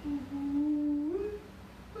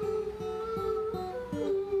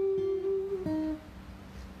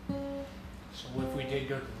 So if we did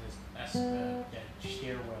go to this that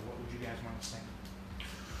stairwell, what would you guys want to sing?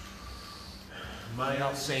 My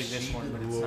I'll save this one, but it's